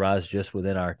that has arisen just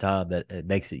within our time that it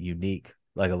makes it unique,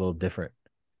 like a little different?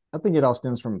 I think it all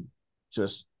stems from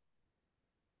just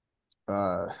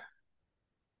uh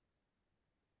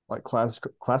like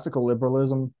classical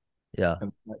liberalism Yeah,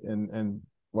 and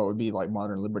what would be like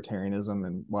modern libertarianism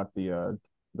and what the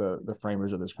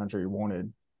framers of this country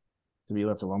wanted to be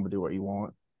left alone to do what you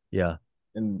want. yeah,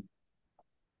 And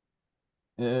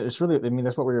it's really, I mean,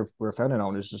 that's what we're founded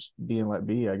on, is just being let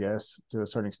be, I guess, to a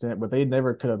certain extent. But they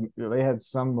never could have. They had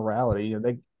some morality.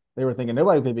 They were thinking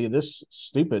nobody could be this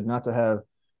stupid not to have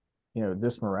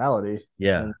this morality.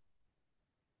 yeah,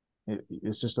 And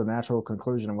it's just a natural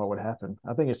conclusion of what would happen.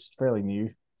 I think it's fairly new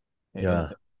in, yeah.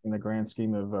 in the grand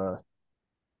scheme of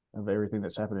everything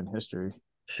that's happened in history.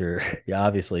 Sure. Yeah,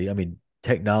 obviously. I mean,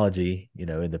 technology,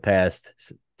 in the past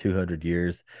 200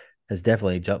 years has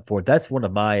definitely jumped forward. That's one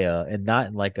of my and not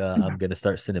in like I'm going to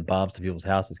start sending bombs to people's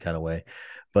houses kind of way,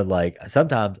 but like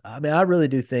sometimes, I mean, I really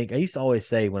do think I used to always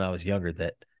say when I was younger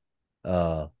that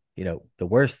uh, the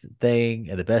worst thing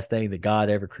and the best thing that God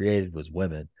ever created was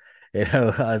women.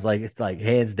 I was like, it's like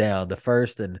hands down the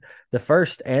first and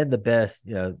the best,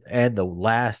 and the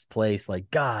last place, like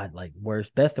God, like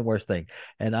worst, best and worst thing.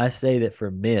 And I say that for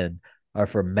men or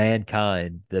for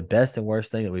mankind, the best and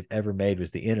worst thing that we've ever made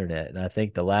was the internet. And I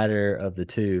think the latter of the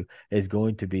two is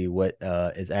going to be what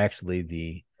is actually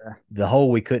the hole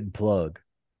we couldn't plug.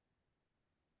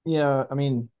 Yeah, I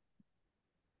mean,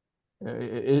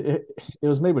 it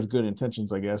was made with good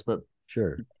intentions, I guess, but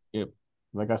Sure. it,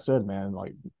 like I said, man,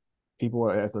 like people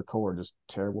at their core are just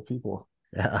terrible people.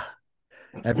 Yeah.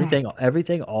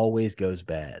 Everything always goes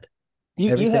bad.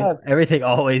 You Everything have everything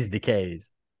always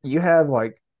decays.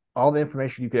 like all the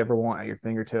information you could ever want at your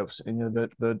fingertips, and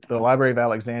the Library of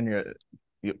Alexandria,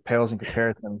 it pales in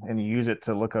comparison, and you use it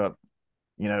to look up,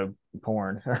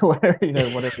 porn or whatever,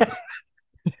 whatever.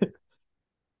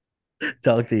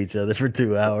 Talk to each other for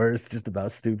 2 hours just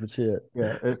about stupid shit.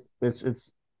 Yeah,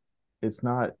 it's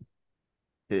not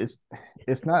it's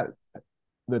it's not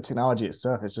the technology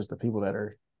itself. It's just the people that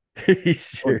are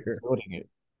Sure. building it.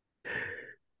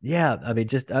 Yeah, I mean,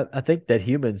 just I think that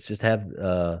humans just have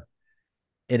an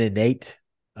innate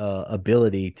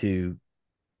ability to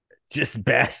just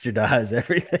bastardize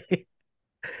everything,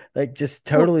 like just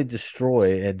Well, totally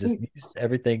destroy and just you, use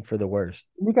everything for the worst.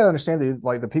 you gotta understand that,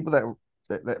 like the people that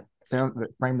that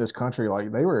framed this country,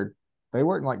 like they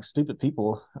weren't like stupid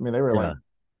people. I mean, they were Yeah,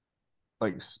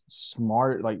 like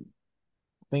smart. Like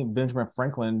I think Benjamin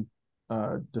Franklin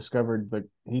discovered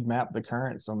he mapped the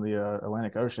currents on the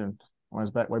Atlantic Ocean when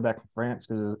he was way back in France,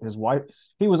 because his wife,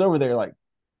 he was over there like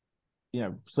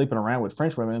sleeping around with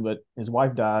French women, but his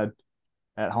wife died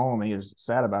at home and he was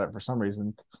sad about it for some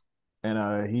reason.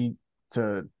 And he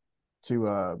to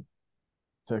uh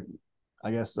to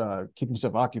I guess keep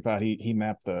himself occupied, he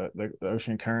mapped the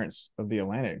ocean currents of the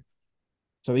Atlantic.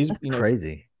 So these, that's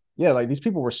crazy. yeah, like these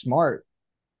people were smart,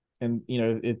 and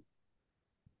it,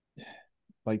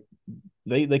 like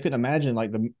they couldn't imagine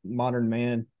like the modern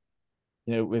man,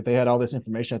 if they had all this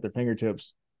information at their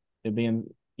fingertips, it being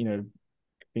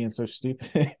being so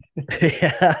stupid.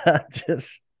 Yeah,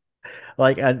 just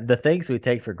like the things we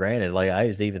take for granted. Like I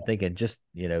was even thinking, just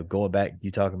going back,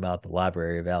 you talking about the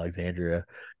Library of Alexandria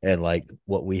and like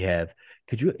what we have.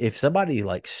 Could you, if somebody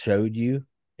like showed you,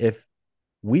 if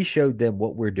we showed them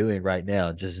what we're doing right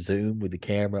now, just Zoom with the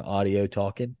camera, audio,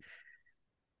 talking,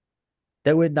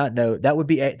 they would not know. That would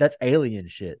be that's alien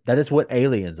shit. That is what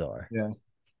aliens are. Yeah.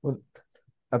 Well,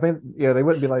 I think, yeah, they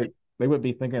wouldn't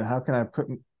be thinking, how can I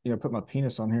put my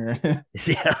penis on here?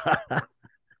 Yeah.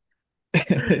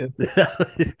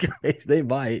 That was crazy. They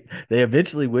might. They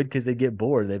eventually would because they get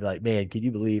bored. They'd be like, "Man, can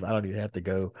you believe I don't even have to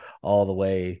go all the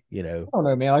way?" I don't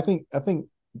know, man. I think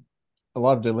a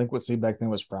lot of delinquency back then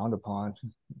was frowned upon.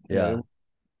 Yeah,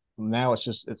 Now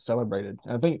it's celebrated.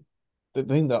 And I think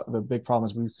the big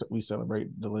problem is we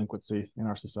celebrate delinquency in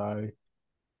our society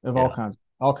of yeah, all kinds,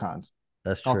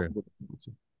 that's all true. kinds of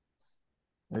delinquency.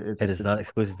 It It's is it's not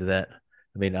exclusive to that.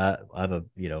 I mean, I'm a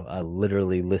I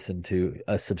literally listen to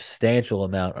a substantial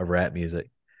amount of rap music,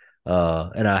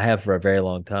 and I have for a very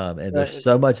long time. And uh, there's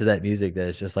so much of that music that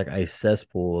is just like a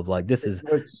cesspool of like this is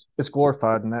it's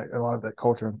glorified in that a lot of that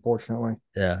culture, unfortunately.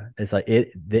 yeah. It's like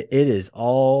it is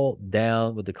all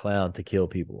down with the clown to kill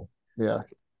people. Yeah.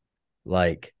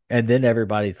 Like, and then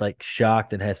everybody's like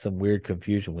shocked and has some weird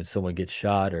confusion when someone gets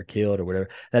shot or killed or whatever.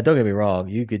 Now, don't get me wrong,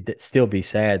 you could still be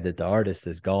sad that the artist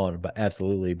is gone, but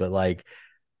absolutely. But like,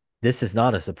 this is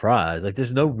not a surprise. Like,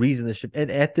 there's no reason this should, and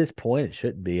at this point, it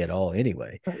shouldn't be at all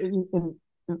anyway. And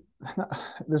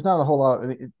there's not a whole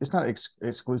lot. It's not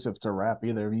exclusive to rap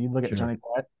either. You look at Sure. Johnny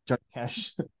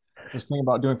Cash was thinking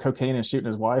about doing cocaine and shooting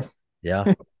his wife.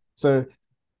 Yeah. So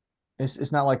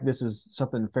it's not like this is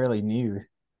something fairly new.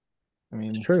 I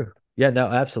It's mean, true. Yeah, no,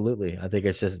 absolutely. I think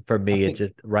it's just for I me, it's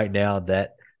think just right now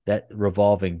that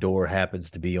revolving door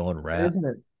happens to be on rap. isn't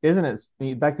it? Isn't it? I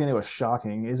mean, back then it was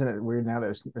shocking. Isn't it weird now that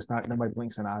it's not nobody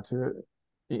blinks an eye to it?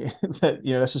 That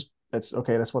that's just that's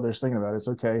okay. That's what they're thinking about. It's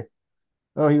okay.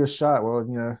 Oh, he was shot. Well,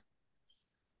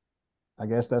 I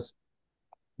guess that's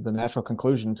the natural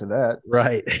conclusion to that.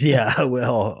 Right. Yeah.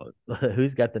 Well,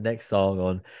 who's got the next song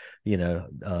on, you know,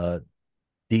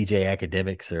 DJ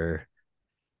Academics or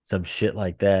some shit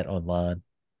like that online?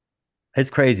 It's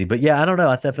crazy, but yeah, I don't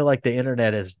know. Feel like the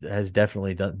internet has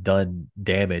definitely done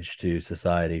damage to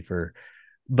society for,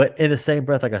 but in the same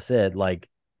breath, like I said, like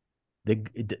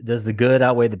does the good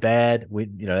outweigh the bad?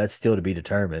 That's still to be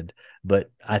determined.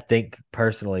 But I think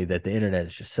personally that the internet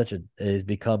is just has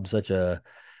become such a,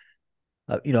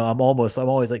 I'm always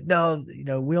like, no,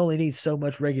 we only need so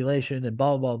much regulation and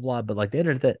blah blah blah. But like the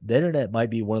internet might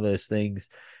be one of those things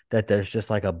that there's just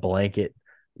like a blanket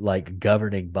like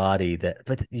governing body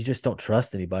but you just don't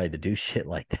trust anybody to do shit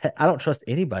like that. I don't trust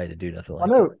anybody to do nothing I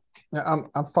like that. know.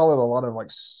 I'm followed a lot of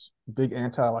like big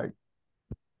anti like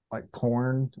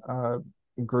porn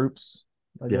groups,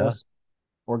 I Yeah, guess,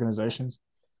 organizations.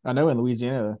 I know in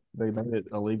Louisiana they made it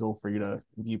illegal for you to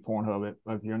view Pornhub.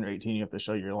 If you're under 18, you have to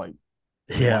show your blank.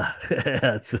 yeah,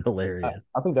 that's hilarious.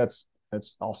 I think that's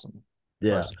awesome.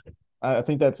 Yeah. Personally, I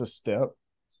think that's a step.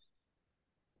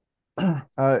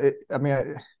 I mean,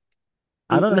 even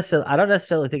I don't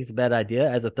necessarily think it's a bad idea.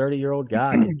 As a 30-year-old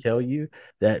guy, I can tell you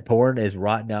that porn is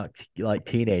rotting out like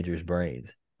teenagers'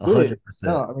 brains. it is 100%.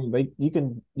 no. I mean, you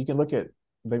can look at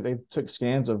they took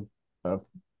scans of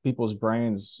people's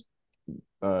brains,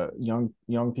 young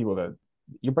people that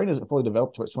your brain isn't fully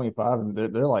developed till it's 25, and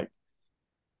they're like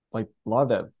a lot of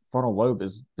that frontal lobe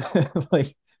is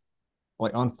like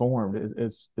unformed.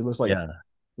 It looks like Yeah.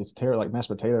 it's tear like mashed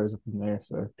potatoes in there.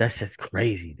 So That's just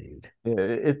crazy, dude. yeah,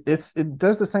 it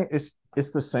does the same. It's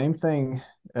the same thing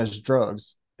as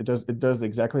drugs. It does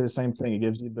exactly the same thing. It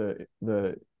gives you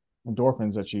the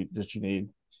endorphins that you need,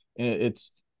 and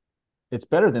it's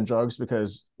better than drugs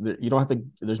because you don't have to.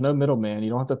 There's no middleman. You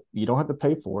don't have to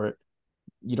pay for it.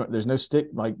 There's no stick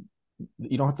like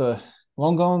you don't have to.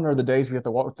 Long gone are the days we have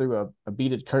to walk through a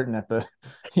beaded curtain at the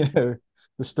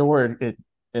the store and let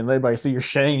everybody see your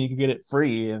shame. You can get it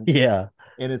free Yeah.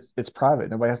 and it's private.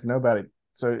 Nobody has to know about it.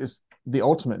 So it's the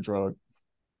ultimate drug,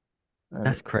 and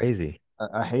That's crazy.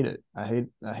 I hate it. I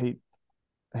hate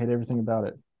everything about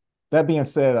it. That being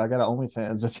said, I got an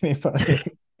OnlyFans if anybody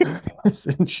is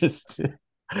interested.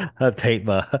 I paint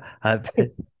my I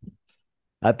paint,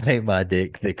 I paint my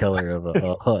dick the color of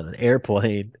an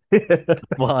airplane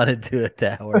flying into a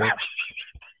tower.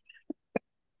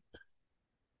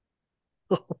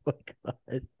 Oh my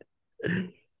God.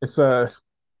 It's a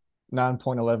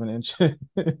 9.11 inch.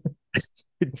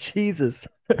 Jesus.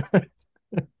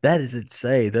 That is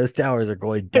insane. Those towers are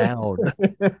going down.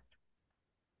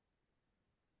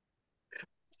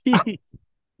 Jeez.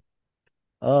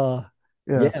 Uh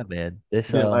Yeah, yeah, man. This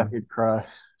didn't laugh, you'd cry.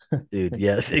 dude,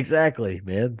 yes, exactly,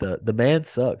 man. The man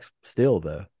sucks still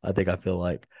though. I feel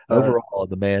like Uh, overall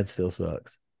the man still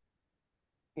sucks.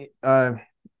 uh,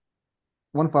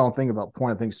 One final thing about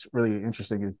porn I think is really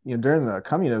interesting is during the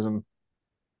communism,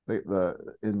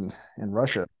 the in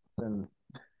Russia, and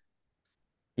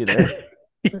you there?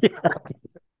 Yeah,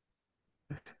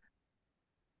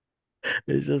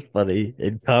 it's just funny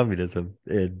in communism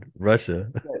in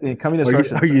Russia. In communist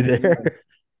Russia, Are you there?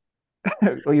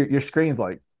 well, your screen's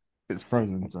like it's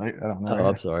frozen. So I don't know. Oh,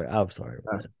 I'm sorry. I'm sorry,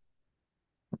 Uh, man.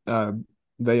 uh,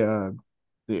 they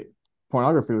the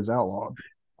pornography was outlawed,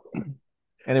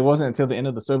 and it wasn't until the end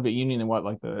of the Soviet Union and what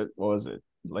was it,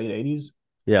 late 80s,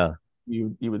 Yeah,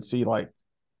 you would see like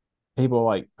people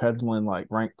like peddling like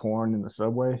rank porn in the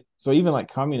subway. So even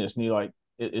like communists knew like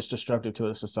it's destructive to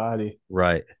a society.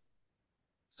 right.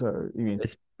 So I mean,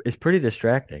 It's pretty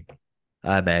distracting,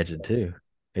 I imagine too.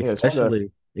 yeah, it's hard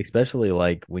to Especially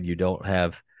like when you don't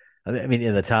have I mean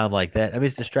in a time like that. I mean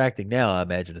it's distracting now, I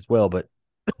imagine as well, but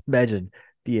imagine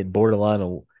being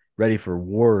borderline ready for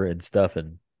war and stuff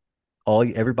and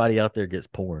everybody out there gets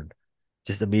porn.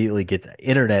 Just immediately gets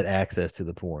internet access to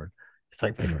the porn. It's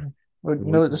like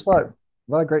well, there's a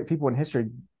lot of great people in history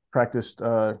practiced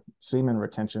semen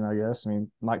retention, I guess. I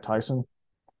mean, Mike Tyson.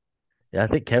 yeah, I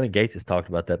think Kevin Gates has talked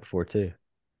about that before too.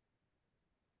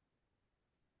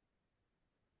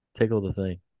 Tickle the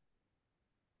thing.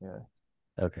 Yeah.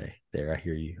 Okay, there, I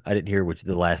hear you. I didn't hear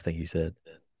the last thing you said.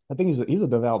 I think he's a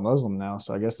devout Muslim now,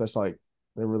 so I guess that's like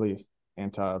they're really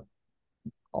anti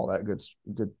all that good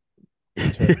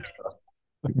esoteric stuff.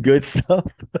 Good stuff.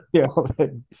 Yeah, all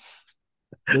that,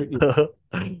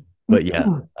 But yeah,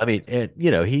 I mean, and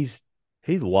he's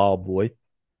he's a wild boy.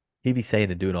 He be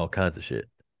saying and doing all kinds of shit.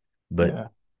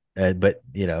 But Yeah. but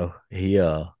he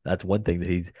that's one thing that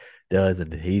he's does,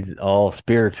 and he's all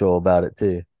spiritual about it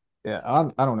too. Yeah.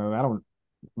 I don't know. I don't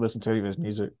listen to any of his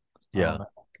music. I don't Yeah. know.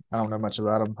 I don't know much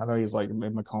about him. I know he's like in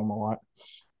Macomb a lot.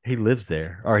 He lives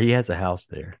there, or he has a house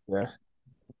there. Yeah.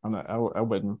 I'm not. I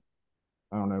wouldn't.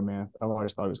 I don't know, man. I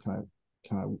always thought he was kind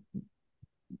of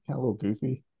a little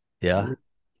goofy. Yeah. Weird.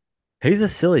 He's a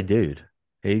silly dude.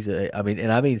 I mean,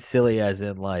 and I mean silly as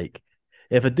in like,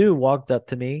 if a dude walked up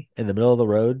to me in the middle of the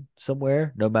road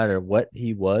somewhere, no matter what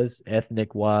he was,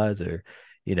 ethnic wise or,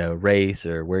 race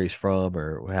or where he's from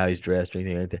or how he's dressed or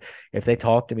anything like that, if they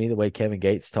talk to me the way Kevin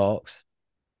Gates talks,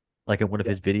 like in one of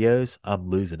his videos, I'm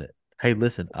losing it. Hey,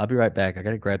 listen, I'll be right back. I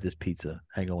got to grab this pizza.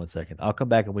 Hang on one second. I'll come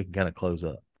back and we can kind of close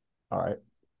up. All right.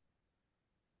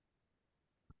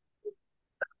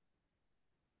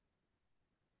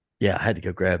 Yeah, I had to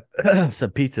go grab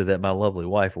some pizza that my lovely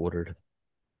wife ordered.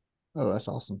 Oh, that's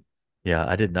awesome. Yeah,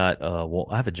 I did not I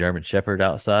have a German Shepherd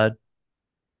outside.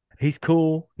 He's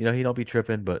cool, he don't be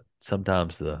tripping, but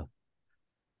sometimes if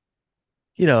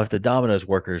the Domino's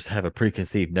workers have a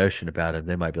preconceived notion about him,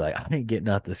 they might be like, I ain't getting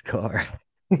out this car.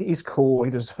 He's cool.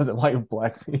 He just doesn't like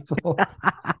black people.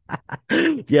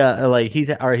 Yeah, like he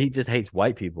just hates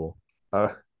white people. Uh,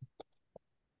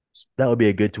 That would be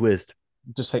a good twist.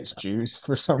 just hates Jews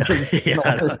for some reason. I Yeah, don't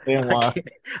understand I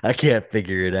why. can't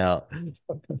figure it out.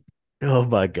 Oh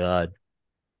my God.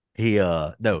 He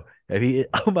no, if he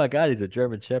oh my God, he's a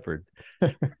German Shepherd.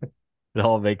 It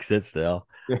all makes sense now.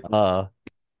 Yeah.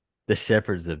 The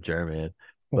shepherds of German.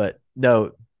 But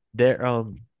no, they're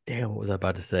damn, what was I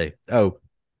about to say? Oh,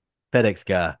 FedEx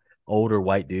guy, older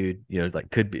white dude, it's like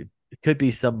could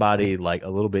be somebody like a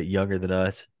little bit younger than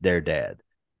us, their dad,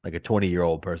 like a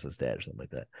 20-year-old person's dad or something like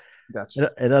that.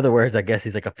 Gotcha. In other words, I guess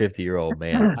he's like a 50-year-old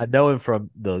man. I know him from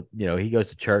he goes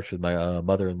to church with my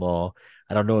mother-in-law.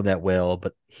 I don't know him that well,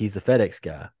 but he's a FedEx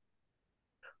guy.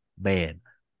 Man,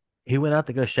 he went out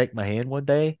to go shake my hand one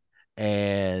day,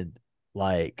 and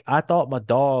like I thought my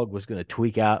dog was gonna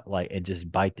tweak out like and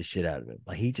just bite the shit out of him.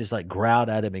 Like he just like growled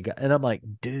at him and I'm like,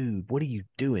 dude, what are you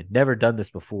doing? Never done this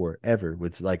before, ever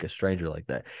with like a stranger like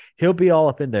that. He'll be all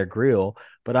up in their grill,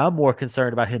 but I'm more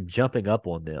concerned about him jumping up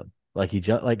on them. Like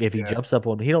if he Yeah. jumps up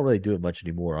on, he don't really do it much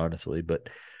anymore, honestly, but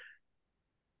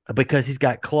because he's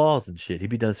got claws and shit. He'd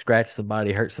be done scratch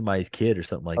somebody, hurt somebody's kid or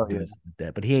something like Oh yeah. doing something like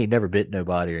that. But he ain't never bit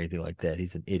nobody or anything like that.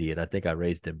 He's an idiot. I think I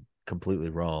raised him completely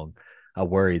wrong. I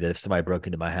worry that if somebody broke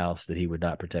into my house, that he would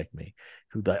not protect me.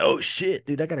 He'd be like, "Oh shit,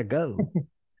 dude, I gotta go."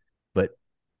 But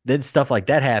then stuff like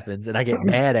that happens, and I get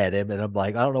mad at him, and I'm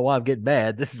like, I don't know why I'm getting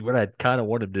mad. This is what I kind of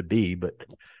want him to be, but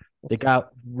the guy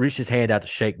reached his hand out to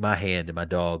shake my hand, and my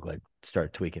dog like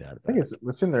started tweaking out I about think it.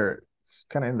 it's in their it's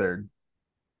kind of in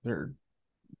their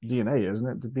DNA, isn't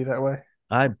it, to be that way?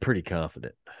 I'm pretty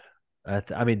confident.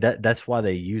 I mean that's why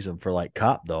they use them for like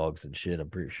cop dogs and shit. I'm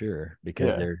pretty sure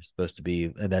because Yeah. they're supposed to be,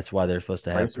 and that's why they're supposed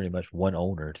to have Racist. pretty much one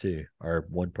owner too, or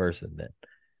one person that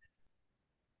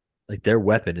like their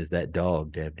weapon is that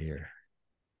dog, damn near.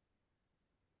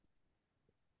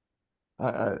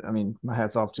 I mean, my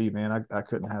hat's off to you, man. I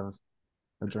couldn't have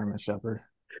a German Shepherd.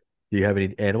 Do you have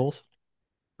any animals?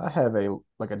 I have a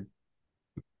like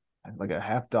a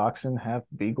half Dachshund, half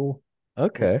Beagle.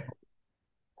 Okay,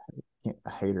 I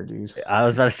hate her, dude. I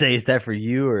was about to say, is that for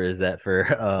you or is that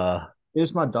for?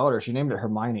 It's my daughter. She named it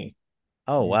Hermione.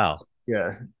 Oh wow,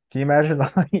 Yeah. Can you imagine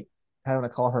like having to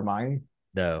call Hermione?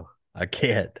 no, I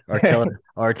can't.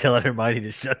 Or telling Hermione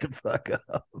to shut the fuck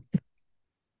up.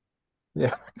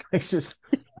 Yeah. It's just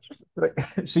like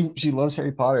she loves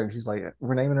Harry Potter and she's like,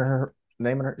 we're naming her.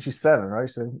 She's 7, right?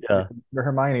 So Yeah, you're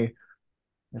Hermione.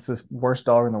 It's this worst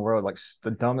dog in the world, like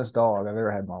the dumbest dog I've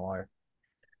ever had in my life.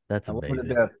 that's I love her to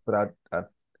amazing. death, but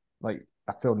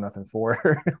I feel nothing for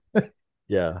her.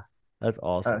 Yeah, that's Uh,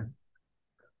 awesome.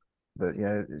 but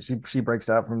yeah, she breaks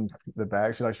out from the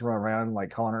bag. She likes to run around like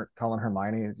calling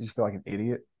Hermione, and you feel like an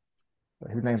idiot.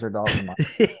 Like, who names their dog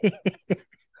Hermione?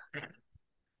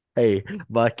 Hey,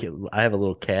 my kid, I have a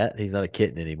little cat. He's not a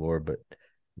kitten anymore, but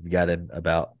we got him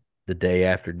about the day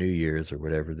after New Year's or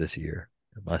whatever this year.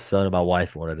 My son and my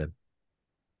wife wanted him.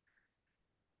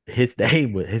 His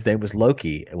name was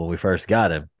Loki, and when we first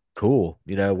got him, cool,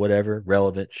 whatever,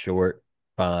 relevant, short,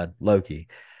 fine, Loki.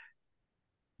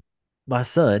 My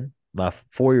son, my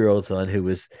 4-year-old son, who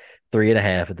was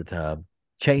 3.5 at the time,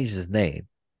 changed his name.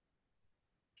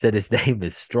 Said his name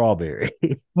is Strawberry.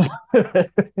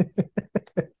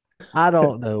 I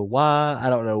don't know why. I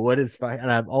don't know what is fine.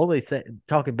 And I'm only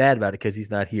talking bad about it because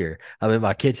he's not here. I'm in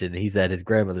my kitchen. He's at his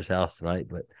grandmother's house tonight.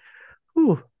 But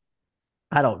whew,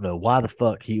 I don't know why the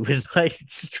fuck he was like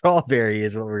strawberry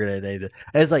is what we're gonna name it.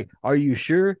 And it's like, are you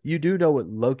sure you do know what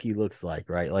Loki looks like,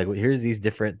 right? Like, here's these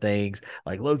different things.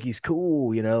 Like Loki's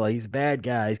cool, like he's a bad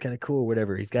guy, he's kind of cool,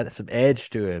 whatever. He's got some edge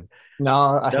to him. No,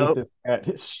 I hate Nope. this cat.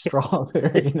 It's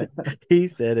strawberry. He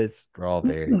said it's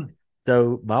strawberry.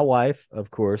 So my wife,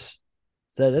 of course,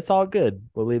 said it's all good.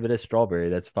 We'll leave it as strawberry.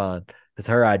 That's fine. It's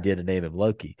her idea to name him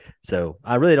Loki. So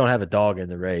I really don't have a dog in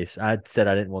the race. I said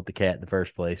I didn't want the cat in the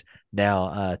first place. Now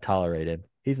I tolerate him.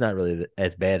 He's not really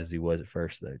as bad as he was at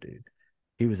first, though, dude.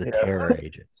 He was a Yeah, terror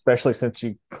agent. especially since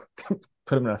you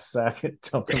put him in a sack and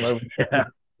dumped him over. Yeah.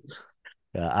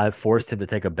 I forced him to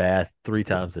take a bath 3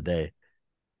 times a day.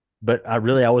 But I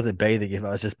wasn't bathing him.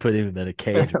 I was just putting him in a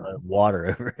cage with water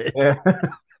over it. Yeah.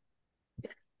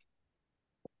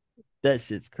 That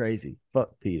shit's crazy.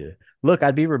 Fuck Peter. Look,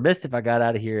 I'd be remiss if I got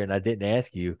out of here and I didn't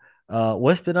ask you,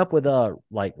 what's been up with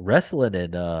like wrestling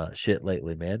and shit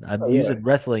lately, man? I'm Oh yeah. using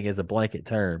wrestling as a blanket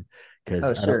term because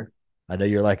Oh sure. I know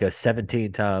you're like a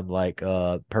 17-time like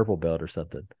purple belt or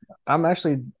something. I'm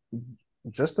actually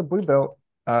just a blue belt.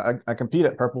 I compete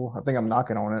at purple. I think I'm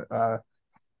knocking on it.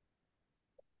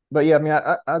 But yeah, I mean,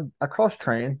 I cross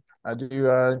train. I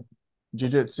do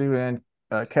jiu-jitsu and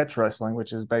catch wrestling,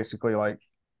 which is basically like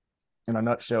in a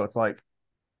nutshell, it's like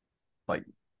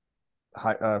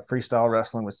high, freestyle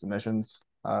wrestling with submissions.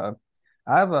 I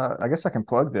guess I can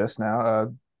plug this now.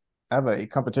 I have a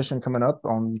competition coming up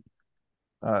on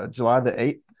July the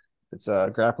 8th. It's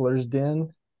a Grappler's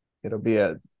Den. It'll be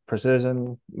at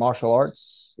Precision Martial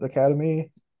Arts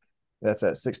Academy. That's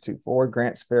at 624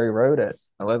 Grants Ferry Road at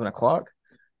 11 o'clock.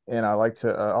 And I like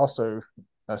to also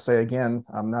say again,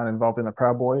 I'm not involved in the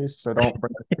Proud Boys, so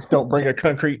don't bring a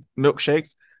concrete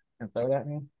milkshake and throw it at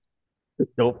me.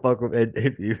 Don't fuck with it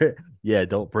if you yeah,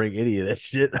 don't bring any of that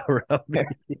shit around me.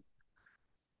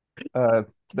 Uh,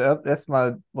 that's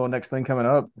my little next thing coming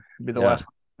up. It'll be the Yeah. last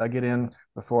I get in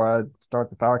before I start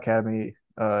the Power Academy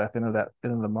at the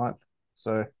end of the month.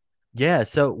 So Yeah.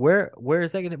 So where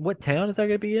is that gonna what town is that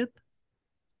gonna be in?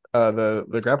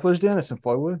 the Grapplers Den is in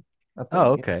Flowood, I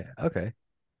Oh, think. okay. Okay.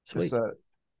 Just Sweet.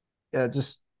 yeah,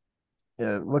 just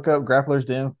yeah, look up Grapplers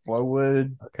Den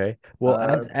Flowood. Okay. Well,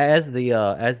 Uh, as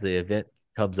the event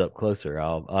comes up closer,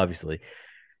 I'll obviously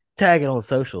tag it on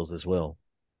socials as well.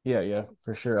 yeah,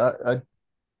 for sure. I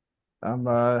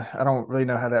don't really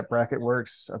know how that bracket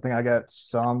works. I think I got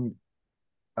some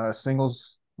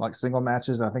singles like single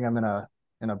matches. I think I'm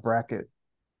in a bracket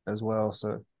as well.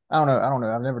 So I don't know.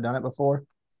 I've never done it before.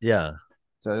 Yeah.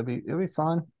 So it'll be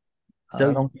fun. So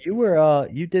I don't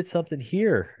you did something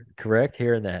here, correct?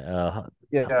 Here in that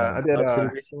yeah, Hub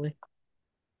City recently?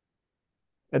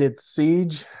 I did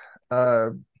uh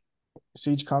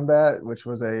Siege Combat, which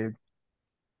was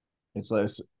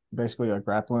it's basically a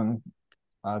grappling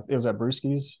it was at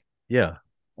Brewski's. Yeah.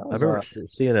 That I was remember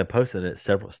seeing them posting it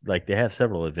several like they have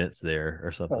several events there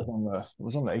or that was something. on the it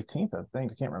was on the 18th, I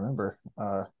think. I can't remember.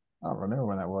 I don't remember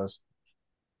when that was.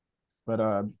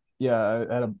 But yeah,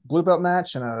 I had a blue belt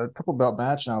match and a purple belt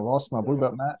match, and I lost my blue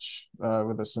belt match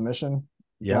with a submission.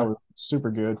 The guy Yeah. was super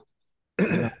good. And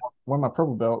then I won my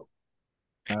purple belt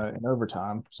in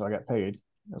overtime, so I got paid.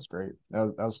 That was great.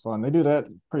 That was fun. They do that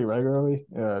pretty regularly.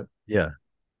 Yeah.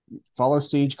 Follow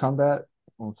Siege Combat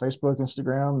on Facebook,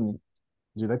 Instagram. And,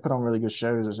 dude, they put on really good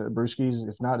shows. It's at Brewski's.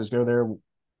 If not, just go there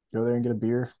and get a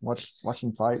beer, watch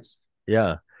some fights.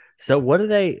 Yeah. So what are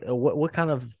they what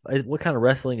kind of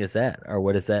wrestling is that? Or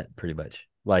what is that pretty much?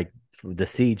 Like the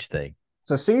siege thing?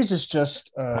 So Siege is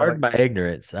just Pardon my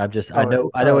ignorance. oh, I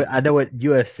know what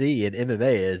UFC and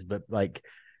MMA is, but like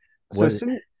so what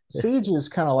Siege is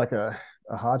kind of like a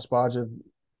hodgepodge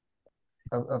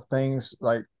of things.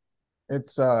 Like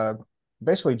it's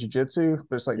basically jujitsu,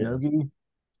 but it's like yeah. nogi,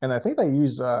 and I think they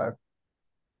use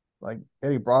like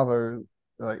Eddie Bravo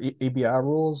EBI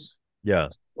rules. Yeah.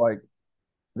 Like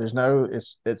there's no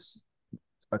it's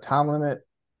a time limit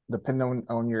depending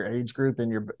on your age group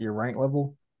and your rank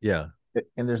level, Yeah.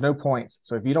 and there's no points.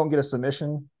 So if you don't get a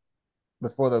submission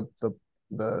before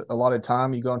the allotted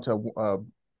time, you go into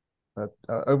a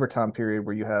overtime period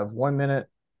where you have 1 minute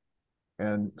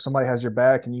and somebody has your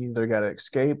back, and you either got to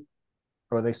escape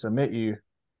or they submit you,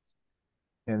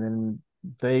 and then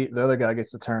the other guy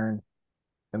gets a turn,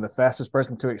 and the fastest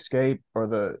person to escape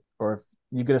or if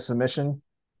you get a submission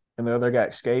and the other guy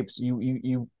escapes,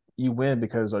 you win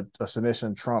because a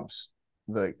submission trumps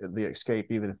the escape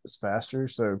even if it's faster.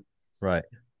 So Right.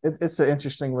 it's an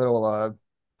interesting little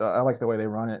I like the way they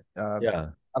run it. Yeah.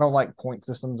 I don't like point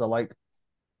systems. I like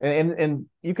and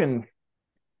you can,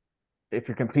 if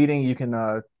you're competing, you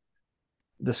can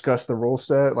discuss the rule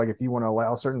set. Like if you want to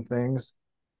allow certain things,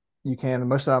 you can.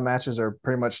 Most of our matches are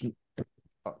pretty much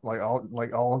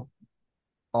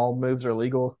all moves are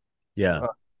legal. Yeah. Uh,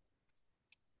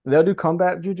 they'll do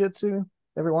combat jujitsu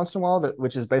every once in a while,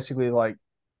 which is basically like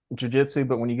jujitsu,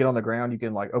 but when you get on the ground, you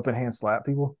can like open hand slap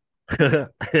people, which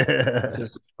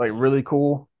is like really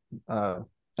cool. And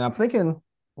I'm thinking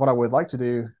what I would like to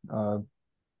do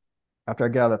after I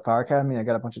get out of the fire academy, I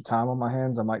got a bunch of time on my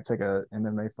hands. I might take a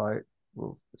MMA fight.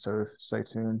 So stay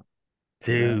tuned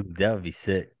for that. Dude, that would be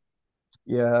sick.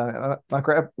 Yeah, my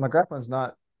grappling's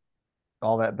not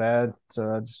all that bad,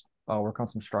 so I'll work on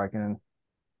some striking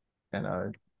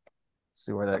and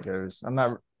see where that goes.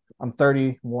 I'm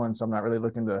 31, so I'm not really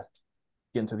looking to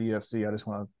get into the UFC. I just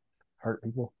want to hurt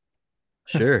people.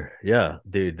 Sure. Yeah.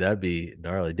 Dude, that'd be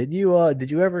gnarly. Did you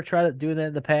ever try to do that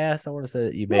in the past? I want to say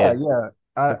that you may Yeah, have yeah.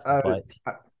 took some fights.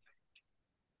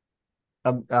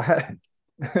 I had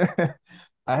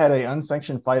I had a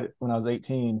unsanctioned fight when I was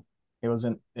 18. It was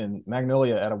in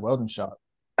Magnolia at a welding shop.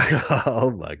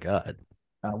 Oh my God.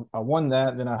 I won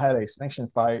that. Then I had a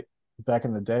sanctioned fight back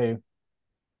in the day,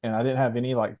 and I didn't have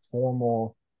any like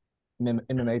formal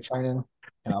MMA training,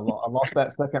 and I lost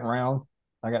that second round.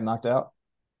 I got knocked out.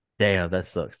 Damn, that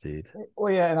sucks, dude.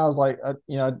 Well, yeah, and I was like, I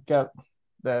got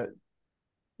that.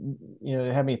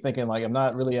 It had me thinking like I'm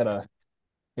not really at a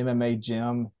MMA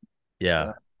gym.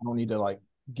 Yeah. I don't need to like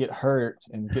get hurt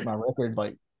and get my record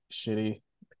like shitty.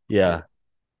 Yeah.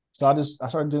 So I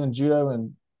started doing judo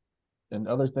and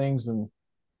other things, and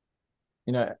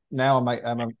now I'm at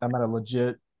a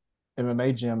legit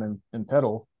MMA gym in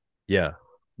Pedal, Yeah.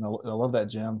 and I love that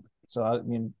gym. So I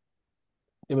mean,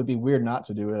 it would be weird not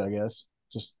to do it, I guess.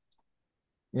 Just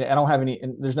yeah, I don't have any,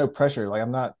 and there's no pressure. Like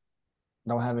I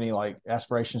don't have any like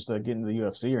aspirations to get into the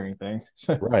UFC or anything.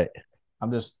 So Right.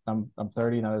 I'm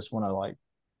 30 and I just want to like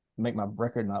make my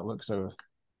record not look so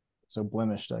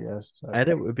blemished, I guess. So And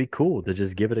it would be cool to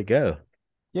just give it a go.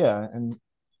 yeah, and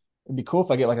it'd be cool if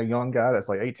I get like a young guy that's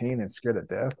like 18 and scared to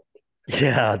death.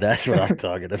 Yeah, that's what I'm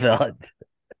talking about.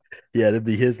 Yeah, it'd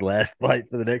be his last fight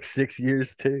for the next 6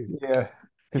 years too. Yeah,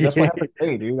 because that's what happened to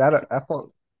me, dude. I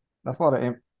thought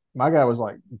my guy was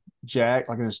like Jack,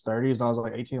 like in his 30s, and I was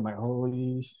like 18. I'm like,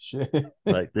 holy shit.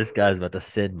 Like this guy's about to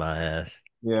send my ass.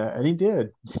 Yeah, and he did.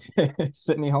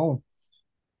 Sent me home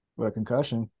with a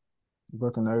concussion,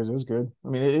 broken nose. It was good. I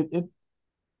mean, it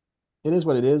is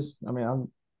what it is. I mean,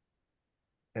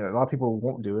 a lot of people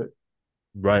won't do it.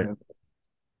 Right. And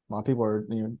a lot of people are,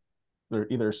 they're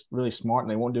either really smart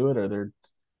and they won't do it, or they're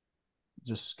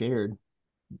just scared.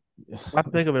 I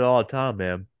think of it all the time,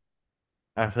 man.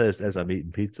 I say this as I'm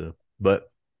eating pizza,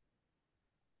 but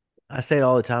I say it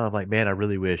all the time. I'm like, man, I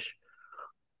really wish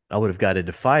I would have got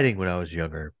into fighting when I was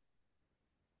younger,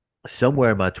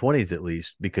 somewhere in my 20s at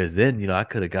least, because then, I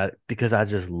could have got, because I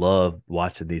just love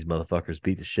watching these motherfuckers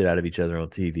beat the shit out of each other on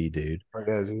TV, dude.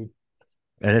 Yeah, dude.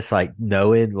 And it's like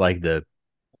knowing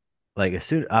as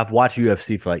soon I've watched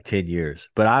UFC for like 10 years,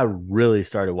 but I really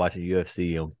started watching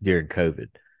UFC during COVID.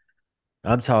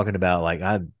 I'm talking about like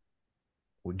I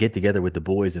would get together with the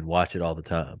boys and watch it all the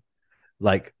time.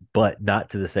 Like, but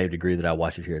not to the same degree that I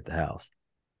watch it here at the house.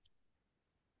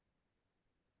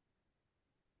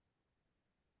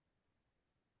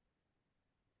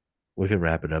 We can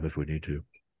wrap it up if we need to.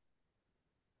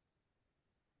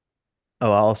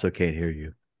 Oh, I also can't hear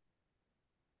you.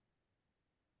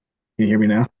 Can you hear me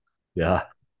now? Yeah.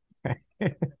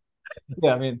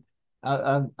 Yeah, I mean,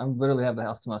 I literally have the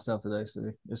house to myself today,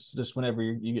 so it's just whenever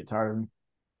you get tired of me.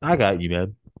 I got you,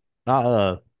 man. I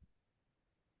uh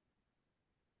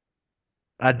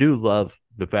I do love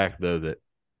the fact though that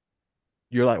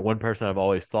you're like one person I've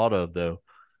always thought of though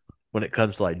when it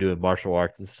comes to like doing martial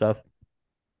arts and stuff.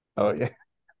 Oh yeah.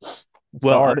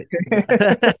 Well, I Sorry.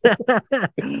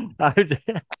 mean,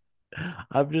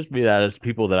 I've just been at as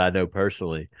people that I know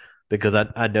personally because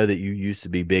I know that you used to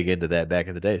be big into that back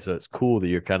in the day. So it's cool that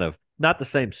you're kind of not the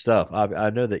same stuff. I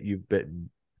know that you've been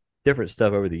different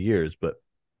stuff over the years, but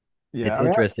Yeah, it's I mean,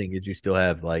 interesting that you still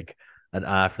have like an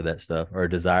eye for that stuff or a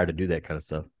desire to do that kind of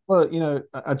stuff, well,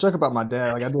 I joke about my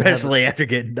dad. Like especially after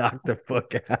getting knocked the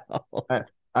fuck out.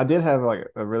 I did have like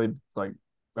a really like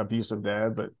abusive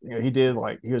dad, but he did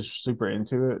like he was super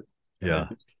into it, and Yeah,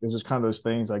 it was just kind of those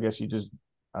things. I guess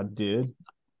I did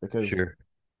because sure.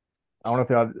 I don't know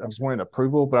if I just wanted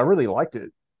approval, but I really liked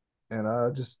it,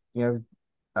 and just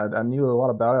I knew a lot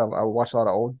about it. I watched a lot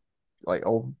of old like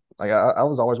I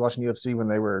was always watching UFC when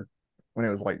it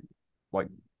was like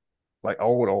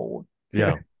old.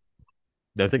 Yeah.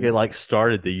 I think it like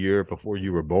started the year before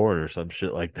you were born or some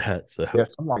shit like that. So Yeah,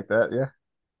 something like that. Yeah.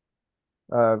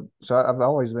 So I've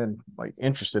always been like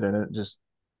interested in it. Just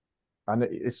I know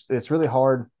it's really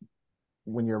hard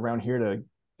when you're around here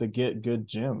to get good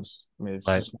gyms. I mean, it's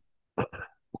right. just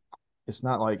it's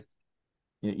not like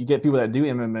you get people that do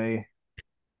MMA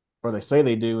or they say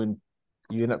they do, and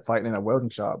you end up fighting in a welding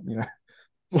shop.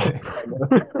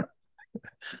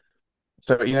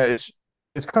 So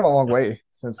it's come a long way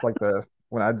since like the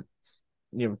when I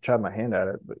tried my hand at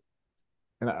it, but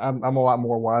and I'm a lot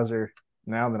more wiser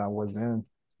now than I was then.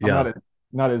 I'm Yeah,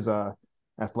 not as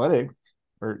athletic,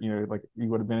 or like you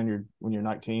would have been in your when you're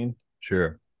 19,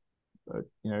 sure. but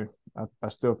I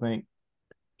still think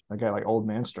I got like old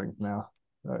man strength now.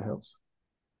 That helps.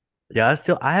 Yeah,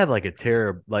 I have like a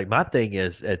terror. Like my thing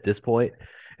is at this point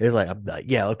is like I'm like,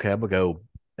 yeah, okay, I'm gonna go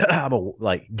I'm gonna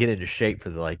like get into shape for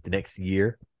the next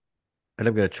year, and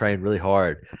I'm gonna train really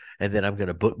hard, and then I'm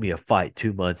gonna book me a fight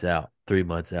 2 months out, 3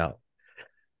 months out,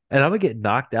 and I'm gonna get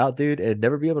knocked out, dude, and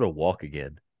never be able to walk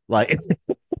again. Like,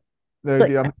 No, like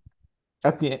dude, I'm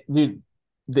at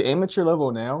the amateur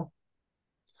level now.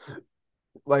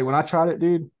 Like when I tried it,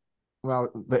 dude. Well,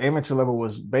 the amateur level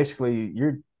was basically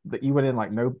that you went in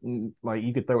like no, like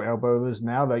you could throw elbows.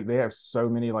 Now they have so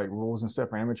many like rules and stuff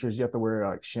for amateurs. You have to wear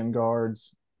like shin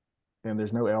guards, and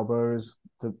there's no elbows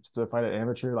to fight an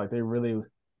amateur. Like they really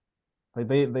like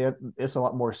they it's a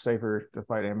lot more safer to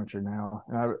fight amateur now.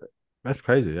 And that's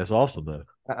crazy. That's awesome though.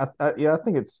 yeah, I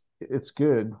think it's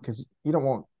good because you don't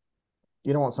want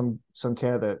some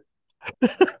cat that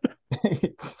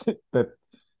that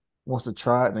wants to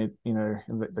try it, and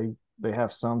and they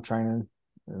have some training,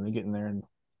 and they get in there, and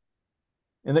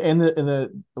a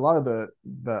lot of the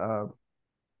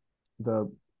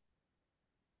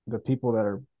the people that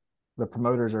are the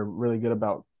promoters are really good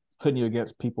about putting you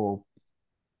against people,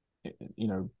 you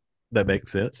know That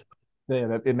makes sense. yeah,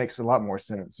 that it makes a lot more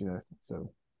sense,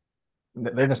 so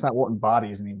they're just not wanting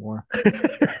bodies anymore.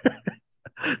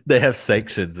 They have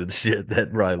sanctions and shit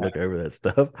that probably look over that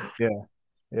stuff. Yeah,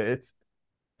 yeah, it's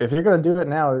if you're going to do it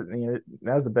now,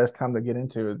 now's the best time to get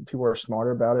into it. People are smarter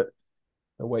about it.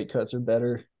 The weight cuts are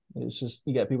better. It's just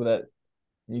you got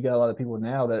a lot of people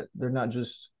now that they're not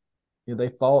just they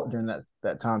fought during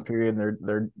that time period,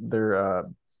 and they're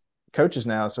coaches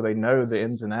now, so they know the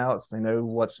ins and outs. They know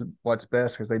what's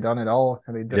best because they've done it all,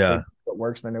 and they Yeah. know what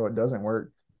works. And they know what doesn't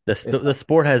work. It's The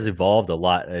sport has evolved a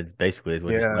lot. It basically is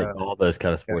what you're like yeah, all those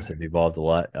kind of sports yeah, have evolved a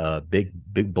lot. Big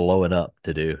blowing up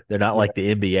to do. They're not yeah, like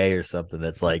the NBA or something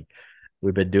that's like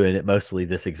we've been doing it mostly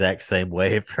this exact same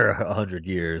way for 100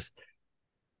 years.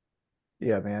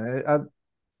 yeah, man.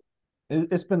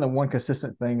 It's been the one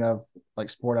consistent thing of like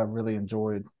sport I've really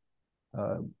enjoyed.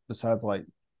 Uh, besides like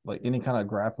any kind of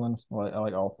grappling, like I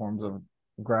like all forms of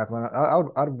grappling. I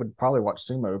would probably watch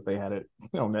sumo if they had it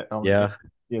on Yeah.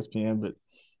 ESPN, but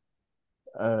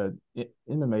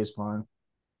MMA is fun.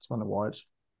 It's fun to watch.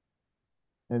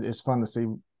 It's fun to see.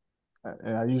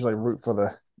 And I usually root for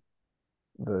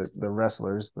the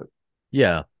wrestlers, but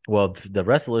Yeah. Well, the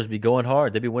wrestlers be going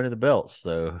hard. They be winning the belts.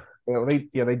 So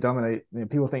they dominate.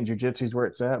 People think jujitsu is where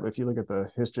it's at, but if you look at the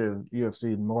history of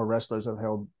UFC, more wrestlers have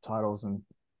held titles than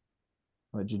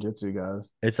like jujitsu guys.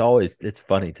 it's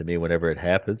funny to me whenever it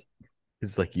happens.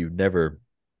 It's like you never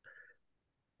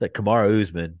that Kamaru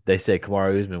Usman, they say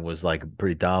Kamaru Usman was like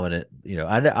pretty dominant.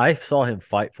 I saw him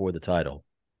fight for the title.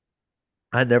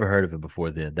 I'd never heard of him before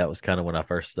then. That was kind of when I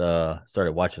first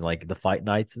started watching like the fight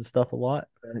nights and stuff a lot.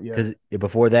 Yeah, Because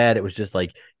before that, it was just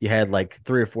like you had like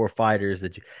 3 or 4 fighters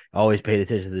that you always paid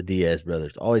attention to the Diaz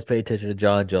brothers, always paid attention to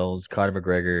John Jones, Conor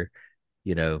McGregor.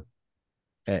 You know,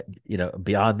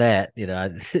 beyond that,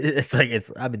 it's like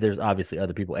I mean, there's obviously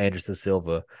other people. Anderson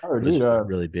Silva oh, was dude,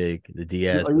 really big. The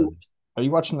Diaz are you brothers. are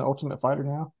you watching the Ultimate Fighter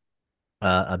now?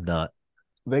 I'm not.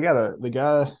 They got the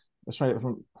guy that's right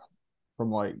from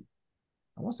like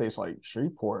I want to say it's like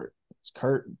Shreveport. It's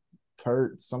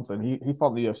Kurt something. He fought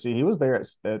in the UFC. He was there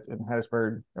at in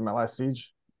Hattiesburg in my last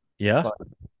siege. Yeah, But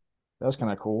that was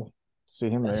kind of cool to see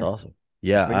him that's there. awesome.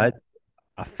 Yeah, But yeah,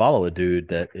 I follow a dude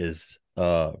that is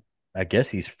I guess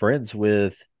he is friends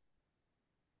with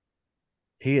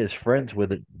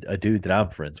a dude that I'm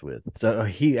friends with. So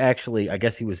he actually I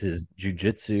guess he was his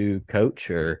jujitsu coach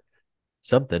or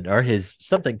something or his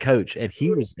something coach and he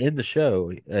was in the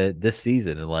show this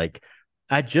season and like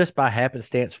I just by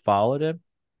happenstance followed him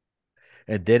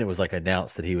and then it was like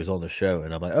announced that he was on the show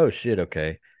and I'm like, "Oh shit,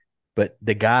 okay." But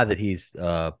the guy that he's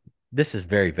this is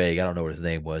very vague. I don't know what his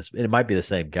name was. It might be the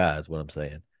same guy is what I'm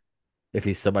saying. If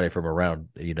he's somebody from around,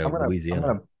 I'm Louisiana.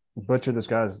 gonna butcher this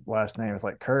guy's last name. It's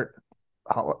like Kurt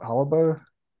Hollabo.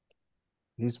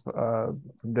 He's from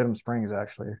Denham Springs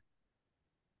actually.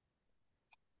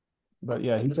 But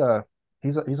yeah, he's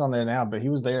on there now. But he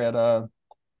was there at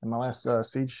in my last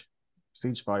siege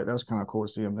fight. That was kind of cool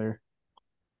to see him there.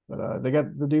 But they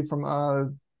got the dude from uh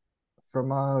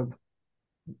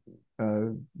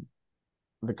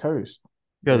the coast.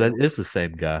 Yeah, that is the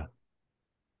same guy.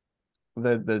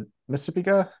 The Mississippi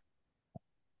guy,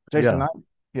 Jason Yeah. Knight.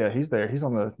 Yeah, he's there. He's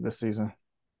on the this season.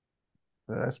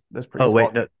 That's pretty. Oh He's wait,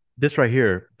 fought. no, this right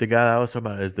here, the guy I was talking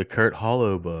about is the Kurt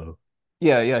Hollowbo.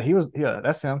 Yeah, he was. Yeah,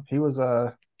 that's him. He was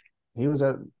at he was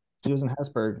in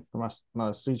Hattiesburg for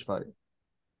my siege fight.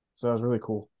 So that was really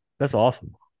cool. That's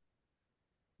awesome.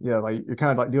 Yeah, like you're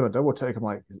kind of like doing a double take. I'm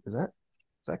like, is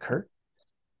that Kurt?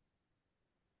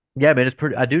 Yeah, man, it's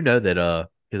pretty. I do know that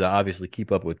because I obviously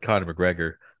keep up with Conor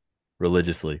McGregor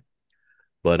religiously,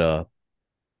 but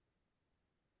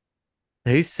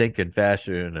he's sinking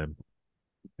faster than a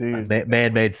Dude,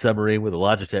 man-made submarine with a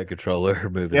Logitech controller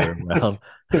moving yeah, it around.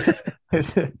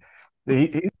 it's,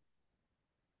 he,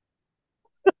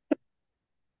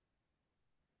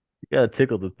 You gotta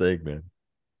tickle the thing, man.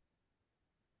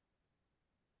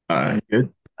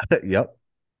 good. Yep.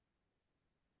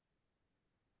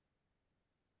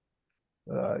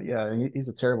 Yeah, he's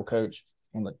a terrible coach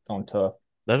on tough.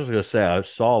 That's what I was gonna say. I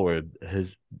saw where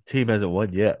his team hasn't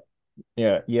won yet.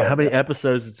 Yeah, How yeah. many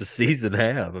episodes does the season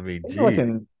have? I mean, Like gee,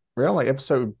 we're on like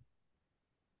episode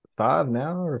 5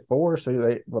 now or 4. So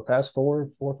the past four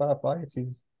or 5 fights,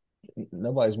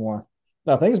 nobody's won.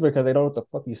 No, I think it's because they don't know what the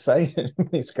fuck he's saying.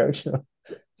 He's coaching them.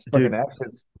 His fucking dude,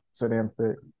 accent's so damn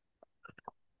thick.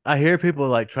 I hear people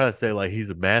like try to say like he's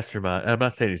a mastermind. I'm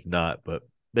not saying he's not, but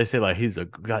they say like he's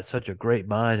got such a great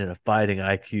mind and a fighting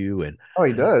IQ. And Oh,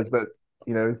 he does, but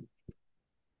you know,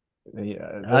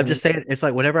 I'm doesn't just saying, it's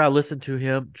like whenever I listen to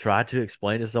him try to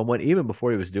explain to someone, even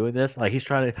before he was doing this, like he's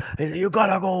trying to, he's like, you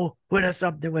gotta go with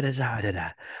something with his.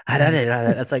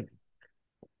 That's like,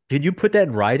 can you put that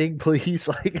in writing, please?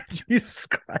 Like, Jesus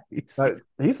Christ.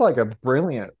 he's like a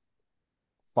brilliant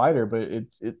fighter, but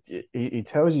he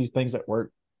tells you things that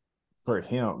work for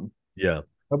him. Yeah.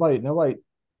 Nobody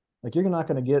like you're not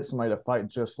going to get somebody to fight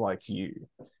just like you.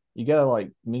 You got to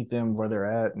like meet them where they're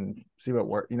at and see what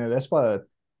work. You know, that's why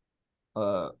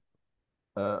uh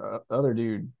other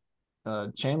dude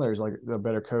Chandler is like a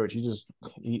better coach.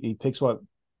 He picks what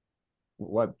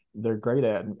they're great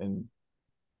at and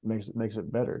makes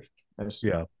it better.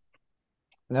 Yeah.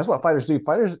 And that's what fighters do.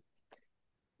 Fighters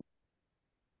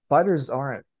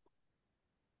aren't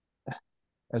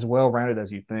as well rounded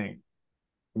as you think.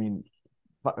 I mean,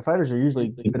 fighters are usually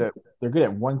good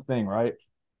at one thing, right?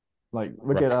 Like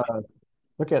Right.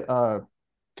 look at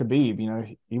Khabib. You know,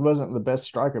 he wasn't the best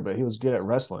striker, but he was good at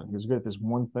wrestling. He was good at this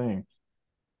one thing,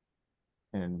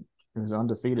 and he was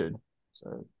undefeated.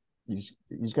 So you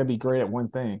just got to be great at one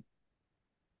thing.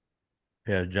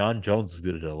 Yeah. John Jones is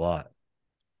good at a lot.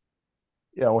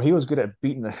 Yeah, well, he was good at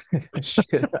beating the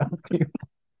shit out of people.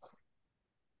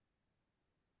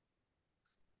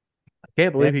 I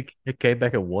can't Yeah, believe he came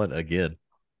back and won again.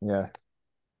 yeah.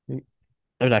 You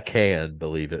I mean, I can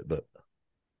believe it, but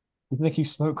think he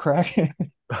smoked crack?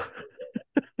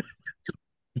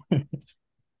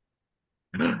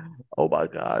 oh my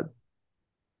God.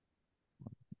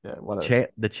 Yeah, what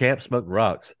The champ smoked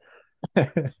rocks. a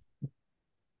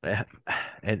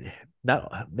And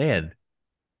not, man,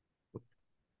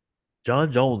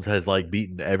 John Jones has like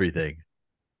beaten everything.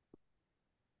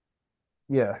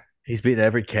 yeah. He's beaten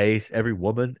every case, every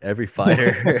woman, every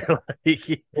fighter. Like, he's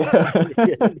beaten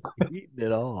it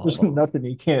There's all. nothing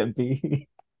he can't be.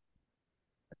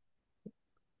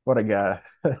 What a guy.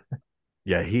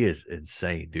 Yeah, he is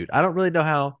insane, dude. I don't really know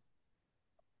how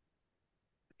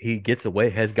he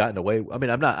has gotten away. I mean,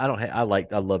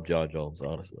 I love John Jones,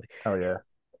 honestly, Oh yeah.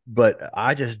 but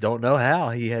I just don't know how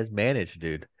he has managed,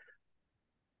 dude.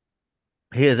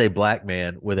 He is a black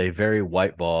man with a very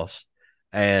white boss,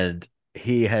 and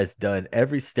he has done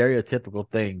every stereotypical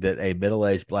thing that a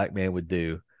middle-aged black man would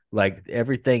do, like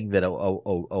everything that a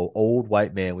old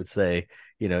white man would say.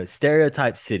 You know,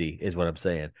 stereotype city is what I'm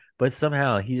saying. But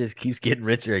somehow he just keeps getting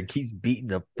richer and keeps beating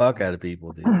the fuck out of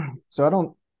people, dude. So I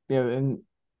don't, yeah, and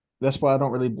that's why I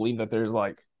don't really believe that there's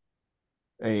like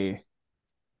a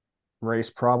race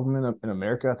problem in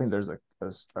America. I think there's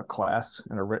a class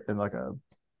and like a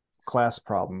class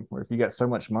problem where if you got so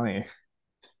much money,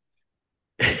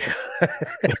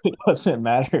 it doesn't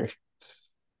matter.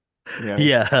 You know,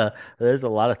 Yeah, there's a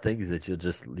lot of things that you'll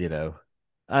just,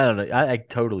 I don't know. I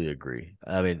totally agree.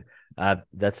 I mean,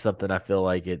 that's something I feel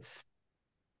like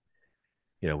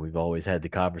we've always had the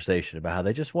conversation about how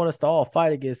they just want us to all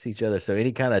fight against each other. So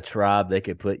any kind of tribe they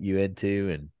could put you into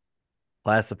and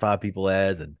classify people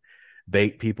as and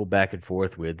bait people back and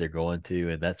forth with, they're going to,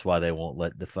 and that's why they won't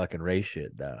let the fucking race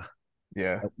shit die.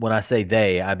 yeah. When I say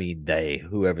they, I mean they,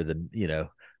 whoever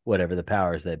whatever the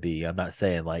powers that be. I'm not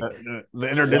saying like The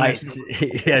whites.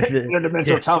 interdimensional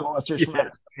Yeah, tunnel. That's just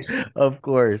of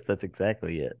course, that's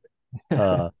exactly it.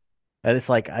 And it's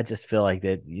like I just feel like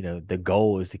that, the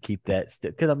goal is to keep that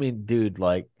because I mean, dude,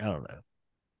 like I don't know.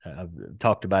 I've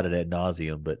talked about it ad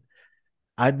nauseum, but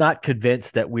I'm not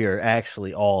convinced that we are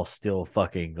actually all still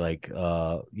fucking like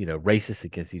racist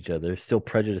against each other, still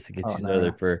prejudiced against Oh each no.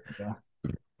 other for Yeah.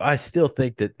 I still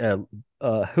think that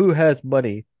who has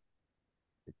money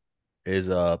is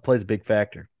plays a big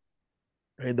factor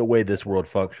in the way this world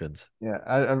functions. Yeah.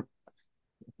 I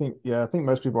think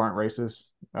most people aren't racist.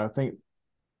 I think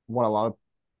what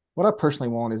I personally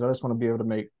want is I just want to be able to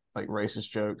make like racist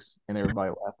jokes and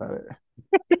everybody laugh at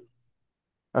it.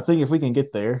 I think if we can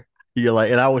get there, You're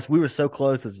like, we were so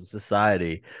close as a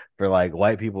society for like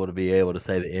white people to be able to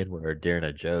say the N-word during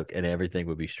a joke and everything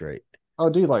would be straight. oh,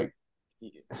 dude, like,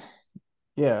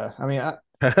 yeah. I mean, I,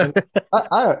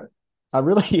 I, I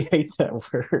really hate that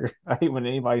word. I hate when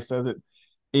anybody says it,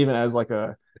 even as like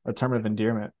a term of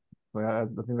endearment. Like, I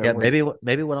think that Yeah, word.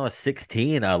 maybe when I was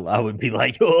 16, I would be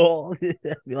like, oh,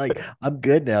 I'd be like, I'm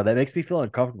good now. That makes me feel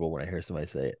uncomfortable when I hear somebody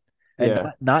say it. And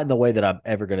Yeah. not in the way that I'm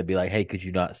ever going to be like, hey, could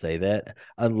you not say that?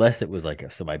 Unless it was like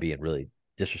if somebody being really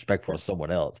disrespectful to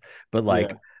someone else. But like,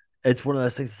 Yeah. it's one of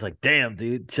those things. It's like, damn,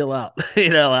 dude, chill out.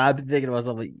 I've been thinking to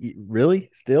myself, like, really?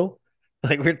 Still?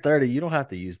 Like, we're 30. You don't have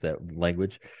to use that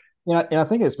language. Yeah, and I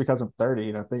think it's because I'm 30,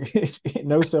 and I think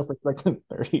no self-respecting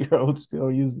 30-year-old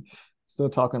still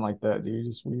talking like that, dude.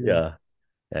 It's weird. Yeah.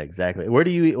 Yeah, exactly. Where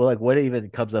do you like what even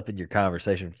comes up in your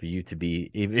conversation for you to be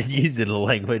even using a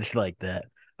language like that?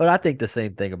 But I think the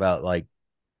same thing about like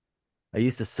I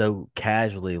used to so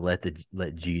casually let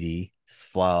GD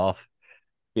fly off.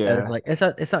 And it's Yeah, like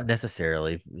it's not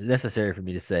necessarily necessary for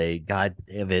me to say God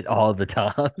damn it all the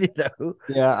time.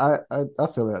 yeah, I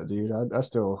feel that, dude. I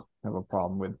still have a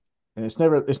problem with, and it's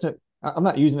not. I'm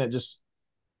not using it just.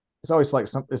 It's always like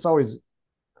it's always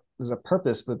there's a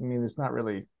purpose, but I mean, Yeah. not It's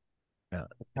really.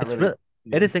 real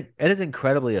it is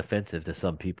incredibly offensive to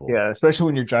some people. Yeah, especially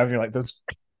when you're driving, you're like, "This,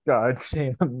 God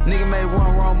damn." Nigga made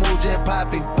one wrong move, just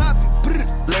poppy.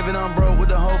 Living on broke with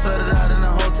the whole flooded out in the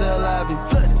hotel lobby.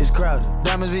 It's crowded.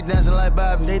 Diamonds be dancing like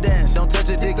Bobby. They dance. Don't touch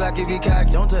a dick like it be cocky.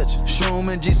 Don't touch it. Shroom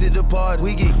and GC the party.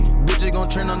 We geeky. Bitches gon'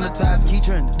 trend on the top. Keep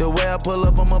trending. The way I pull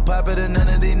up, I'ma pop it and none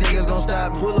of these niggas gon'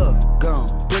 stop me. Pull up. Gone.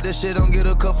 Put that shit on, get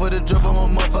a cup for the drip. I'm a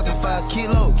motherfucking 5.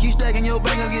 Keep low. Keep stacking your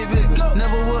bank and get bigger.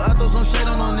 Never will I throw some shit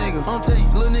on no nigga. On tape.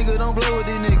 Little nigga don't play with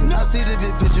these niggas. I see the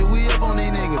big picture. We up on these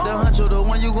niggas. The huncho, the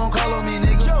one you gon' call on me,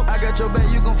 nigga. I got your back,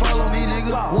 you gon' follow me, nigga.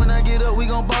 When I get up, we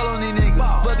gon' ball on these niggas.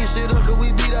 Fucking shit up, cause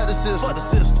we beat out the system. Fuck the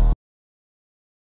system.